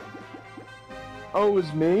you, dog. Oh, it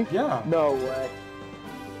was me? Yeah. No way.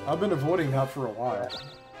 I've been avoiding that for a while.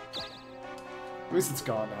 At least it's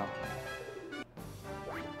gone now.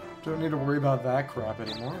 Don't need to worry about that crap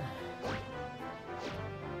anymore.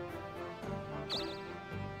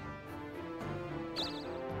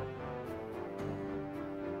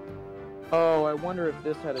 Oh, I wonder if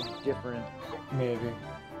this had a different... Maybe.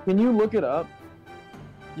 Can you look it up?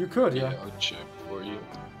 You could, Yeah, yeah. I'll check for you.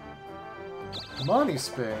 Money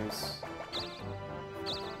space.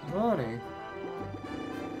 Money.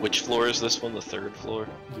 Which floor is this one? The third floor?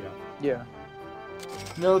 Yeah. Yeah.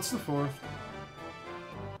 No, it's the 4th.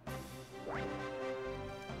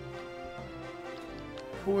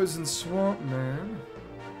 poison swamp, man.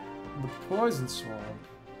 The poison swamp.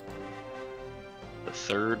 The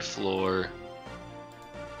 3rd floor.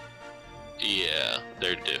 Yeah,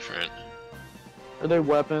 they're different. Are they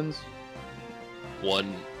weapons?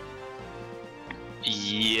 One.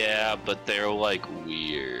 Yeah, but they're like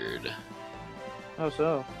weird. How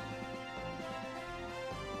so?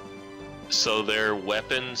 So they're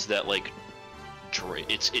weapons that like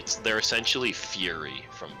they're essentially fury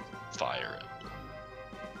from Fire Emblem.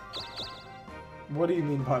 What do you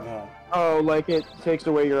mean by that? Oh, like it takes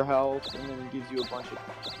away your health and then it gives you a bunch of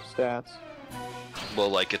stats. Well,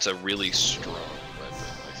 like it's a really strong weapon,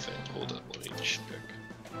 I think. Hold up, let me check.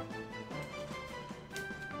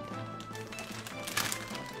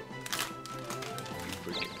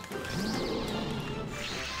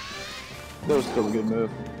 That was still a good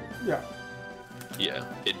move. Yeah. Yeah,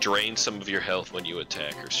 it drains some of your health when you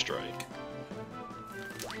attack or strike.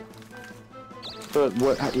 But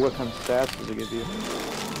what kind of stats does it give you?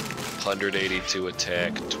 182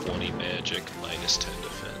 attack, 20 magic, minus 10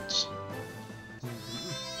 defense.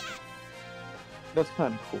 That's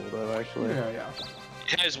kind of cool, though, actually. Yeah.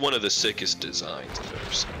 It has one of the sickest designs I've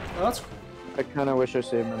ever seen. Oh, that's cool. I kind of wish I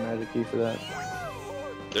saved my magic key for that.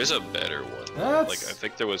 There's a better one. That's like, I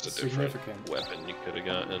think there was a different significant. weapon you could have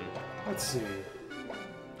gotten. Let's see.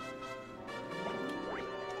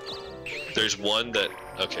 There's one that...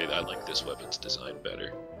 Okay, I like this weapon's design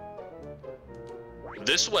better.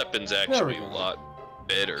 This weapon's actually a lot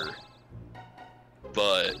better.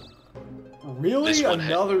 But... Really? This one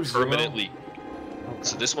Another has permanently... Okay.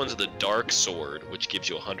 So this one's the Dark Sword, which gives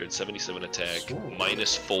you 177 attack,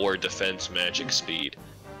 minus 4 defense magic speed,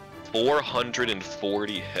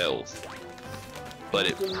 440 health, but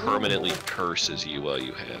it permanently curses you while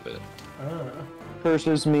you have it.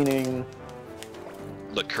 Curses meaning...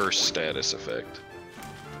 The curse status effect.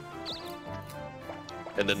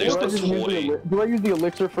 And then there's the toy... Do I use the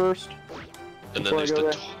elixir first? And then there's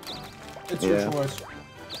the... It's your choice.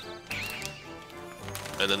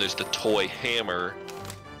 And then there's the toy hammer,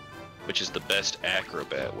 which is the best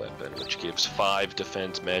acrobat weapon, which gives 5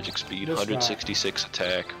 defense magic speed, 166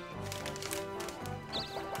 attack.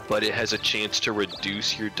 But it has a chance to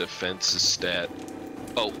reduce your defense's stat.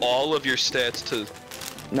 Oh, all of your stats to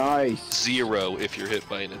nice 0 if you're hit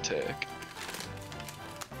by an attack.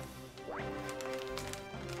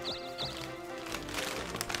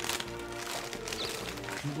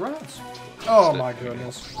 Congrats. Oh my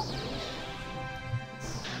goodness.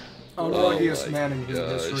 Unluckiest man in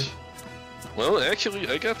history. Well, actually,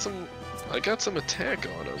 I got some attack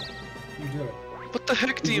on him. You did it. What the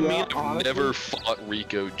heck do you mean I've never fought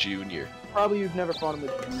Rico Jr.? Probably you've never fought him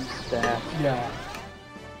with these stats. Yeah.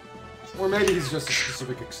 Or maybe he's just a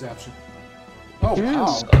specific exception. Oh,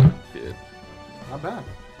 wow. Kid. Not bad.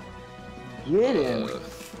 Get him.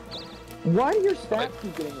 Why do your stats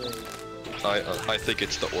keep getting raised? I think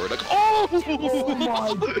it's the Orc. Oh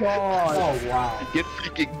my god! Oh wow! Get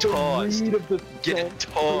freaking tossed! Get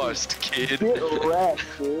tossed, kid! Get wrecked,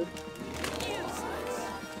 dude!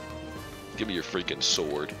 Give me your freaking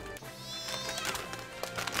sword.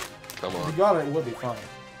 Come on. If you got it, it would be fine.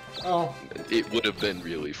 Oh. It would have been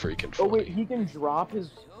really freaking funny. Oh wait, he can drop his...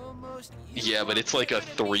 Yeah, but it's like a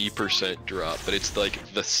 3% drop, but it's like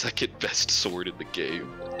the second best sword in the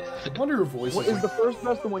game. I wonder who voices What, is the first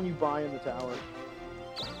best the one you buy in the tower?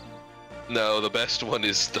 No, the best one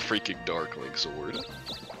is the freaking Darkling sword.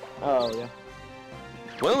 Oh, yeah.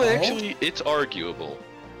 Well, actually, it's arguable.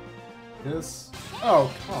 This...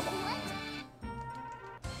 Oh, come on.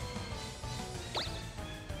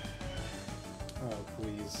 Oh,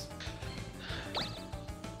 please.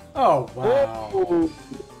 Oh, wow. Oh.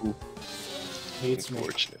 Hates me.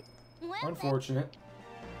 Unfortunate. Unfortunate.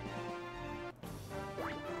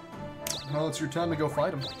 Well, it's your time to go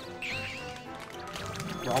fight him.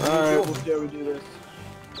 Alright, we'll see how we do this.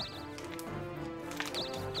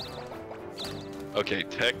 Okay,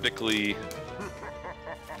 technically,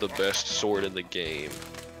 the best sword in the game.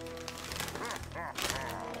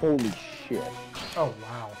 Holy shit. Oh,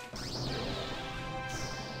 wow.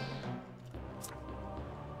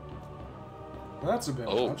 That's a bit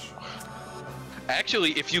much.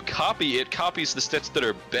 Actually, if you copy, it copies the stats that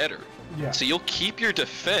are better. Yeah. So you'll keep your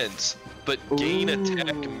defense, but gain attack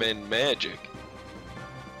and magic.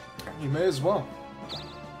 You may as well.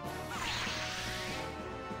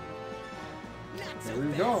 There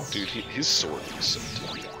you go. Dude, his sword is so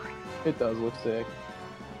tough. It does look sick.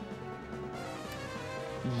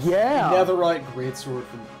 Yeah! Netherite greatsword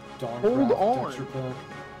from Dawn. Hold on. Texture pack.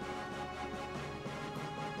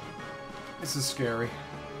 This is scary.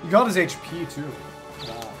 You got his HP too.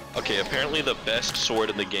 Wow. Okay, apparently the best sword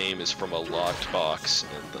in the game is from a locked box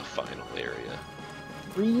in the final area.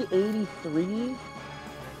 383?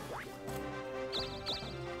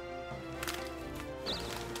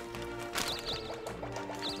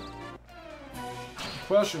 The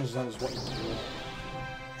question is then is what you do.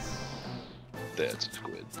 That's a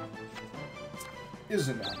squid.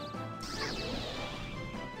 Isn't that?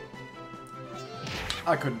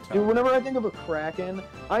 I couldn't tell. Dude, whenever I think of a kraken,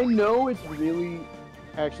 I know it's really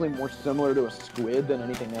actually more similar to a squid than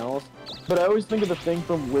anything else, but I always think of the thing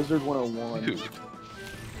from Wizard 101. Dude.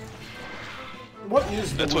 What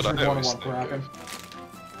is the That's what Wizard I always 101 think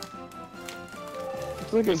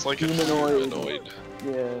Kraken? It's like a a humanoid.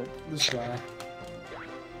 Yeah. This guy.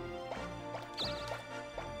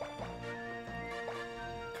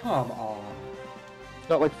 Come on.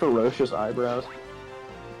 Got like ferocious eyebrows.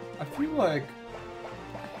 I feel like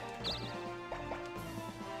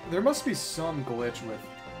there must be some glitch with,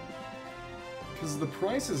 because the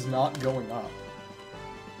price is not going up.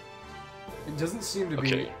 It doesn't seem to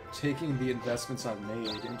be taking the investments I've made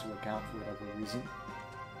into account for whatever reason.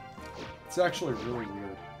 It's actually really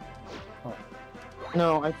weird. Huh.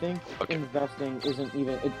 No, I think investing isn't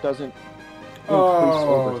even. It doesn't increase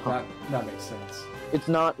Oh, over time. that makes sense. It's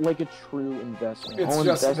not like a true investment. It's All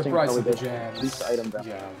just the investing price of the really gems. increases item value.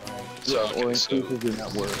 Yeah, right. So, Or okay, so increases your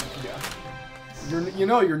net worth. Yeah. You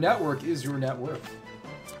know, your network is your net worth.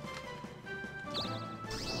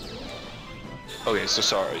 okay, so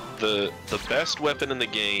sorry. The best weapon in the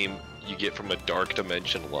game you get from a Dark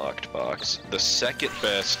Dimension locked box. The second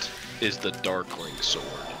best is the Darkling sword.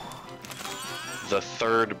 The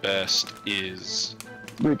third best is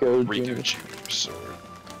Rico Jr.'s sword.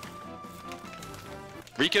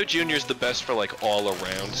 Rico Jr. is the best for like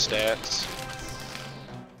all-around stats.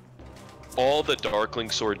 All the Darkling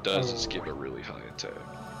sword does is give a really high attack.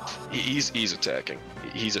 He's attacking.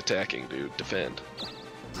 He's attacking, dude. Defend.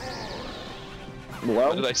 Well,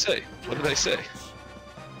 What did I say? What did I say?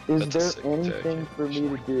 is That's a there sick anything attack. for me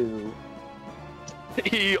to do?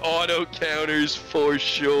 He auto counters for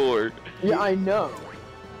sure. Yeah, I know.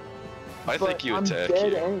 I but think you I'm attack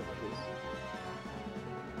dead here. anyways.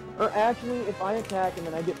 Or actually, if I attack and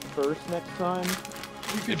then I get first next time,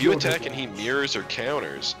 If you attack and he mirrors or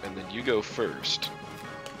counters, and then you go first.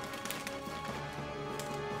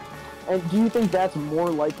 and do you think that's more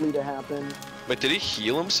likely to happen? Wait, did he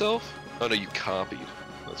heal himself? Oh no, you copied.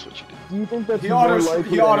 That's what you did. Do you think that's He more auto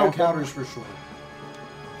likely to happen? counters for sure.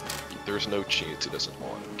 There's no chance he doesn't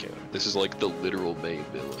auto counter. This is like the literal main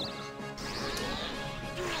villain.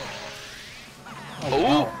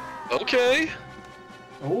 Oh, okay.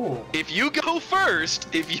 Oh. If you go first,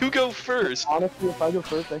 Honestly, if I go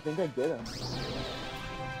first, I think I get him.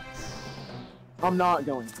 I'm not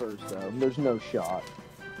going first, though. There's no shot.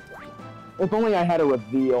 If only I had a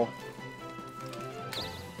reveal.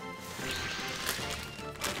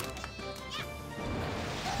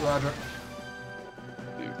 Roger.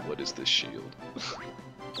 Dude, what is this shield?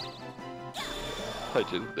 I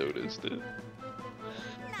just noticed it.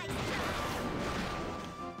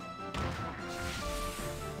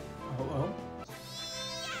 Hello?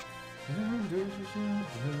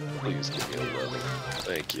 Please give me a 11.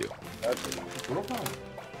 Thank you. Little problem.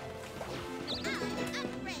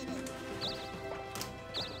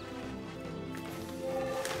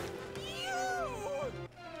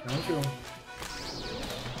 Thank you.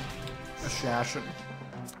 Assassin.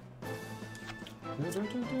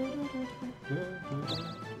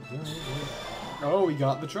 Oh, we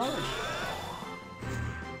got the charge.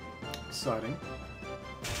 Exciting.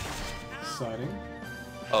 Exciting.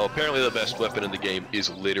 Oh, apparently the best weapon in the game is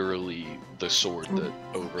literally the sword that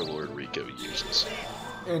Overlord Rico uses.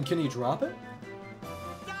 And can you drop it?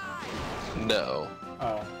 No.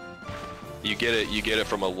 Oh. You get it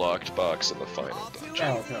from a locked box in the final dungeon.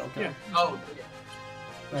 Oh, okay, okay. Yeah. Oh,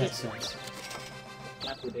 That makes sense.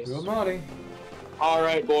 after this. Good money. All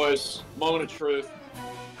right, boys. Moment of truth.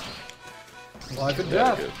 Life and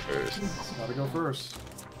Gotta death. go first. Gotta go first.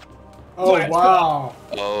 Oh, Let's wow.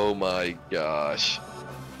 Oh my gosh.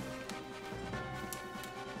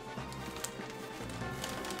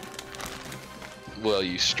 Well,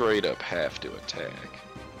 you straight up have to attack.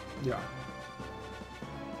 Yeah.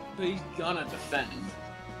 But he's gonna defend.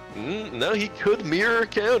 No, he could mirror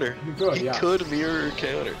counter. You could, He yeah. could mirror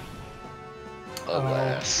counter.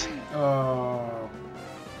 Alas. Oh.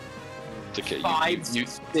 It's okay. 5, You,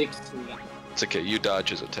 16. it's okay. You dodge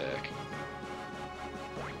his attack.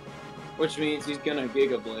 Which means he's gonna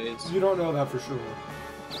Giga Blaze. You don't know that for sure.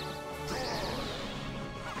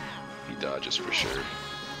 He dodges for sure.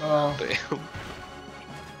 Oh. Damn. Can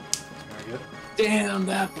I get? Damn,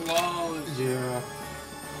 that blows. Yeah.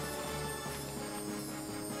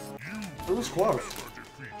 It was close.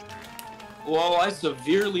 Well, I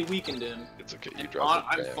severely weakened him. It's okay, you drop it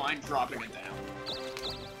I'm down. fine dropping it down.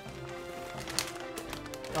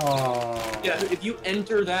 Oh. Yeah, if you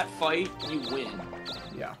enter that fight, you win.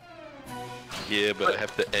 Yeah. Yeah, but I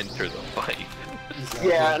have to enter the fight. Exactly.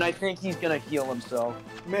 Yeah, and I think he's gonna heal himself.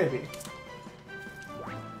 Maybe.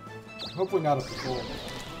 Hopefully not at the full.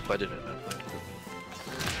 Why did it not?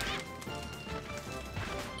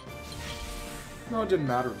 No, it didn't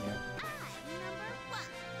matter, man.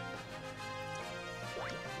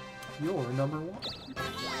 You're number 1.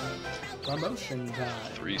 Promotion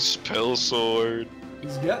time. 3 Spellsword.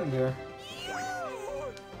 He's getting there.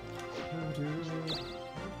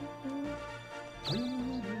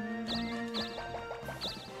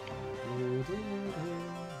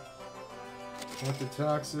 What the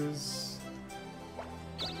taxes?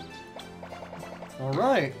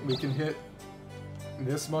 Alright, we can hit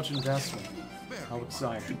this much investment. How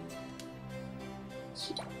exciting.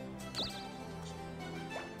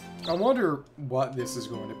 I wonder what this is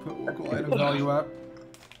going to put local item value at.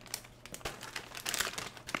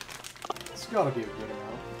 It's gotta be a good amount.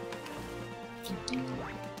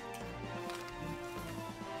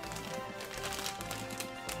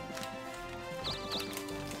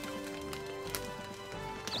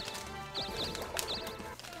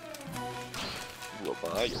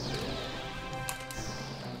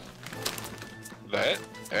 That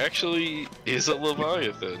actually is a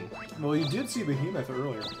Leviathan. Well, you did see Behemoth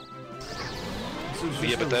earlier.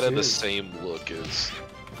 Yeah, but that had the same look as...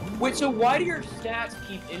 Wait, so why do your stats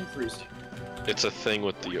keep increasing? It's a thing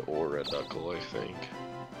with the Aura Knuckle, I think.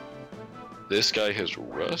 This guy has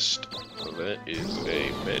Rust. Well, that is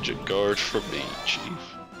a magic guard for me, Chief.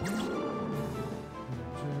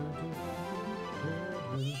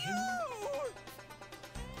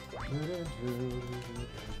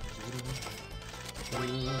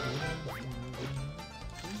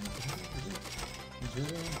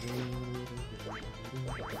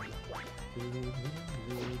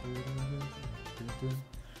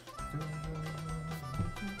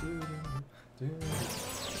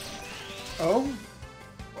 Oh?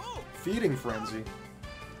 Feeding Frenzy.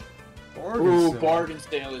 Ooh, sale. bargain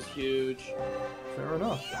sale is huge. Fair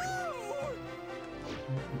enough.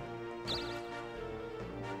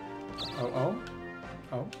 Oh.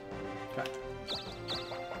 Okay.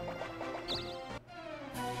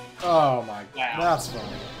 Oh my, Wow. that's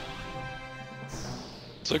funny.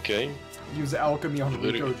 It's okay. Use alchemy on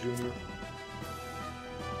Rico Jr.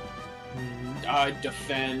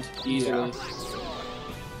 Defend easily.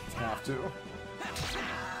 Have to.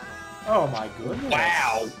 Oh my goodness.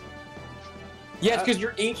 Wow. Yeah, it's because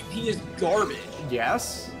your HP is garbage.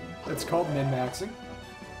 Yes. It's called min-maxing.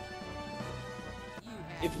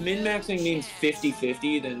 If min-maxing means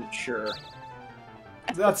 50-50, then sure.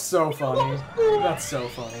 That's so funny. That's so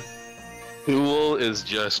funny. Thule is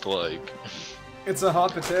just like... It's a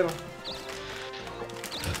hot potato.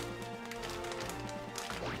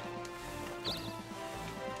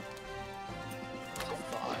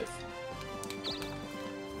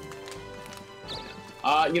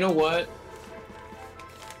 You know what?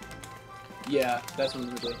 Yeah, that's what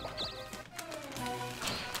I'm gonna do.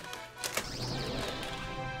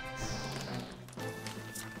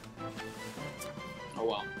 Oh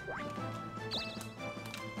well.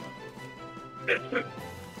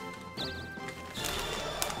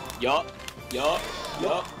 Yup.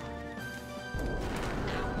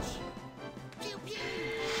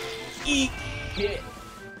 Eat shit.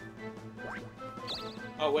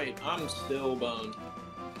 Oh wait, I'm still boned.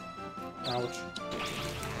 Ouch.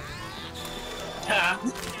 Ha!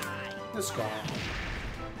 This guy.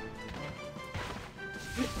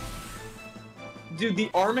 Dude,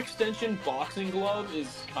 the arm extension boxing glove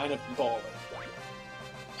is kind of baller.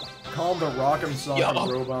 Call him the Rock'em Sock'em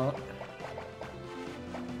Robot.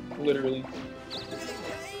 Literally.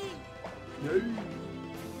 Yay.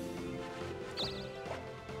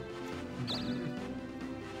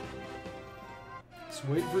 Let's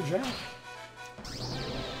wait for Jack.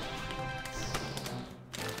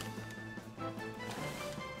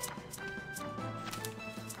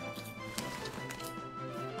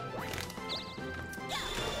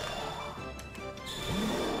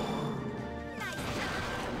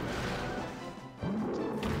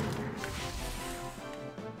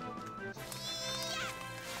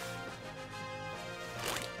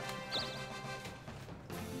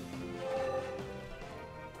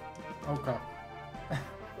 Okay. I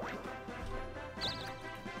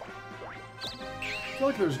feel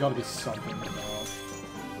like there's gotta be something involved.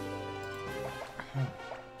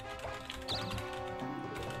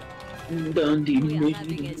 We are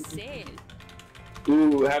having a sale.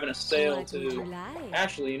 Ooh, having a sale What would you too. like?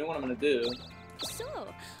 Actually, you know what I'm gonna do? So,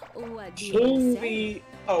 what do you want to sell? Holy!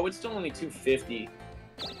 Oh, it's still only $250.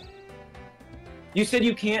 You said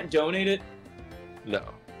you can't donate it? No,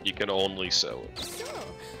 you can only sell it. So,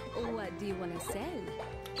 what do you want to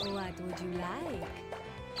sell? What would you like?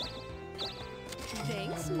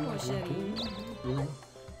 Thanks, mon chéri.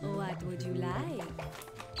 What would you like?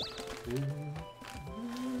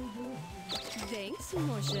 Thanks,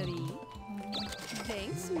 mon chéri.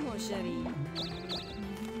 Thanks, mon chéri.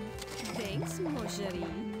 Thanks, mon chéri.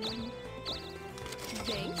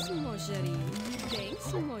 Thanks, mon chéri.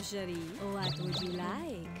 Thanks, mon chéri. What would you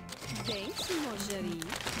like? Thanks, mon chéri.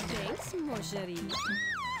 Thanks, mon chéri.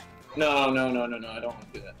 No, I don't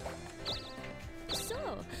want to do that. So,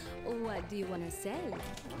 what do you want to sell?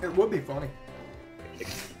 It would be funny.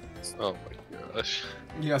 Oh my gosh.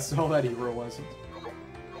 Yeah, sell that hero license.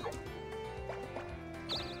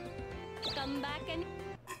 Come back and...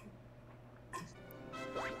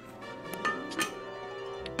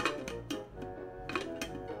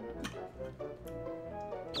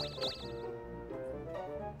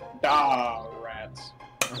 Ah, rats.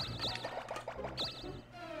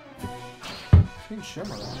 Pink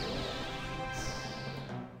Shimmer.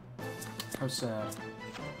 How sad.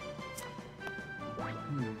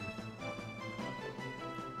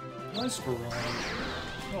 Nice garage.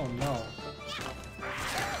 Oh no.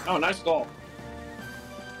 Oh, nice goal.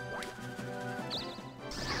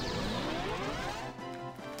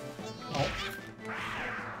 Oh.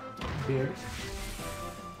 Big.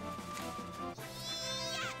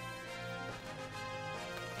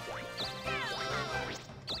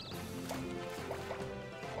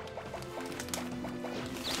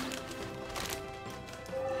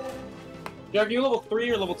 Yeah, are you level 3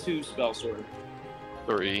 or level 2 Spellsword?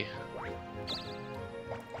 3.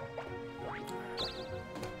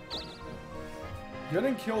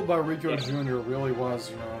 Getting killed by Rico Jr. really was,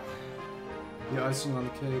 you know, the icing on the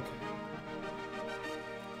cake.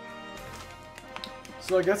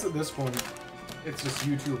 So I guess at this point, it's just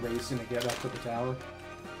you two racing to get up to the tower.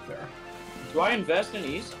 There. Do I invest in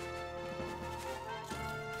East?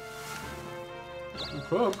 You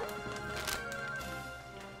could.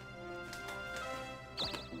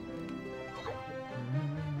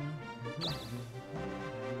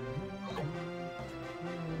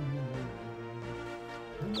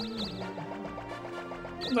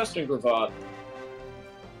 Invest in Gravad.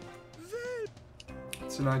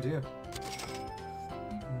 It's an idea.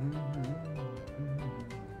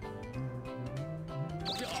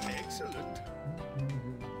 Excellent.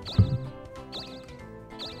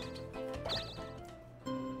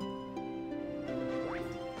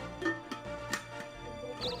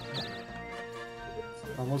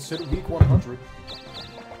 Almost hit week 100.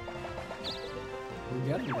 We're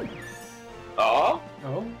getting there. Oh?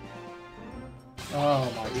 Oh?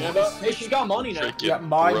 Oh my Yeah, goodness. hey, she's got money now. Freaking Yeah,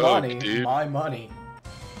 my broke, money. dude. My money.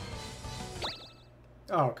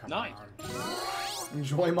 Oh, come Nice. on.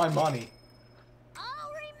 Enjoy my money.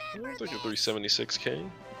 It's like a 376k.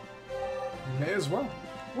 May as well.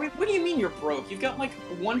 Wait, what do you mean you're broke? You've got like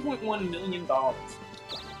 $1.1 million.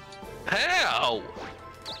 How?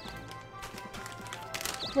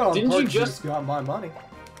 Well, Didn't you part just- got my money?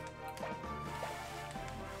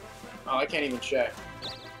 Oh, I can't even check.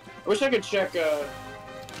 I wish I could check, I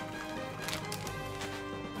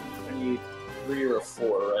need 3 or a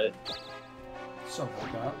 4, right? Something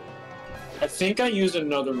like that. I think I used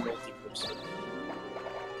another multi-person.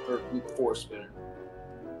 Or 4-spinner.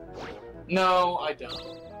 No, I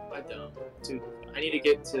don't. Dude, I need to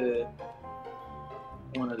get to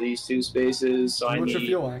one of these 2 spaces, so What's it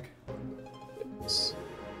feel like?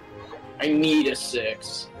 I need a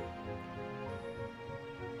 6.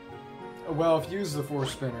 Well, if you use the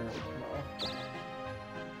 4-spinner,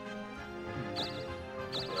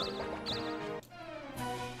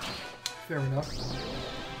 fair enough.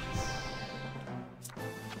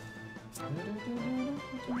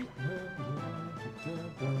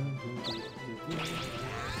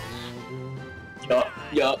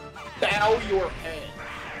 Yup. Bow your head.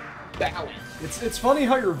 Bow it. It's funny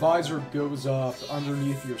how your visor goes up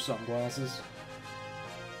underneath your sunglasses.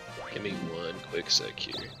 Give me one quick sec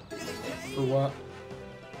here. For what?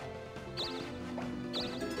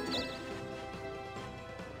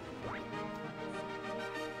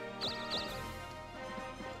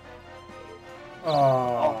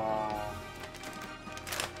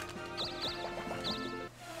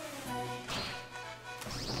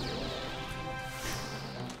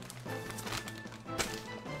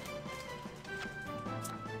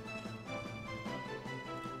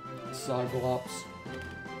 Cyclops.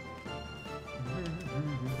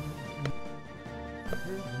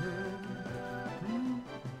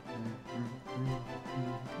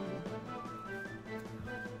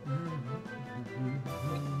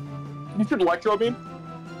 You should electro beam.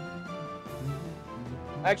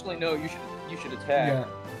 Actually, no. You should attack. Yeah.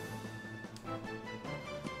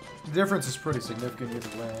 The difference is pretty significant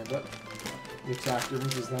either way, but the attack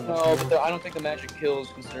difference is that much No, more. but I don't think the magic kills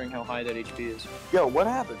considering how high that HP is. Yo, what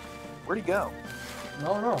happened? Where'd he go? I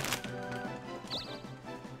don't know.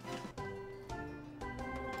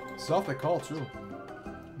 Stealthy call too.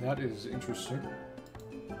 That is interesting.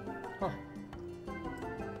 Huh.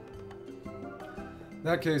 In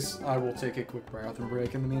that case, I will take a quick bathroom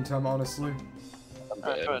break in the meantime, honestly.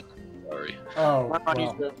 Bad. Sorry. Oh, Come on,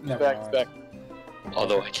 well, he's never back, mind. back.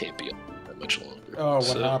 Although I can't be up that much longer. Oh, what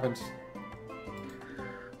so happened?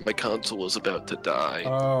 My console was about to die,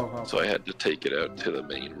 Oh, okay. so I had to take it out to the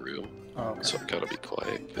main room. Okay. So I've got to be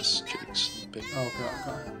quiet because Jake's sleeping.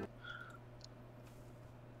 Okay.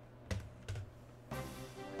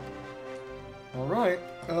 Alright.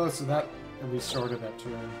 Oh, so that restarted that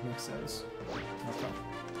turn. Makes sense. Okay.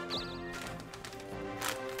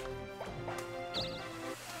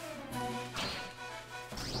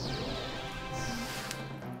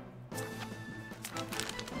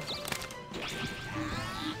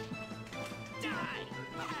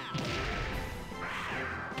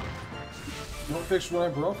 Don't fix what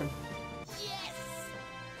I've broken.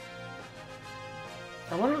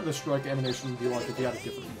 I wonder what the strike animation would be like if he had a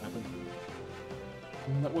different weapon.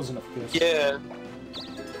 That wasn't a fist. Yeah.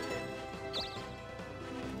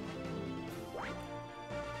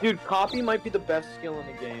 Dude, copy might be the best skill in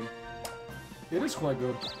the game. It is quite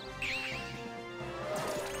good.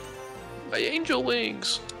 My angel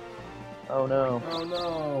wings! Oh no. Oh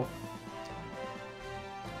no.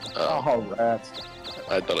 Oh, rats.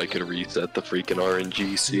 I thought I could reset the freaking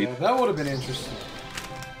RNG seed. Yeah, that would have been interesting.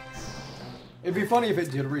 It'd be funny if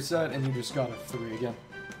it did reset and you just got a 3 again.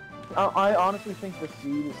 I honestly think the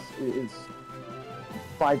seed is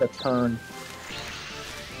by the turn.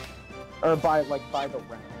 Or by the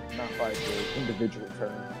round, not by the individual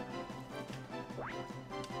turn.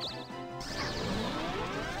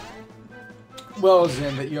 Well, as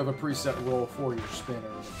in that you have a preset roll for your spinner,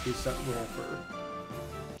 and a preset roll for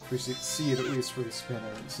preset seed at least for the spinner,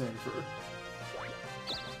 and same for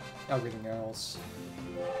everything else.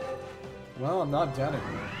 Well, I'm not dead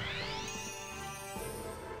anymore.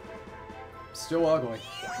 Still ugly.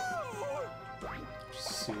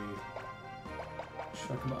 Let's see.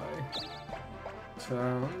 Check my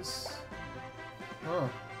towns. Oh.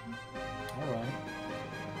 Alright.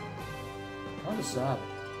 How does that?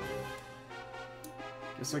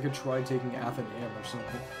 Guess I could try taking Athen or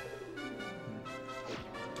something.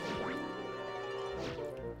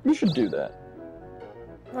 You should do that.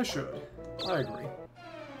 I should. I agree.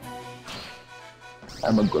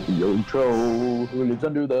 I'm a grumpy old troll who lives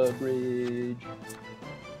under the bridge.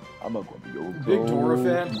 I'm a grumpy old troll. Big Dora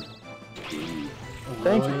fan?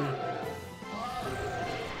 Thank you.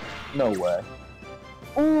 No way.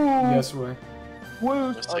 Ooh! Yes way. Woo!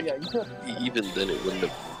 It's Oh like, yeah, you could. even then it wouldn't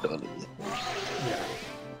have done it.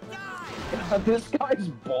 Yeah. This guy's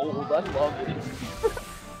bold. I love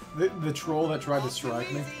it. The troll that tried to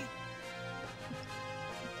strike me.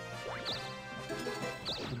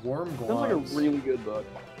 Worm gloves. Sounds like a really good book.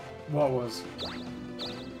 What was?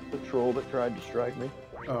 The troll that tried to strike me.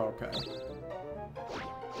 Oh, okay.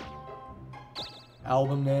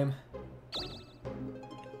 Album name?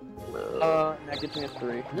 That gets me a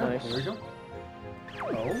 3. Yeah, Nice. there we go.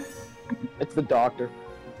 Oh? It's the doctor.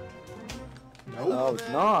 No. No, it's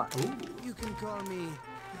not. Ooh. You can call me.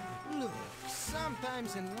 Look,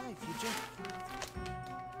 sometimes in life you just.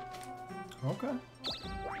 Okay.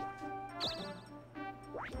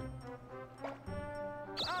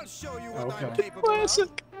 I'll show you what Okay. I'm capable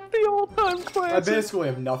Classic! The all-time I classic! basically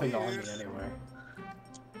have nothing on me anyway. of.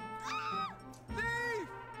 Thief!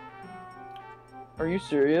 Are you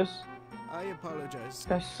serious? I apologize. This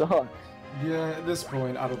guy sucks. Yeah, at this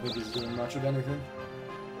point, I don't think he's doing much of anything.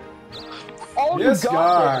 Oh, you This got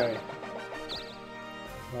guy! it.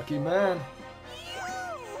 Lucky man.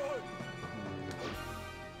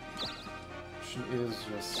 She is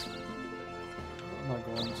just... Am I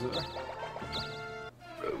going to...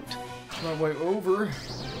 My way over.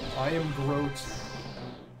 I am Groat.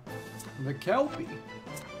 The Kelpie.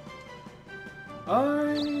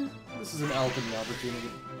 This is an alchemy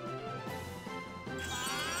opportunity.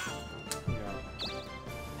 Yeah.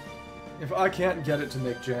 If I can't get it to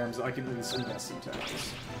make gems, I can at least invest in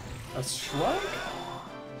taxes. A strike?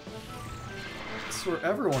 I swear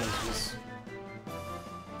everyone is just...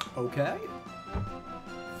 Okay.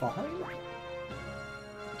 Fine.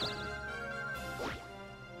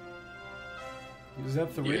 Is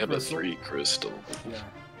that 3 You have a crystal? 3 crystal. Yeah.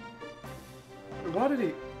 Why did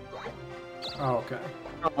he... Oh, okay.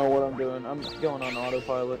 I don't know what I'm doing. I'm going on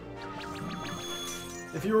autopilot.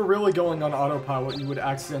 If you were really going on autopilot, you would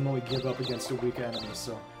accidentally give up against a weak enemy,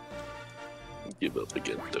 so... Give up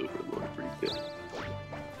against Overlord Rico.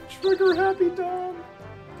 Trigger happy Dom!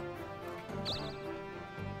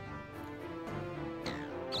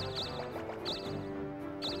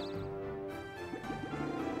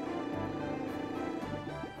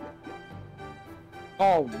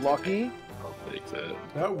 Oh, lucky. I'll take that.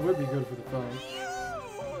 That would be good for the phone.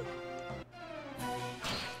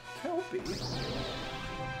 Kelpie?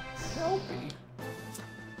 Kelpie?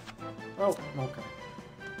 Oh, okay.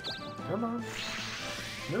 Come on.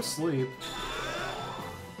 No sleep.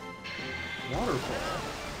 Waterfall.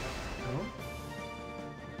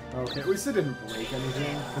 No? Okay, at least it didn't break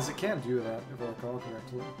anything, because it can't do that, if I recall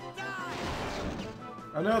correctly.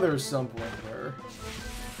 I know there's some point where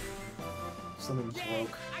something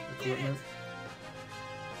broke equipment.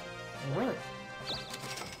 Alright.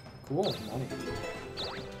 Cool, money.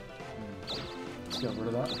 Let's get rid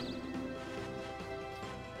of that.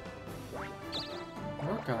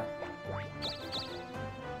 Okay.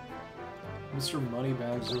 Mr.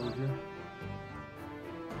 Moneybags over here.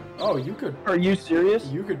 Oh, you could... Are you serious?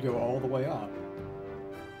 You could go all the way up.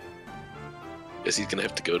 Guess he's gonna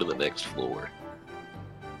have to go to the next floor.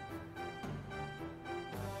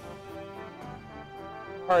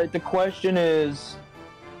 Alright, the question is...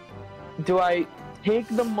 Do I take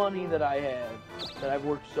the money that I have, that I've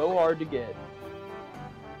worked so hard to get,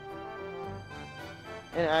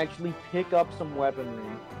 and actually pick up some weaponry?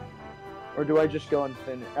 Or do I just go and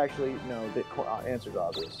finish? Actually, no, the answer's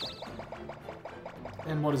obvious.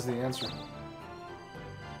 And what is the answer?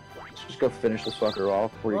 Let's just go finish this fucker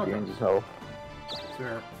off before he gains his health.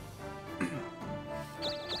 Fair.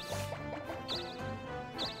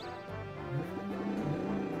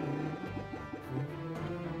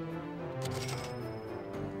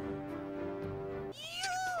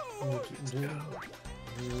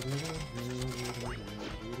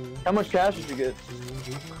 How much cash did you get?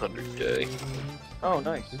 100K. Oh,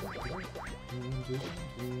 nice.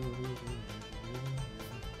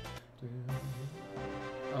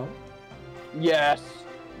 Oh? Yes.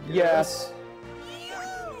 Yes.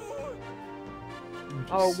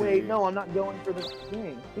 Oh, wait, see. no, I'm not going for the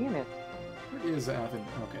thing. Damn it. Where is Athen?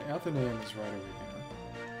 Okay, Athenaeum is right over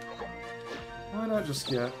here. Why not just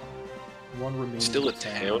get one remaining? Still a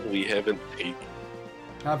town we haven't taken.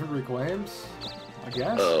 Haven't reclaimed? I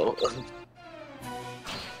guess. Oh.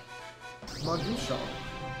 Come on, you show.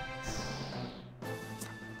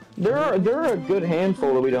 There are a good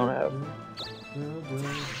handful that we don't have.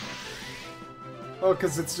 Oh,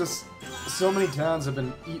 because it's just so many towns have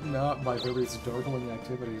been eaten up by various Darkling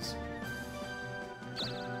activities.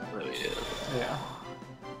 Oh yeah.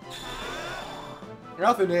 Yeah.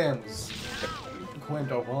 Athenaeum was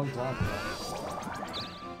claimed a long time ago.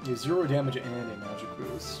 Yeah, 0 damage and a magic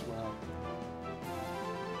boost. Wow.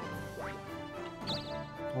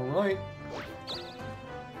 Alright.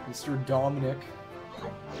 Mr. Dominic.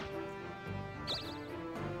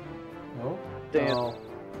 Oh? Damn. Oh.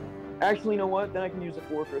 Actually, you know what? Then I can use the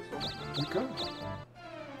 4 crystal. You could.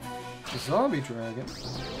 The zombie dragon.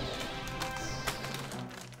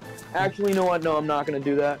 Actually, you know what? No, I'm not gonna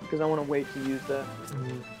do that, because I want to wait to use that.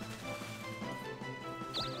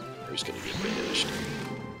 Who's gonna get banished?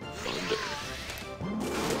 Thunder.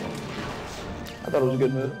 I thought it was a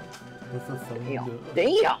good move. With the thunder.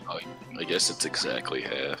 Damn! Oh, I guess it's exactly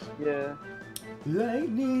half. Yeah.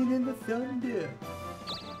 Lightning and the thunder.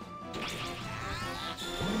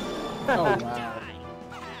 Oh wow.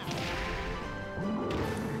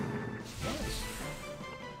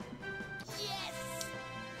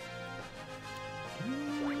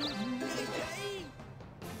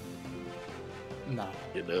 Nah.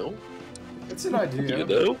 You know? It's an idea. You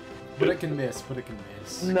know? But it can miss, but it can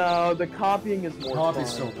miss. No, the copying is more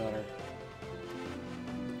Copy's fun. still better.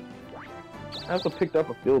 I also picked up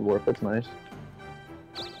a field warp, that's nice.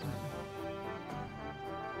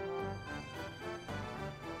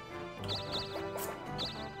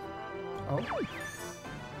 Oh.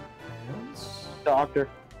 Doctor.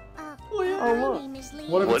 Oh,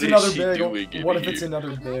 What if What it's is another she bagel? doing in What if here? it's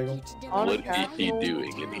another bagel? What is he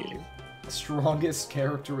doing in here? Strongest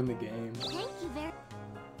character in the game. Thank you very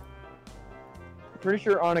Pretty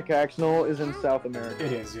sure Onycaxnol is in South America.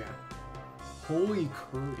 It is, yeah. Holy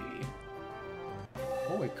curry.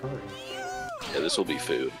 Holy curry. Yeah, this will be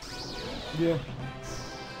food. Yeah.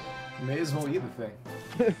 May as well eat the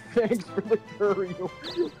thing. Thanks for the curry.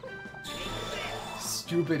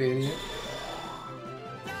 Stupid idiot.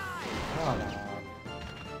 Come on.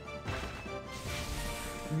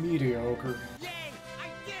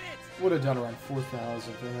 Would have done around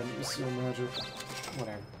 4,000 if I hadn't used Seal Magic.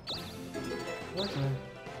 Whatever. Okay.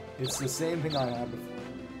 It's the same thing I had before.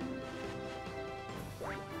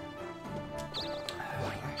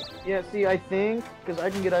 Yeah, see, I think, because I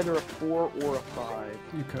can get either a 4 or a 5.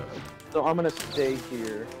 You could. So I'm gonna stay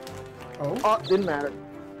here. Oh? Didn't matter.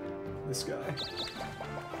 This guy.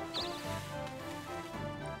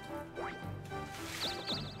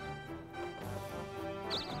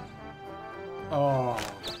 Oh.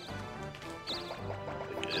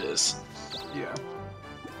 It is. Yeah.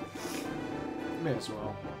 May as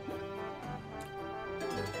well.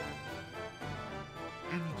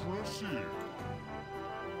 Impressive.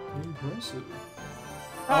 Impressive.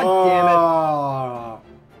 God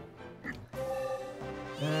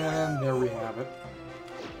And there we have it.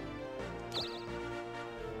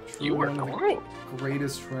 You were great.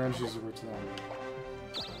 Greatest tragedies of our time.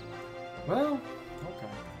 Well, okay.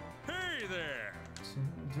 Hey there.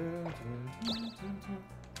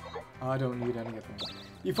 I don't need any of them.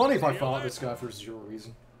 Be funny if I fought this guy for 0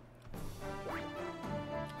 reason.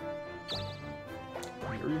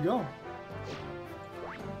 Here you go.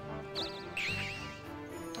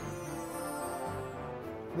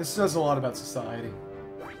 This says a lot about society.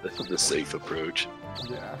 This is the safe approach.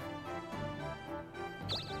 Yeah.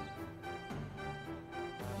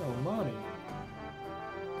 No money.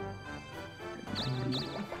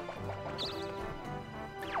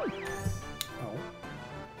 Oh.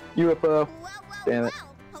 UFO. Damn it.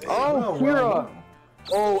 Oh, Oh, Kira! wow.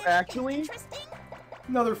 Oh, actually?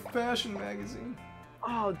 Another fashion magazine.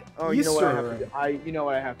 Oh, Yes, you know what I have sir. to do? You know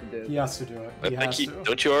what I have to do. He has to do it. I He think has to.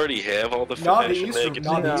 don't you already have all the Not the fashion Eastern, magazines?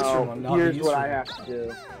 not the Eastern one. Not Here's the what Eastern I one. have to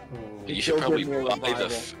do. Oh. You She'll should probably give me a buy the.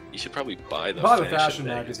 revival. You should probably buy the Buy the fashion fashion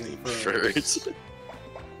magazine magazine first.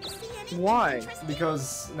 Why?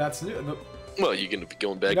 Because that's new. Well, you're gonna be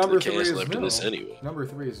going back Number to the 3 castle is after new. this anyway. Number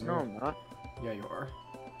 3 is new. No, I'm not. Yeah, you are.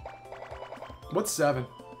 What's 7?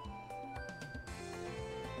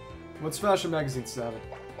 What's fashion magazine 7?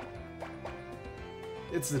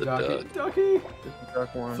 It's the Ducky. Ducky! It's the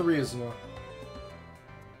dark one. 3 is new.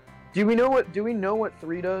 Do we know what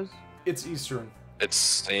 3 does? It's Eastern. It's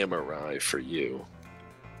samurai for you.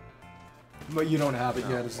 But you don't have it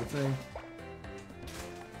yet, is the thing.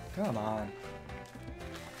 Come on.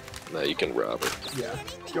 Now you can rob her. Yeah,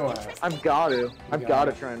 go ahead. I've got to got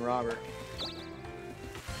it. try and rob her.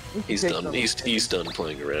 We can He's take done. some- He's done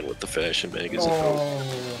playing around with the fashion magazine.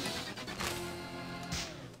 Oh.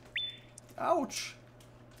 Ouch.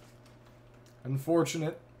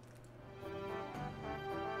 Unfortunate.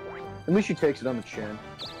 At least she takes it on the chin.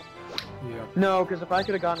 Yeah. No, because if I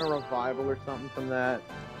could have gotten a revival or something from that.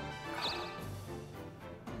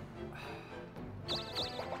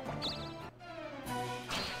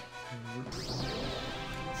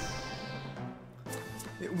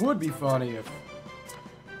 It would be funny if...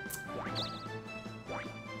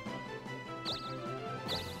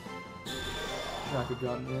 I could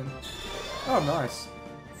gotten in. Oh, nice.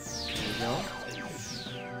 There we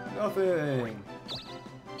go. Nothing.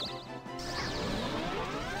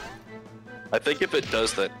 I think if it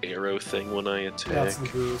does that arrow thing when I attack. That's the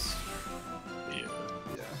boost. Yeah.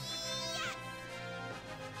 Yeah.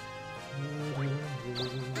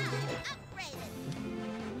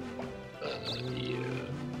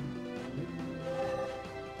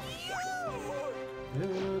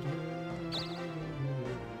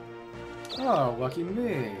 Oh, lucky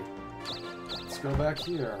me. Let's go back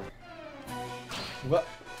here. What?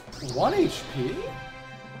 1 HP?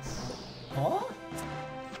 Huh?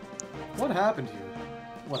 What happened here?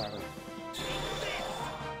 Whatever.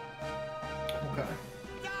 Okay.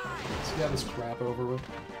 Let's get this crap over with.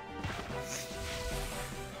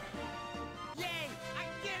 Yay! I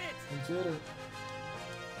did it! I did it.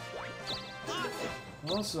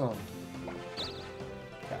 Awesome.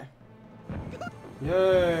 Okay.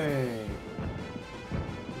 Yay!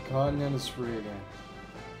 The continent is free again.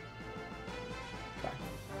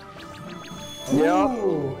 Okay. Yup.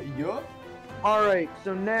 Ooh, yup. Alright,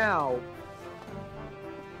 so now,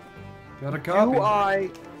 Got a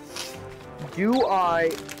copy. do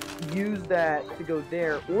I use that to go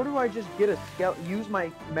there, or do I just get a use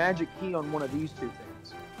my magic key on one of these 2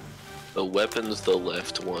 things? The weapon's the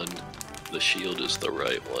left one. The shield is the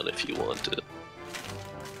right one if you want it.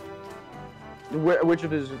 Which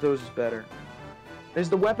of those is better?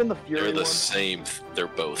 Is the weapon the Fury They're the one? same. They're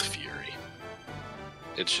both Fury.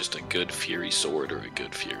 It's just a good Fury sword or a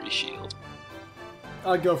good Fury shield.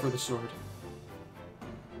 I'd go for the sword.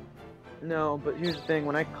 No, but here's the thing,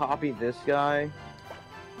 when I copy this guy,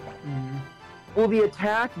 Mm. will the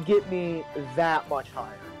attack get me that much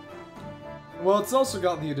higher? Well, it's also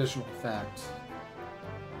got the additional effect.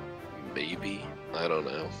 Maybe. I don't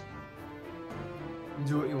know.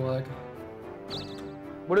 Do what you like.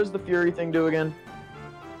 What does the Fury thing do again?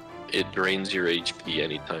 It drains your HP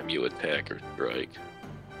anytime you attack or strike.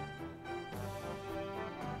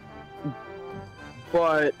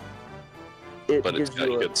 But it But it's gives got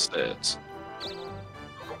you a... good stats.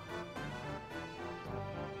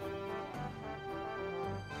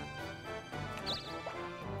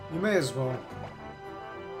 You may as well.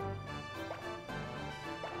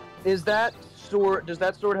 Is that sword? Does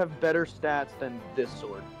that sword have better stats than this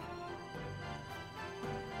sword?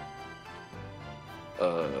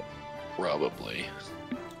 Probably.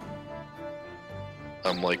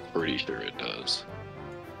 I'm like pretty sure it does.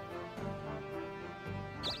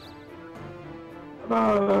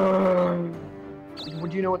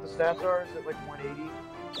 Would you know what the stats are? Is it like 180?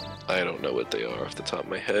 I don't know what they are off the top of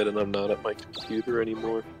my head, and I'm not at my computer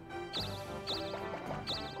anymore.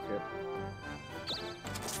 Okay.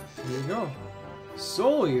 Here you go.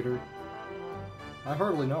 Soul Eater. I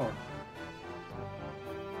hardly know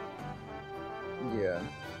it. Yeah.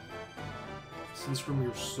 Since from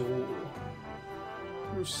your soul.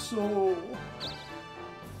 Your soul.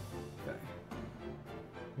 Okay.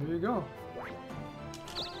 Here you go.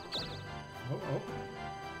 Oh.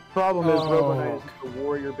 Problem is, Oh. Robo Knight is a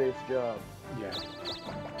warrior-based job. Yeah.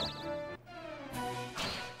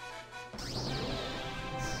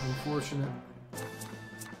 Unfortunate.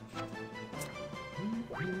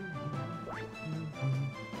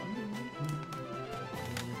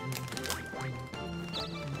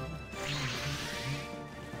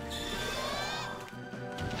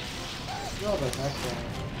 Oh, the heck,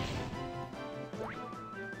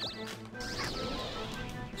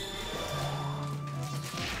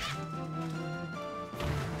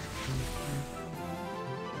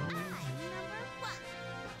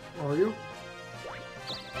 Are you?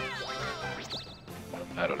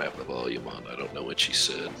 I don't have the volume on. I don't know what she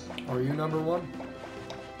said. Are you number one?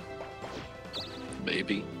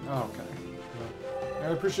 Maybe. Oh, okay.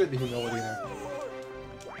 I appreciate the humility there.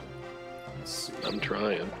 Let's see. I'm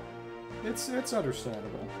trying. It's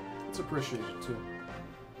understandable. It's appreciated too.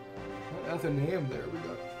 What Athenaeum there? We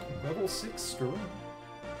got level 6 Sturm.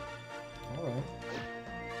 Alright.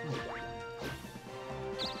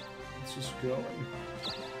 Let's just go.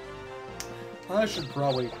 I should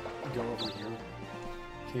probably go over here.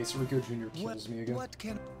 In case Rico Jr. kills me again. What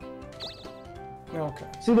can... Okay.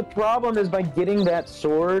 See, the problem is by getting that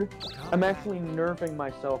sword, I'm actually nerfing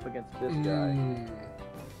myself against this guy.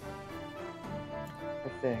 I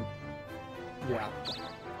think. Yeah.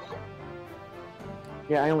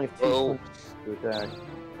 Yeah, I only have 2 Oh. to attack.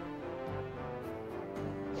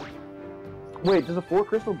 Wait, does a 4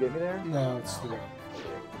 crystal get me there? No, it's 3.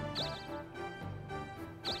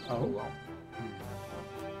 Oh.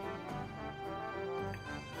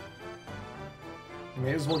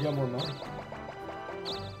 May as well get more money.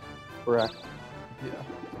 Correct. Yeah.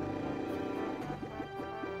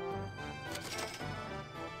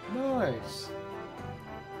 Nice.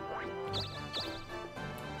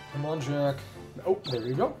 Come on, Jack. Oh, there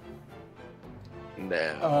you go.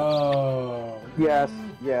 Now. Oh. Yes,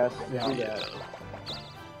 yes. Yeah. Do Yeah. that.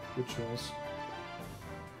 Good choice.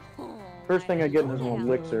 First thing I get is an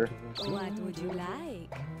elixir. What would you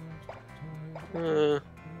like?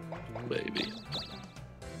 Maybe.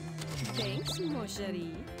 Thanks, mon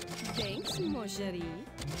chéri. Thanks, mon chéri.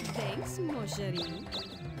 Thanks, mon chéri.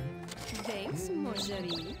 Thanks, mon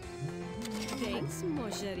chéri. Thanks, mon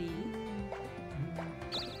chéri.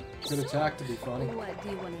 Good attack to be funny. What do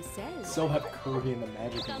you want to sell? Still have Kirby and the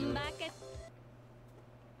magic in Come here. back at...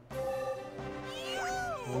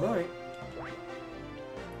 Alright.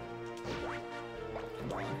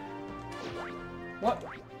 What?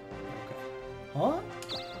 Okay. Huh?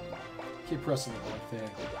 Keep pressing the wrong thing.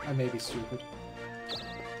 I may be stupid.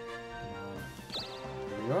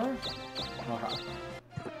 Here we are. Aha.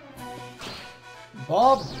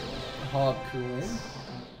 Bob! Hob cooling.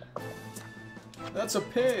 That's a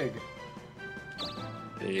pig!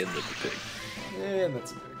 And the pig. And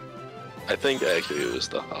that's a pig. I think actually it was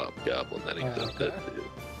the hobgoblin that he did Okay. that too.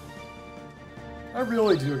 I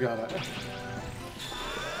really do gotta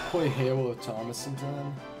play Halo with Thomas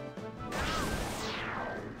sometime.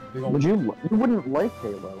 Big ol- You wouldn't like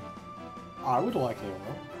Halo. I would like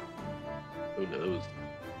Halo. Who knows?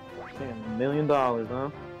 Damn, $1 million, huh?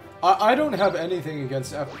 I don't have anything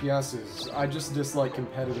against FPSs. I just dislike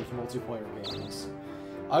competitive multiplayer games.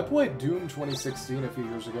 I played Doom 2016 a few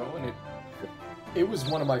years ago, and it was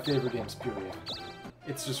one of my favorite games, period.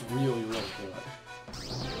 It's just really, really good.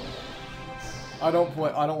 I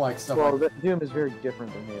don't like stuff Well, like... that Doom is very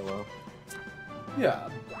different than Halo. Yeah.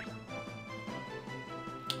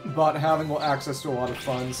 but having access to a lot of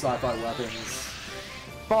fun sci-fi weapons.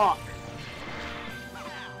 Fuck.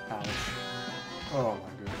 Ouch. Oh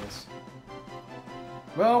my goodness.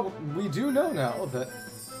 Well, we do know now that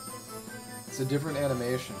it's a different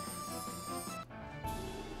animation.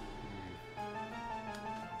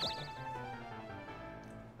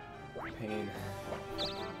 Pain.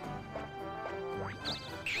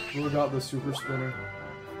 Who got the super spinner?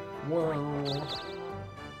 Whoa.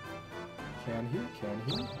 Can he? Can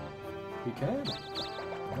he? He can.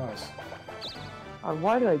 Nice.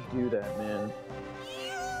 Why did I do that, man?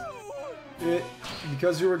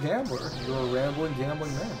 Because you're a gambler. You're a rambling,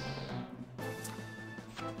 gambling man.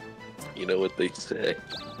 You know what they say.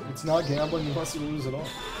 It's not gambling unless you lose it all.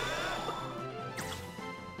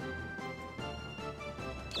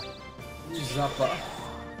 Zappa.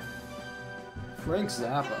 Frank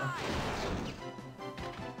Zappa.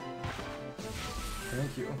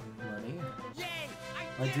 Thank you, money.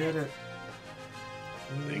 I did it.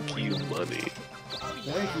 Thank you, money.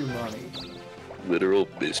 Thank you, money. Literal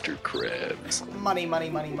Mr. Krabs. Money, money,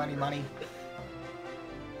 money, money, money.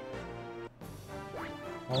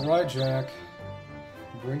 Alright, Jack.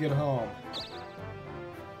 Bring it home.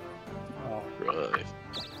 Oh. Right.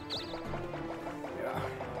 Yeah.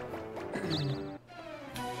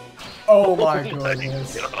 Oh my Oh my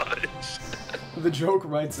goodness. gosh. The joke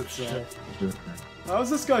writes itself. How is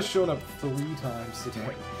this guy shown up 3 times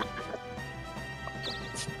today?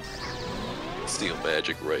 Steal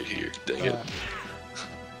magic right here. Dang it.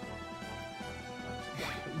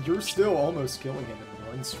 You're still almost killing him in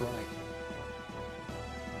 1 strike.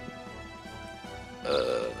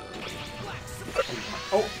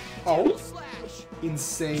 Oh!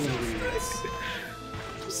 Insane reads.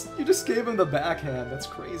 You just gave him the backhand, that's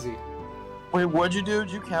crazy. Wait, what'd you do?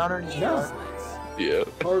 Did you counter? Yeah. Yeah.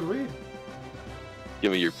 Hard read.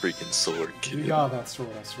 Give me your freaking sword, kid. You got that sword,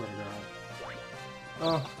 I swear to God.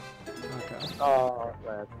 Oh. Okay. Oh,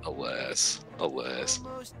 Alas. Alas.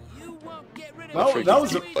 That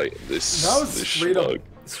was fighting this straight up, schmuck.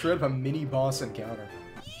 straight up a mini boss encounter.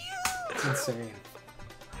 It's insane.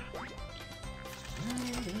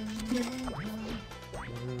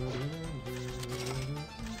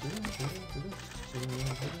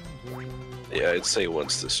 Yeah, I'd say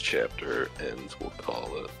once this chapter ends, we'll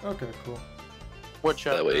call it. Okay, cool. What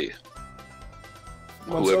chapter? That way,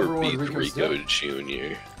 Once whoever Overlord beats Rico's Rico dead,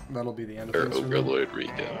 Jr. that'll be the end of or this. Overlord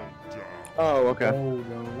Rico. Oh, okay. Oh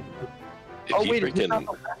no. If Oh, you wait, is this not freaking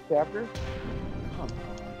the last chapter?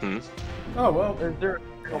 Oh well. Or is there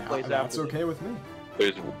no place That's after? okay with me.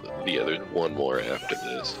 there's one more after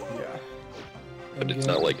this, Yeah. but it's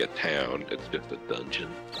not like a town. It's just a dungeon.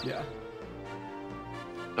 Yeah.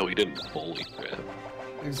 Oh, he didn't bully crap.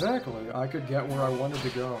 Exactly. I could get where I wanted to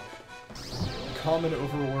go. Common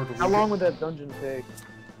Overlord Rico. How long would that dungeon take?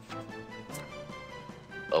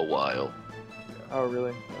 A while. Oh,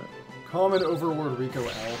 really? Common Overlord Rico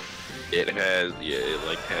L. It has, yeah,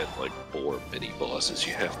 it had 4 mini bosses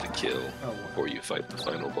you have to kill Oh, wow. before you fight the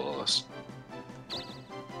final boss.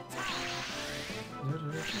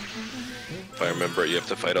 If I remember, you have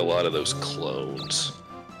to fight a lot of those clones.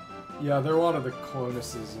 Yeah, there are a lot of the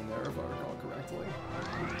clonuses in there, if I recall correctly.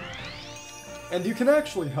 And you can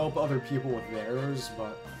actually help other people with theirs,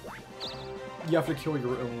 but you have to kill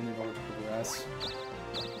your own in order to progress.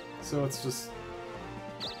 So it's just...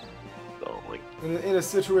 Oh, like, In a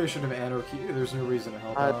situation of anarchy, there's no reason to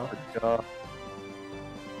help out.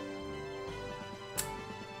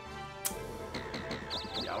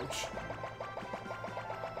 Ouch.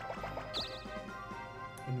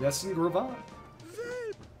 Invest in Gravat.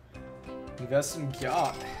 Invest in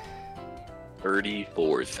Gyat.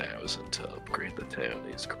 34,000 to upgrade the town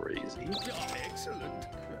is crazy. Excellent.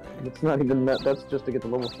 It's not even that. That's just to get to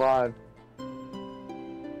level 5.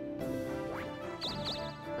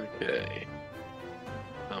 Okay.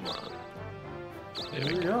 Come on. There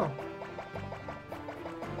There we you go. go.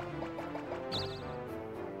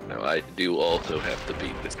 Now, I do also have to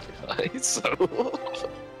beat this guy, so...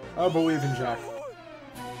 I believe in Jack.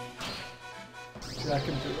 Jack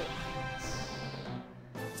can do it.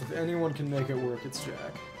 If anyone can make it work, it's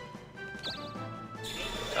Jack.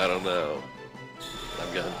 I don't know.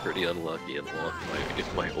 I've gotten pretty unlucky and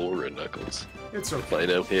lost my aura knuckles. It's If okay. I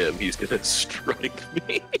know him, he's gonna strike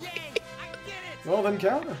me. Well, then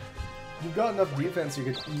counter. You've got enough defense you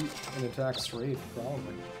could eat an attack straight,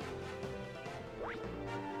 probably.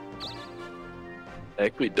 I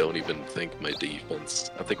actually don't even think my defense...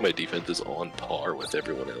 I think my defense is on par with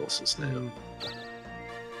everyone else's now.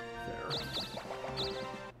 Fair.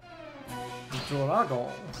 Dragon.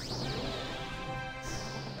 Is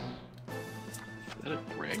that a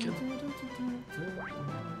reckon.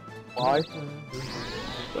 Why?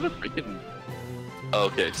 What a freaking...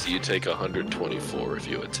 Okay, so you take 124 if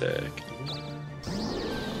you attack.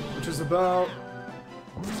 Which is about...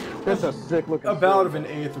 That's a sick looking About sword. of an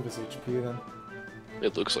eighth of his HP then.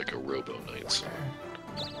 It looks like a Robo Knight.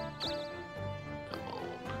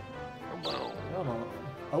 Come on. Come on.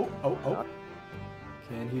 Oh.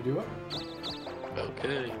 Can he do it?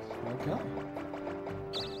 Okay. Okay.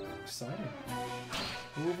 Exciting.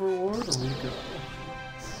 Overlord Rico.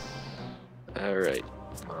 Alright.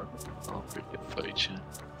 I'll freaking fight you.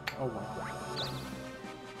 Oh wow.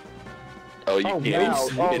 Oh, you Oh, can't.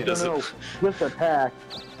 wow. Oh, It doesn't. no. Just attack.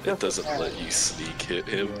 It doesn't let you sneak hit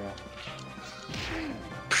him. Yeah.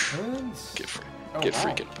 Get Oh, wow.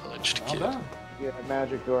 freaking punched, Not kid. bad. Yeah,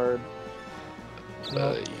 magic guard.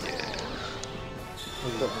 Yeah.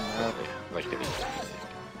 Doesn't matter. Like anything.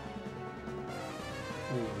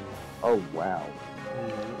 Oh wow.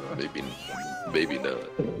 Maybe not.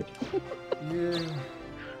 Yeah.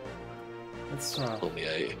 That's If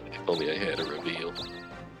only I had a reveal.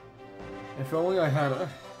 If only I had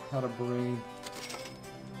a brain.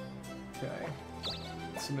 Okay.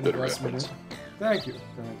 Some Good investment. reference. Thank you.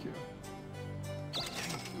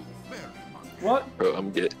 What? Bro,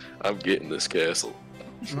 I'm getting this castle.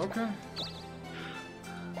 Okay.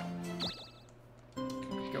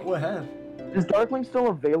 Go ahead. Is Darkling still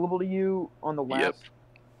available to you on the last? Yep.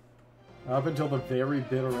 Up until the very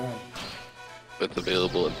bitter end. It's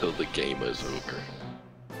available until the game is over.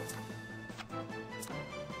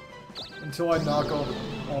 Until I knock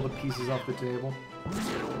all the pieces off the table.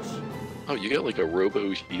 Oh, you got like a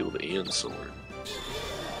Robo Shield and sword.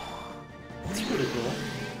 That's pretty cool.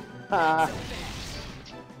 Ah.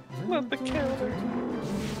 Not the counter.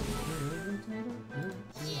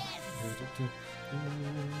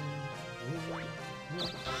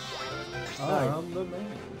 I'm the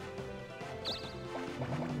man.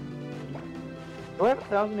 Do I have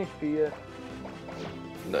 1,000 HP yet?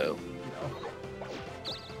 No.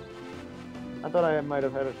 I thought I might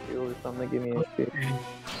have had a shield or something that gave me HP.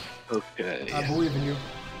 Okay. I believe in you.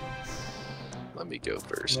 Let me go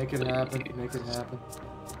first. Make it happen. Make it happen.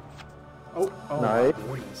 Oh Nice.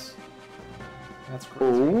 my goodness. That's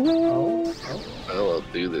crazy. Ooh. Oh. Well,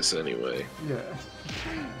 I'll do this anyway. Yeah.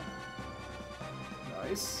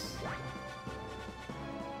 Nice.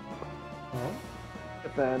 Oh.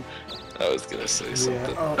 Defend. I was gonna say Yeah.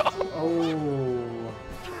 something. Oh.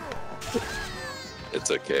 It's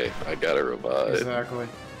okay. I got a revive. Exactly.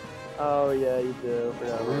 Oh yeah, you do.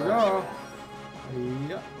 There Forgot we about go. Yeah.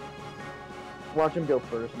 that. Watch him go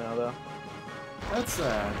first now, though. That's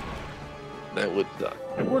sad. That would suck.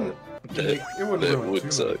 It wouldn't. That- It wouldn't that ruin would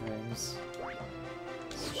too suck. many things.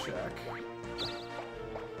 Let's check.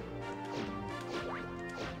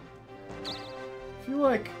 I feel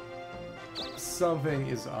like something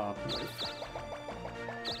is up with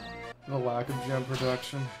the lack of gem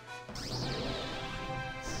production.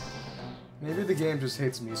 Maybe the game just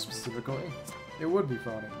hates me specifically. It would be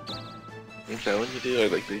funny. I'm telling you,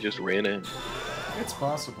 dude. Like they just ran in. It's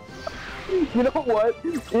possible. You know what?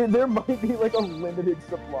 There might be like a limited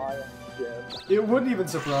supply of gems. It wouldn't even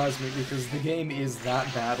surprise me because the game is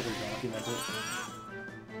that badly documented.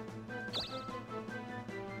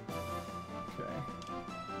 Okay.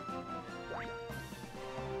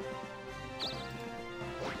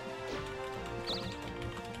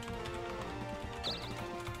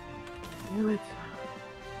 Damn it.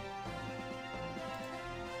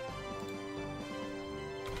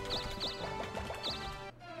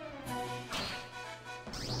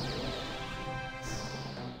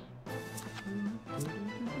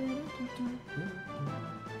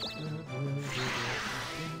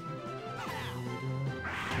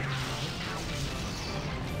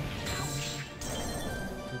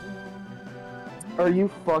 Are you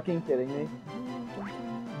fucking kidding me?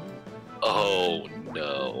 Oh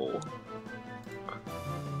no.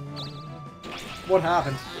 What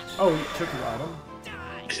happened? Oh, he took your item?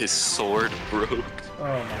 His sword broke. Oh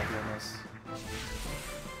my goodness.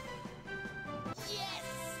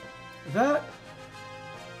 That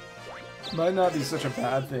might not be such a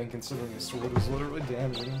bad thing considering his sword was literally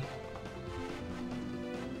damaging him.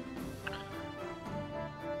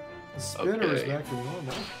 The spinner is Okay. back to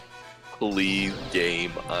normal. Please,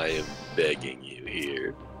 game, I am begging you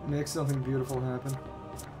here. Make something beautiful happen.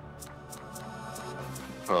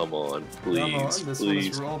 Come on, please, Come on, this one is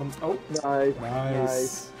please. for all them. Oh, Nice.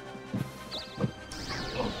 nice.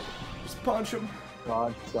 Just punch him.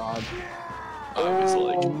 Dodge, dodge. I was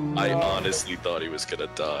like, Oh, I no. honestly thought he was gonna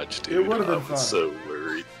dodge, dude. It would've been I was fun. so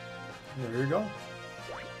worried. There you go.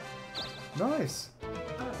 Nice.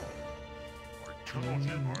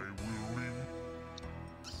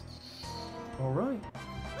 Alright.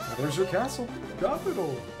 Now there's your castle.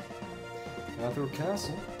 Capital. Cathedral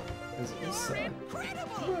Castle is east side.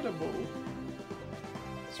 Incredible.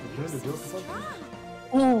 So we're going to Dokapon.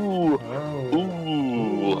 Ooh. Oh.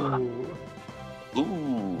 Ooh.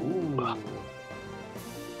 Ooh.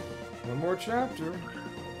 One more chapter.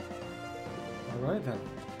 Alright then.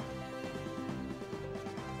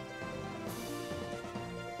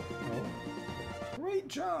 Oh. Great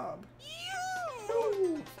job!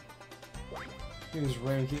 Woo! Here's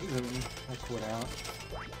rankings and I'll quit out.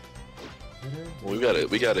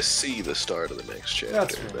 We gotta see the start of the next chapter.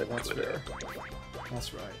 That's right, then that's quit fair. out.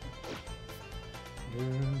 That's right.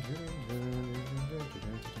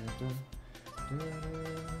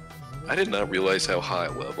 I did not realize how high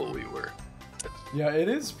level we were. Yeah, it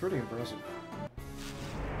is pretty impressive.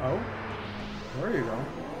 Oh, there you go.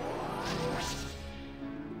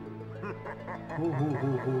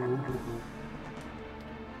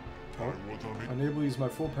 Oh, unable to use my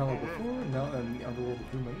full power before, now I'm the underworld of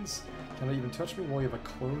humans. Cannot even touch me while you have a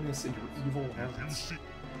clonus in your evil hands.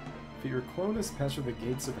 If your clonus passes the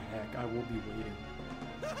gates of heck, I will be waiting.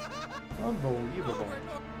 Unbelievable.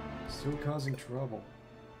 Still causing trouble.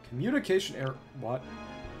 Communication error. What?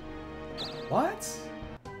 What?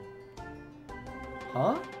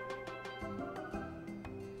 Huh?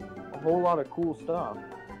 A whole lot of cool stuff.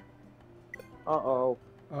 Uh-oh.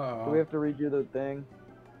 Uh-oh. Do we have to redo the thing?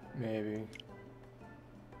 Maybe.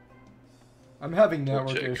 I'm having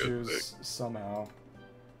network check issues somehow.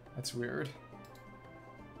 That's weird.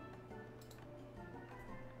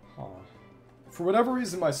 Huh. For whatever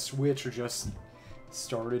reason, my Switch just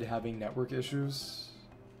started having network issues.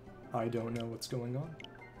 I don't know what's going on.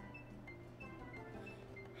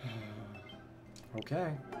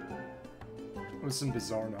 Okay. It was some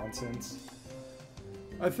bizarre nonsense.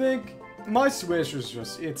 I think my Switch was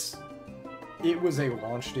just, it was a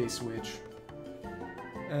launch day Switch.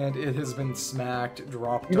 And it has been smacked,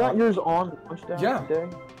 dropped You got off. yours on launch day? Yeah. Today?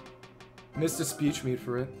 Missed a speech meet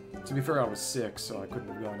for it. To be fair, I was sick, so I couldn't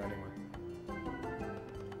have gone anyway.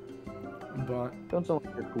 But Don't sound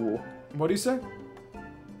like you're cool. what do you say?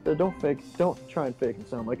 Don't try and fake and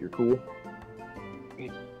sound like you're cool.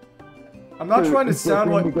 I'm not trying to It's sound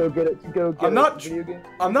when like you go get it. Go get I'm not. Video game.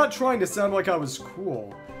 I'm not trying to sound like I was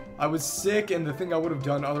cool. I was sick, and the thing I would have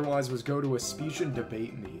done otherwise was go to a speech and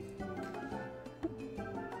debate meet.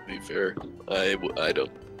 To be fair, I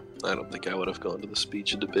don't think I would have gone to the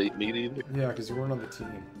speech and debate meet either. Yeah, because you weren't on the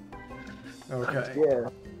team. Okay. Yeah.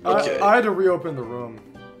 Okay. I had to reopen the room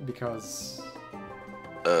because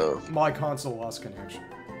Oh. my console lost connection.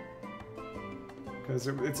 Because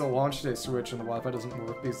it's a launch day Switch and the Wi-Fi doesn't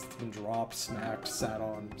work because it's been dropped, smacked, sat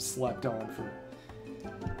on, slept on for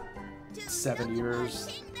 7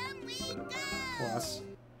 years plus.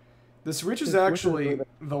 The Switch is actually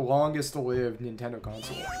the longest lived Nintendo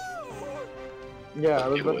console. Yeah, I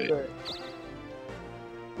was Okay, about to wait. say.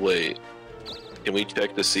 Wait. Can we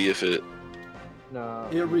check to see if it No.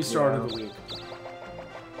 It restarted the week.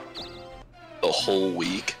 the whole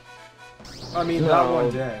week? I mean, that No.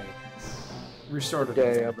 one day. Restarted the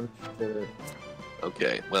Day week. ever did it.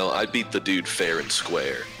 Okay, well, I beat the dude fair and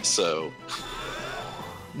square, so...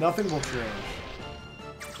 Nothing will change.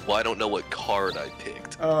 Well, I don't know what card I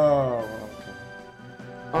picked. Oh,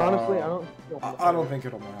 okay. Honestly, I don't think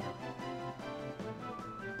it'll matter.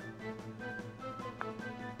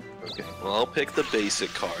 Okay, well, I'll pick the basic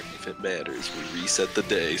card if it matters. We reset the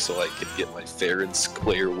day so I can get my fair and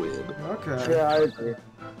square win. Okay. Yeah, I agree.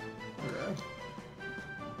 Okay.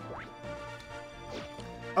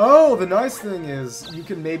 Oh, the nice thing is you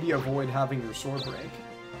can maybe avoid having your sword break.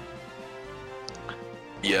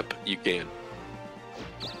 Yep, you can.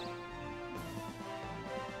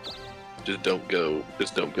 Just don't go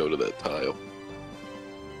to that tile.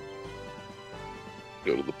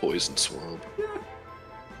 Go to the poison swamp.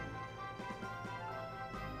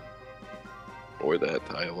 Or that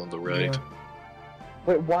tile on the right. Yeah.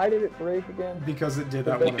 Wait, why did it break again? Because it did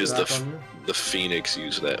that one Because attack on you. the Phoenix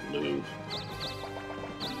used that move.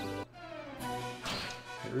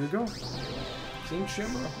 There you go. King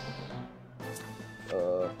Shimmer.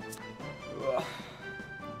 Uh, Ugh.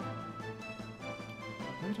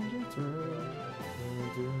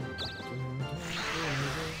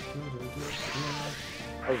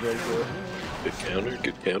 that was very good. Good counter,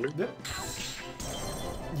 good counter.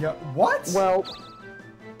 Yeah, what? Well,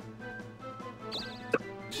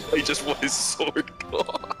 He just want his sword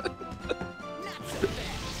gone.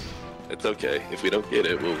 It's okay. If we don't get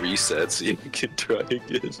it, we'll reset so you can try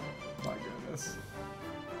again. My goodness.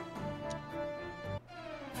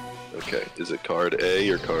 Okay, is it card A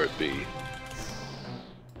or card B?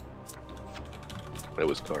 That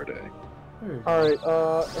was card A. Alright,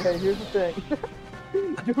 hey, here's the thing.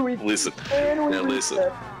 Do we... Listen. Can we Now listen.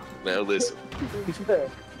 reset? Now listen.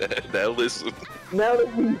 Now listen. Now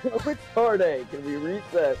that we know it's card A, can we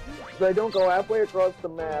reset? So I don't go halfway across the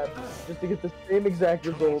map just to get the same exact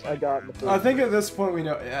result I got in the first. I think at this point we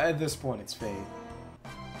know. At this point, it's fate.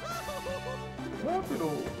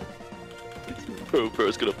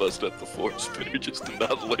 Bro's gonna bust up the force spinner just to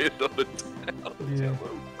not land on the town. Yeah.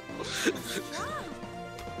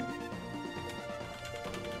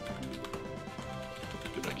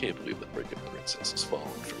 Dude, I can't believe that freaking princess is falling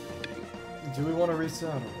for me, dude. Do we want to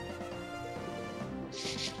reset?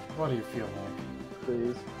 What do you feel like?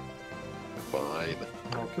 Please. Fine.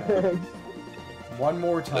 Okay. One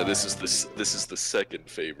more time. This is the second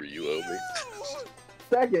favor you owe me.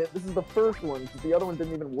 Second, this is the first one, because the other one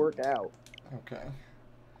didn't even work out. Okay.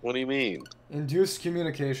 What do you mean? Induced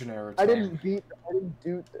communication error. I didn't beat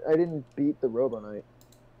the Robo Knight.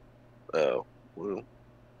 Oh, well.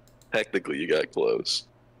 Technically, you got close.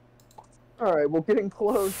 Alright, well, getting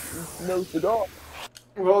close is no cigar.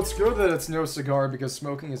 Well, it's good that it's no cigar because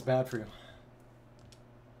smoking is bad for you.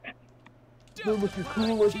 Still looking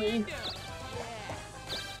cool with me.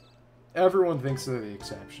 Everyone thinks they're the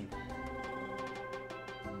exception.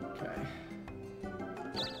 Okay.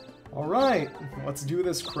 Alright, let's do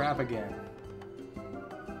this crap again.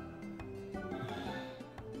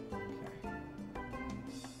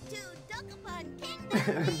 To Dokapon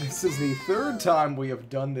Kingdom. This is the third time we have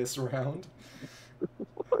done this round.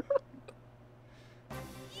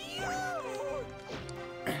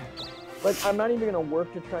 Like, I'm not even gonna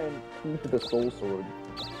work to try and keep the Soul Sword.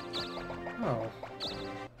 Oh.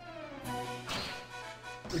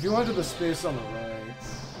 If you went to the space on the right,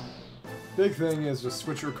 big thing is just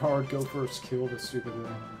switch your card, go first, kill the stupid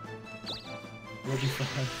thing. You'll be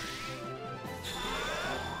fine.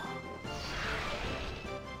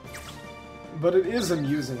 But it is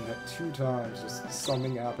amusing that 2 times just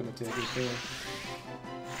something happened to take it there.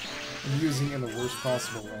 Amusing in the worst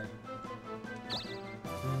possible way.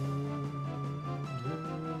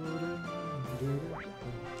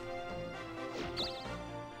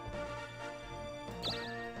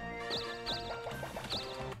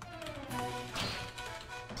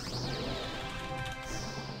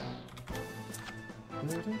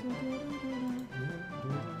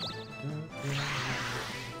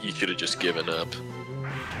 You could have just given up.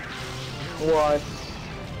 Why?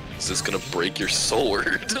 Is this gonna break your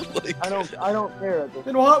sword? Like... I don't care at this.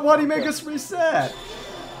 Then why do you make us reset?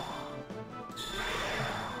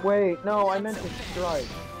 Wait, no, I meant to strike.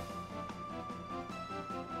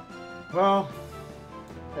 Well...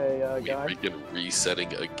 Hey, We guy. freaking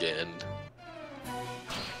resetting again.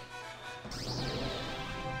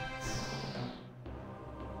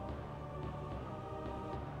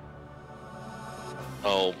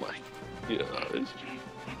 Oh my gosh.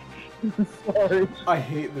 Sorry. I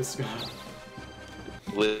hate this guy.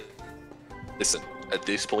 Listen, at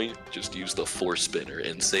this point, just use the force spinner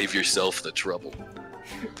and save yourself the trouble.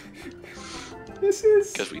 This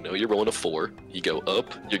is... Because we know you're rolling a 4. You go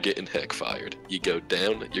up, you're getting heck fired. You go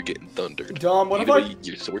down, you're getting thundered. Dom, what Either if way,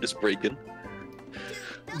 your sword is breaking.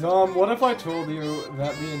 Dom, what if I told you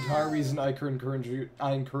that the entire reason I encourage you...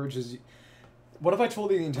 What if I told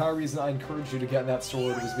you the entire reason I encouraged you to get that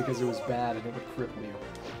sword was because it was bad and it would cripple you?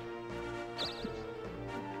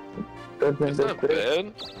 It's not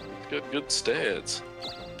bad. Good stats.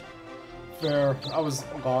 Fair. I was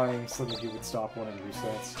lying so that he would stop wanting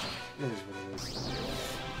resets. It is what it is.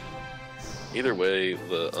 Either way,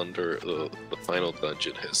 the final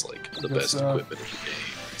dungeon has like the Good best stuff. equipment in the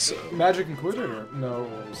game. So Magic included or no?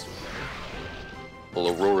 well,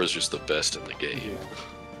 Aurora's just the best in the game.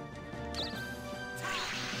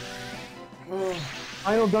 Well,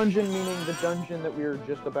 Final dungeon meaning the dungeon that we were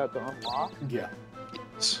just about to unlock? yeah.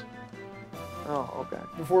 Yes. Oh, okay.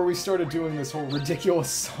 Before we started doing this whole ridiculous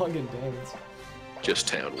song and dance. Just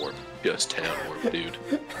town warp. Just town warp, dude.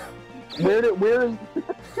 Where is...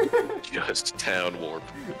 Just town warp.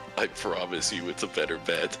 I promise you, it's a better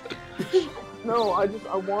bet. No, I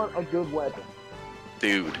want a good weapon.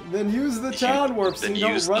 Dude. Then use the town warp so Then you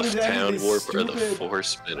don't use run the into any of town these warp stupid... or the force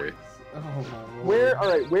spinner. Oh my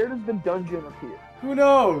lord. Where does the dungeon appear? Who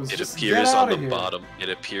knows? It Just appears get on outta the here. bottom. It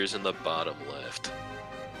appears in the bottom left.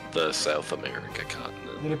 The South America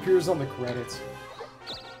continent. It appears on the credits.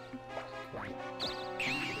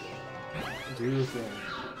 Do your thing.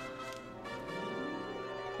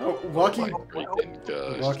 Oh, Lucky! Oh my freaking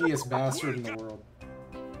gosh. Luckiest bastard in the world.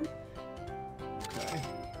 Okay.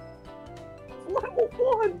 Level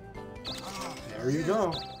 1! There you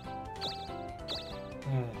go.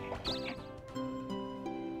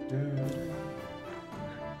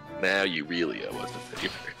 now you really owe us a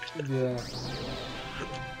favor. Yeah.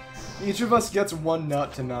 Each of us gets one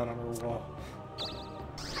nut to mount on our wall.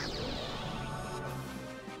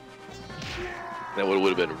 Now what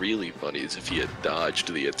would have been really funny is if he had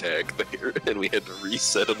dodged the attack there and we had to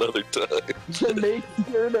reset another time. To make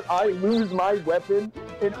sure that I lose my weapon,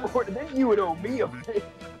 in order, then you would owe me a favor.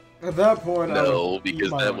 At that point, I No, would eat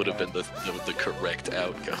because my that own would have hat. been the correct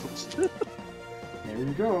outcome. There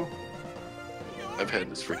you go. I've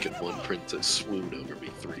had this freaking one princess swoon over me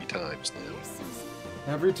 3 times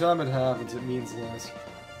now. Every time it happens, it means less.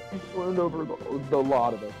 You swooned over the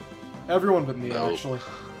lot of us. Everyone but me, No. actually.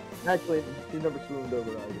 Actually, you never swooned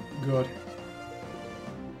over either. Good.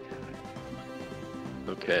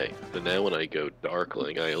 Okay, so now when I go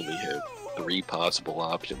Darkling, I only have 3 possible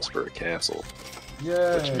options for a castle.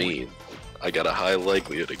 Yay. Which means I got a high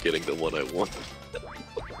likelihood of getting the one I want.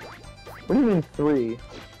 What do you mean 3?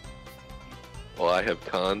 Well, I have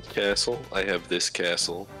Khan's castle, I have this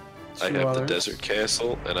castle, I Two have others. the desert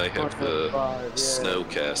castle, and I have the 5, yeah. snow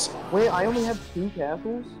castle. Wait, I only have 2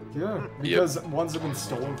 castles? Yeah, because ones have been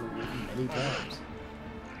stolen from you many times.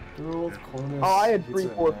 Gold, cornice, Oh, I had 3,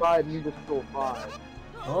 pizza, 4, 5, and you just stole 5.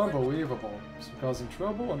 Unbelievable. So causing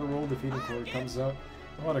trouble, underroll, defeating Thule comes out.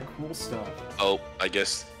 A lot of cool stuff. Oh, I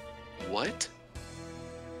guess... What?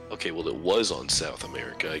 Okay, well it was on South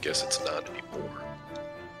America, I guess it's not anymore.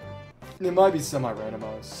 It might be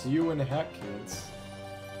semi-randomized. See you in the heck, kids.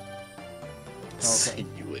 See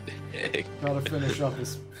you in heck. Gotta finish up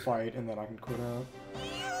this fight and then I can quit out.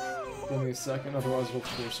 Give me a second, otherwise we'll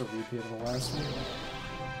force a repeat of the last one.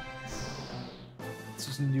 Let's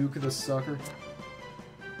just nuke this sucker.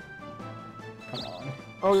 Come on.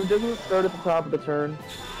 Oh, doesn't it start at the top of the turn?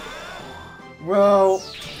 Well,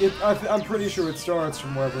 I'm pretty sure it starts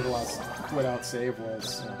from wherever the last quit out save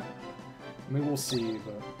was. So. I mean, we'll see,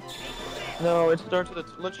 but... No, it starts at the...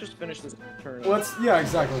 Let's just finish this turn. Yeah,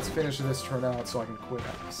 exactly. Let's finish this turn out so I can quit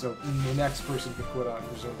out. So the next person can quit out and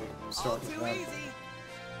presumably start with them. Okay.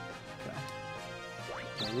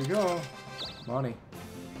 There we go. Money.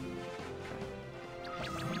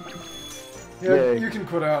 Yeah, Yay. you can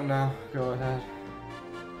quit out now. Go ahead.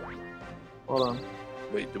 Hold on.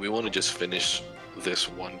 Wait, do we want to just finish this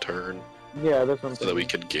one turn Yeah, that's what I'm so that we saying.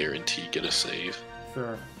 could guarantee get a save?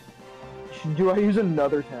 Fair. Do I use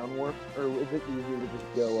another town warp, or is it easier to just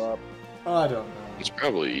go up? I don't know. It's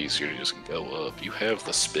probably easier to just go up. You have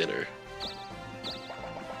the spinner.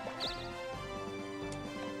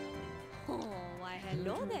 Oh, why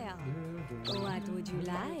hello there. What would you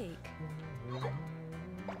like?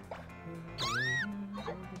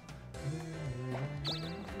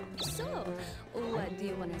 So, what do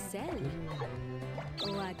you want to sell?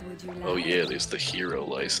 What would you like? Oh yeah, there's the hero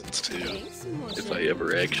license too. Thanks, mon If I chéri.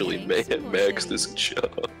 ever actually Thanks, mon max chéri. this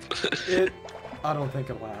job. I don't think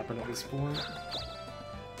it'll happen at this point.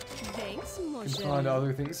 Thanks, mon You can find chéri.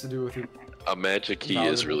 other things to do with your... A magic key Not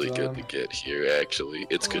is at really the good to time. get here, actually.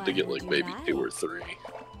 It's good to get like maybe 2 or 3.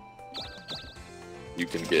 You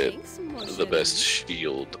can get Thanks, mon the chéri. best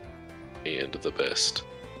shield and the best...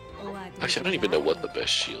 What would Actually, I you don't even know what the like?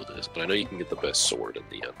 best shield is, but I know you can get the best sword in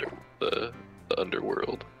the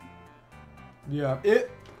underworld. Yeah,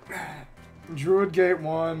 Druid Gate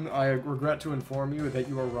 1, I regret to inform you that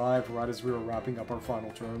you arrived right as we were wrapping up our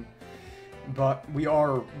final turn. But we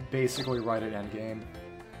are basically right at endgame.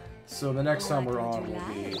 So the next time What we're would on, you we'll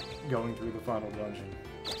be like? going through the final dungeon.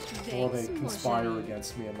 While they Thanks, mon conspire chéri.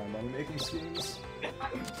 against me and my money-making schemes.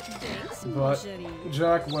 Thanks, mon But chéri.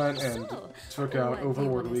 Jack went and So, took out what do you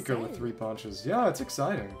Overlord wanna Rico with sell? 3 punches. Yeah, it's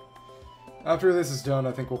exciting. After this is done,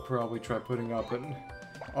 I think we'll probably try putting up an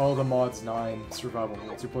All the Mods 9 survival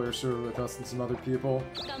multiplayer server with us and some other people.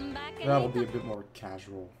 Come back That'll and be a bit more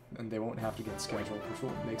casual, and they won't have to get scheduled, which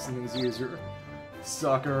will make some things easier.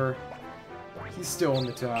 Sucker. He's still in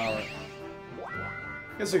the tower.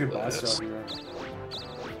 Guess I could buy stuff here.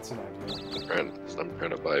 It's an idea. I'm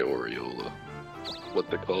trying to buy Aureola. What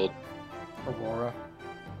they called? Aurora.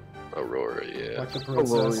 Aurora, yeah. Like the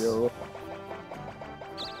princess. Aurora.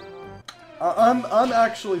 I'm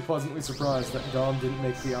actually pleasantly surprised that Dom didn't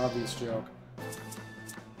make the obvious joke.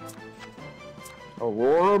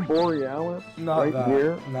 Aurora Borealis? Not right that.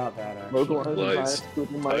 here? Not that, actually. Localized Lies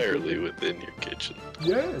within my entirely kitchen. within your kitchen.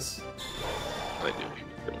 Yes! I knew he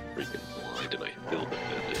was gonna freaking blind and I filled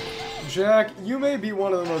it. Jack, you may be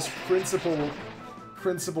one of the most principal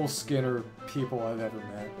Skinner people I've ever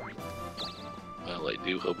met. Well, I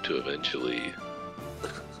do hope to eventually...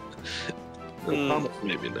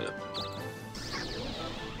 maybe not.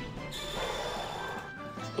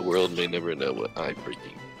 The world may never know what I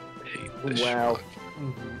freaking hate this Wow. schmuck.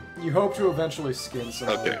 Mm-hmm. You hope to eventually skin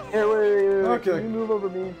somebody. Okay. Here, wait. Okay. Can you move over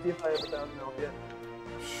me and see if I have 1,000 health yet?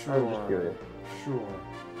 I was just curious. Sure.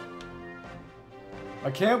 I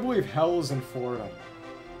can't believe hell is in Florida.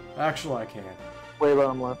 Actually, I can. Way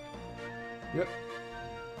bottom left. Yep.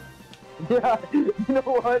 Yeah, you know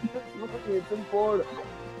what? It's in Florida.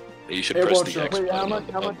 You should It press won't the show. X Wait, button.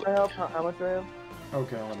 how much I have? How much I have?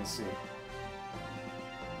 Okay, let me see.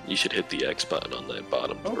 You should hit the X button on that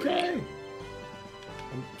bottom Okay. three.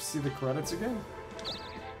 See the credits again?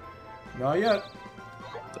 Not yet.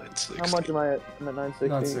 960. How much am I at? I'm at 960.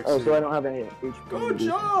 960. Oh, so I don't have any HP. Good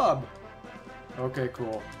job! Okay,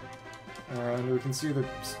 cool. And we can see the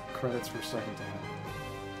credits for second time.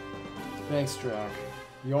 Thanks, Jack.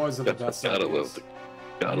 You always have the best Gotta ideas. love the,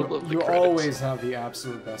 gotta love the You credits. always have the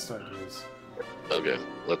absolute best ideas. Okay,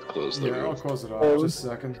 let's close the Yeah, I'll room. close it off. Just a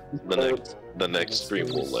second. The next stream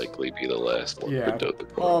will likely be the last one Yeah, for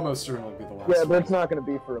Dokapon. almost certainly be the last Yeah, one. but it's not going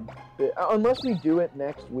to be for a bit. Unless we do it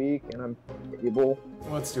next week and I'm able.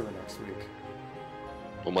 Let's do it next week.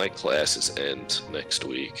 Well, my classes end next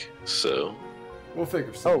week, so We'll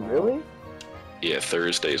figure Oh, something out. really? yeah,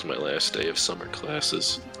 Thursday is my last day of summer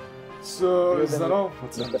classes. So, Yeah, is then- that all?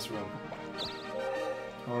 Let's end this room.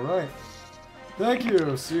 Alright. Thank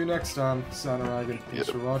you. See you next time, Sanaragan. Thanks Yep.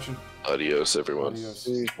 for watching. Adios, everyone. Adios.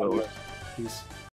 Peace. Peace.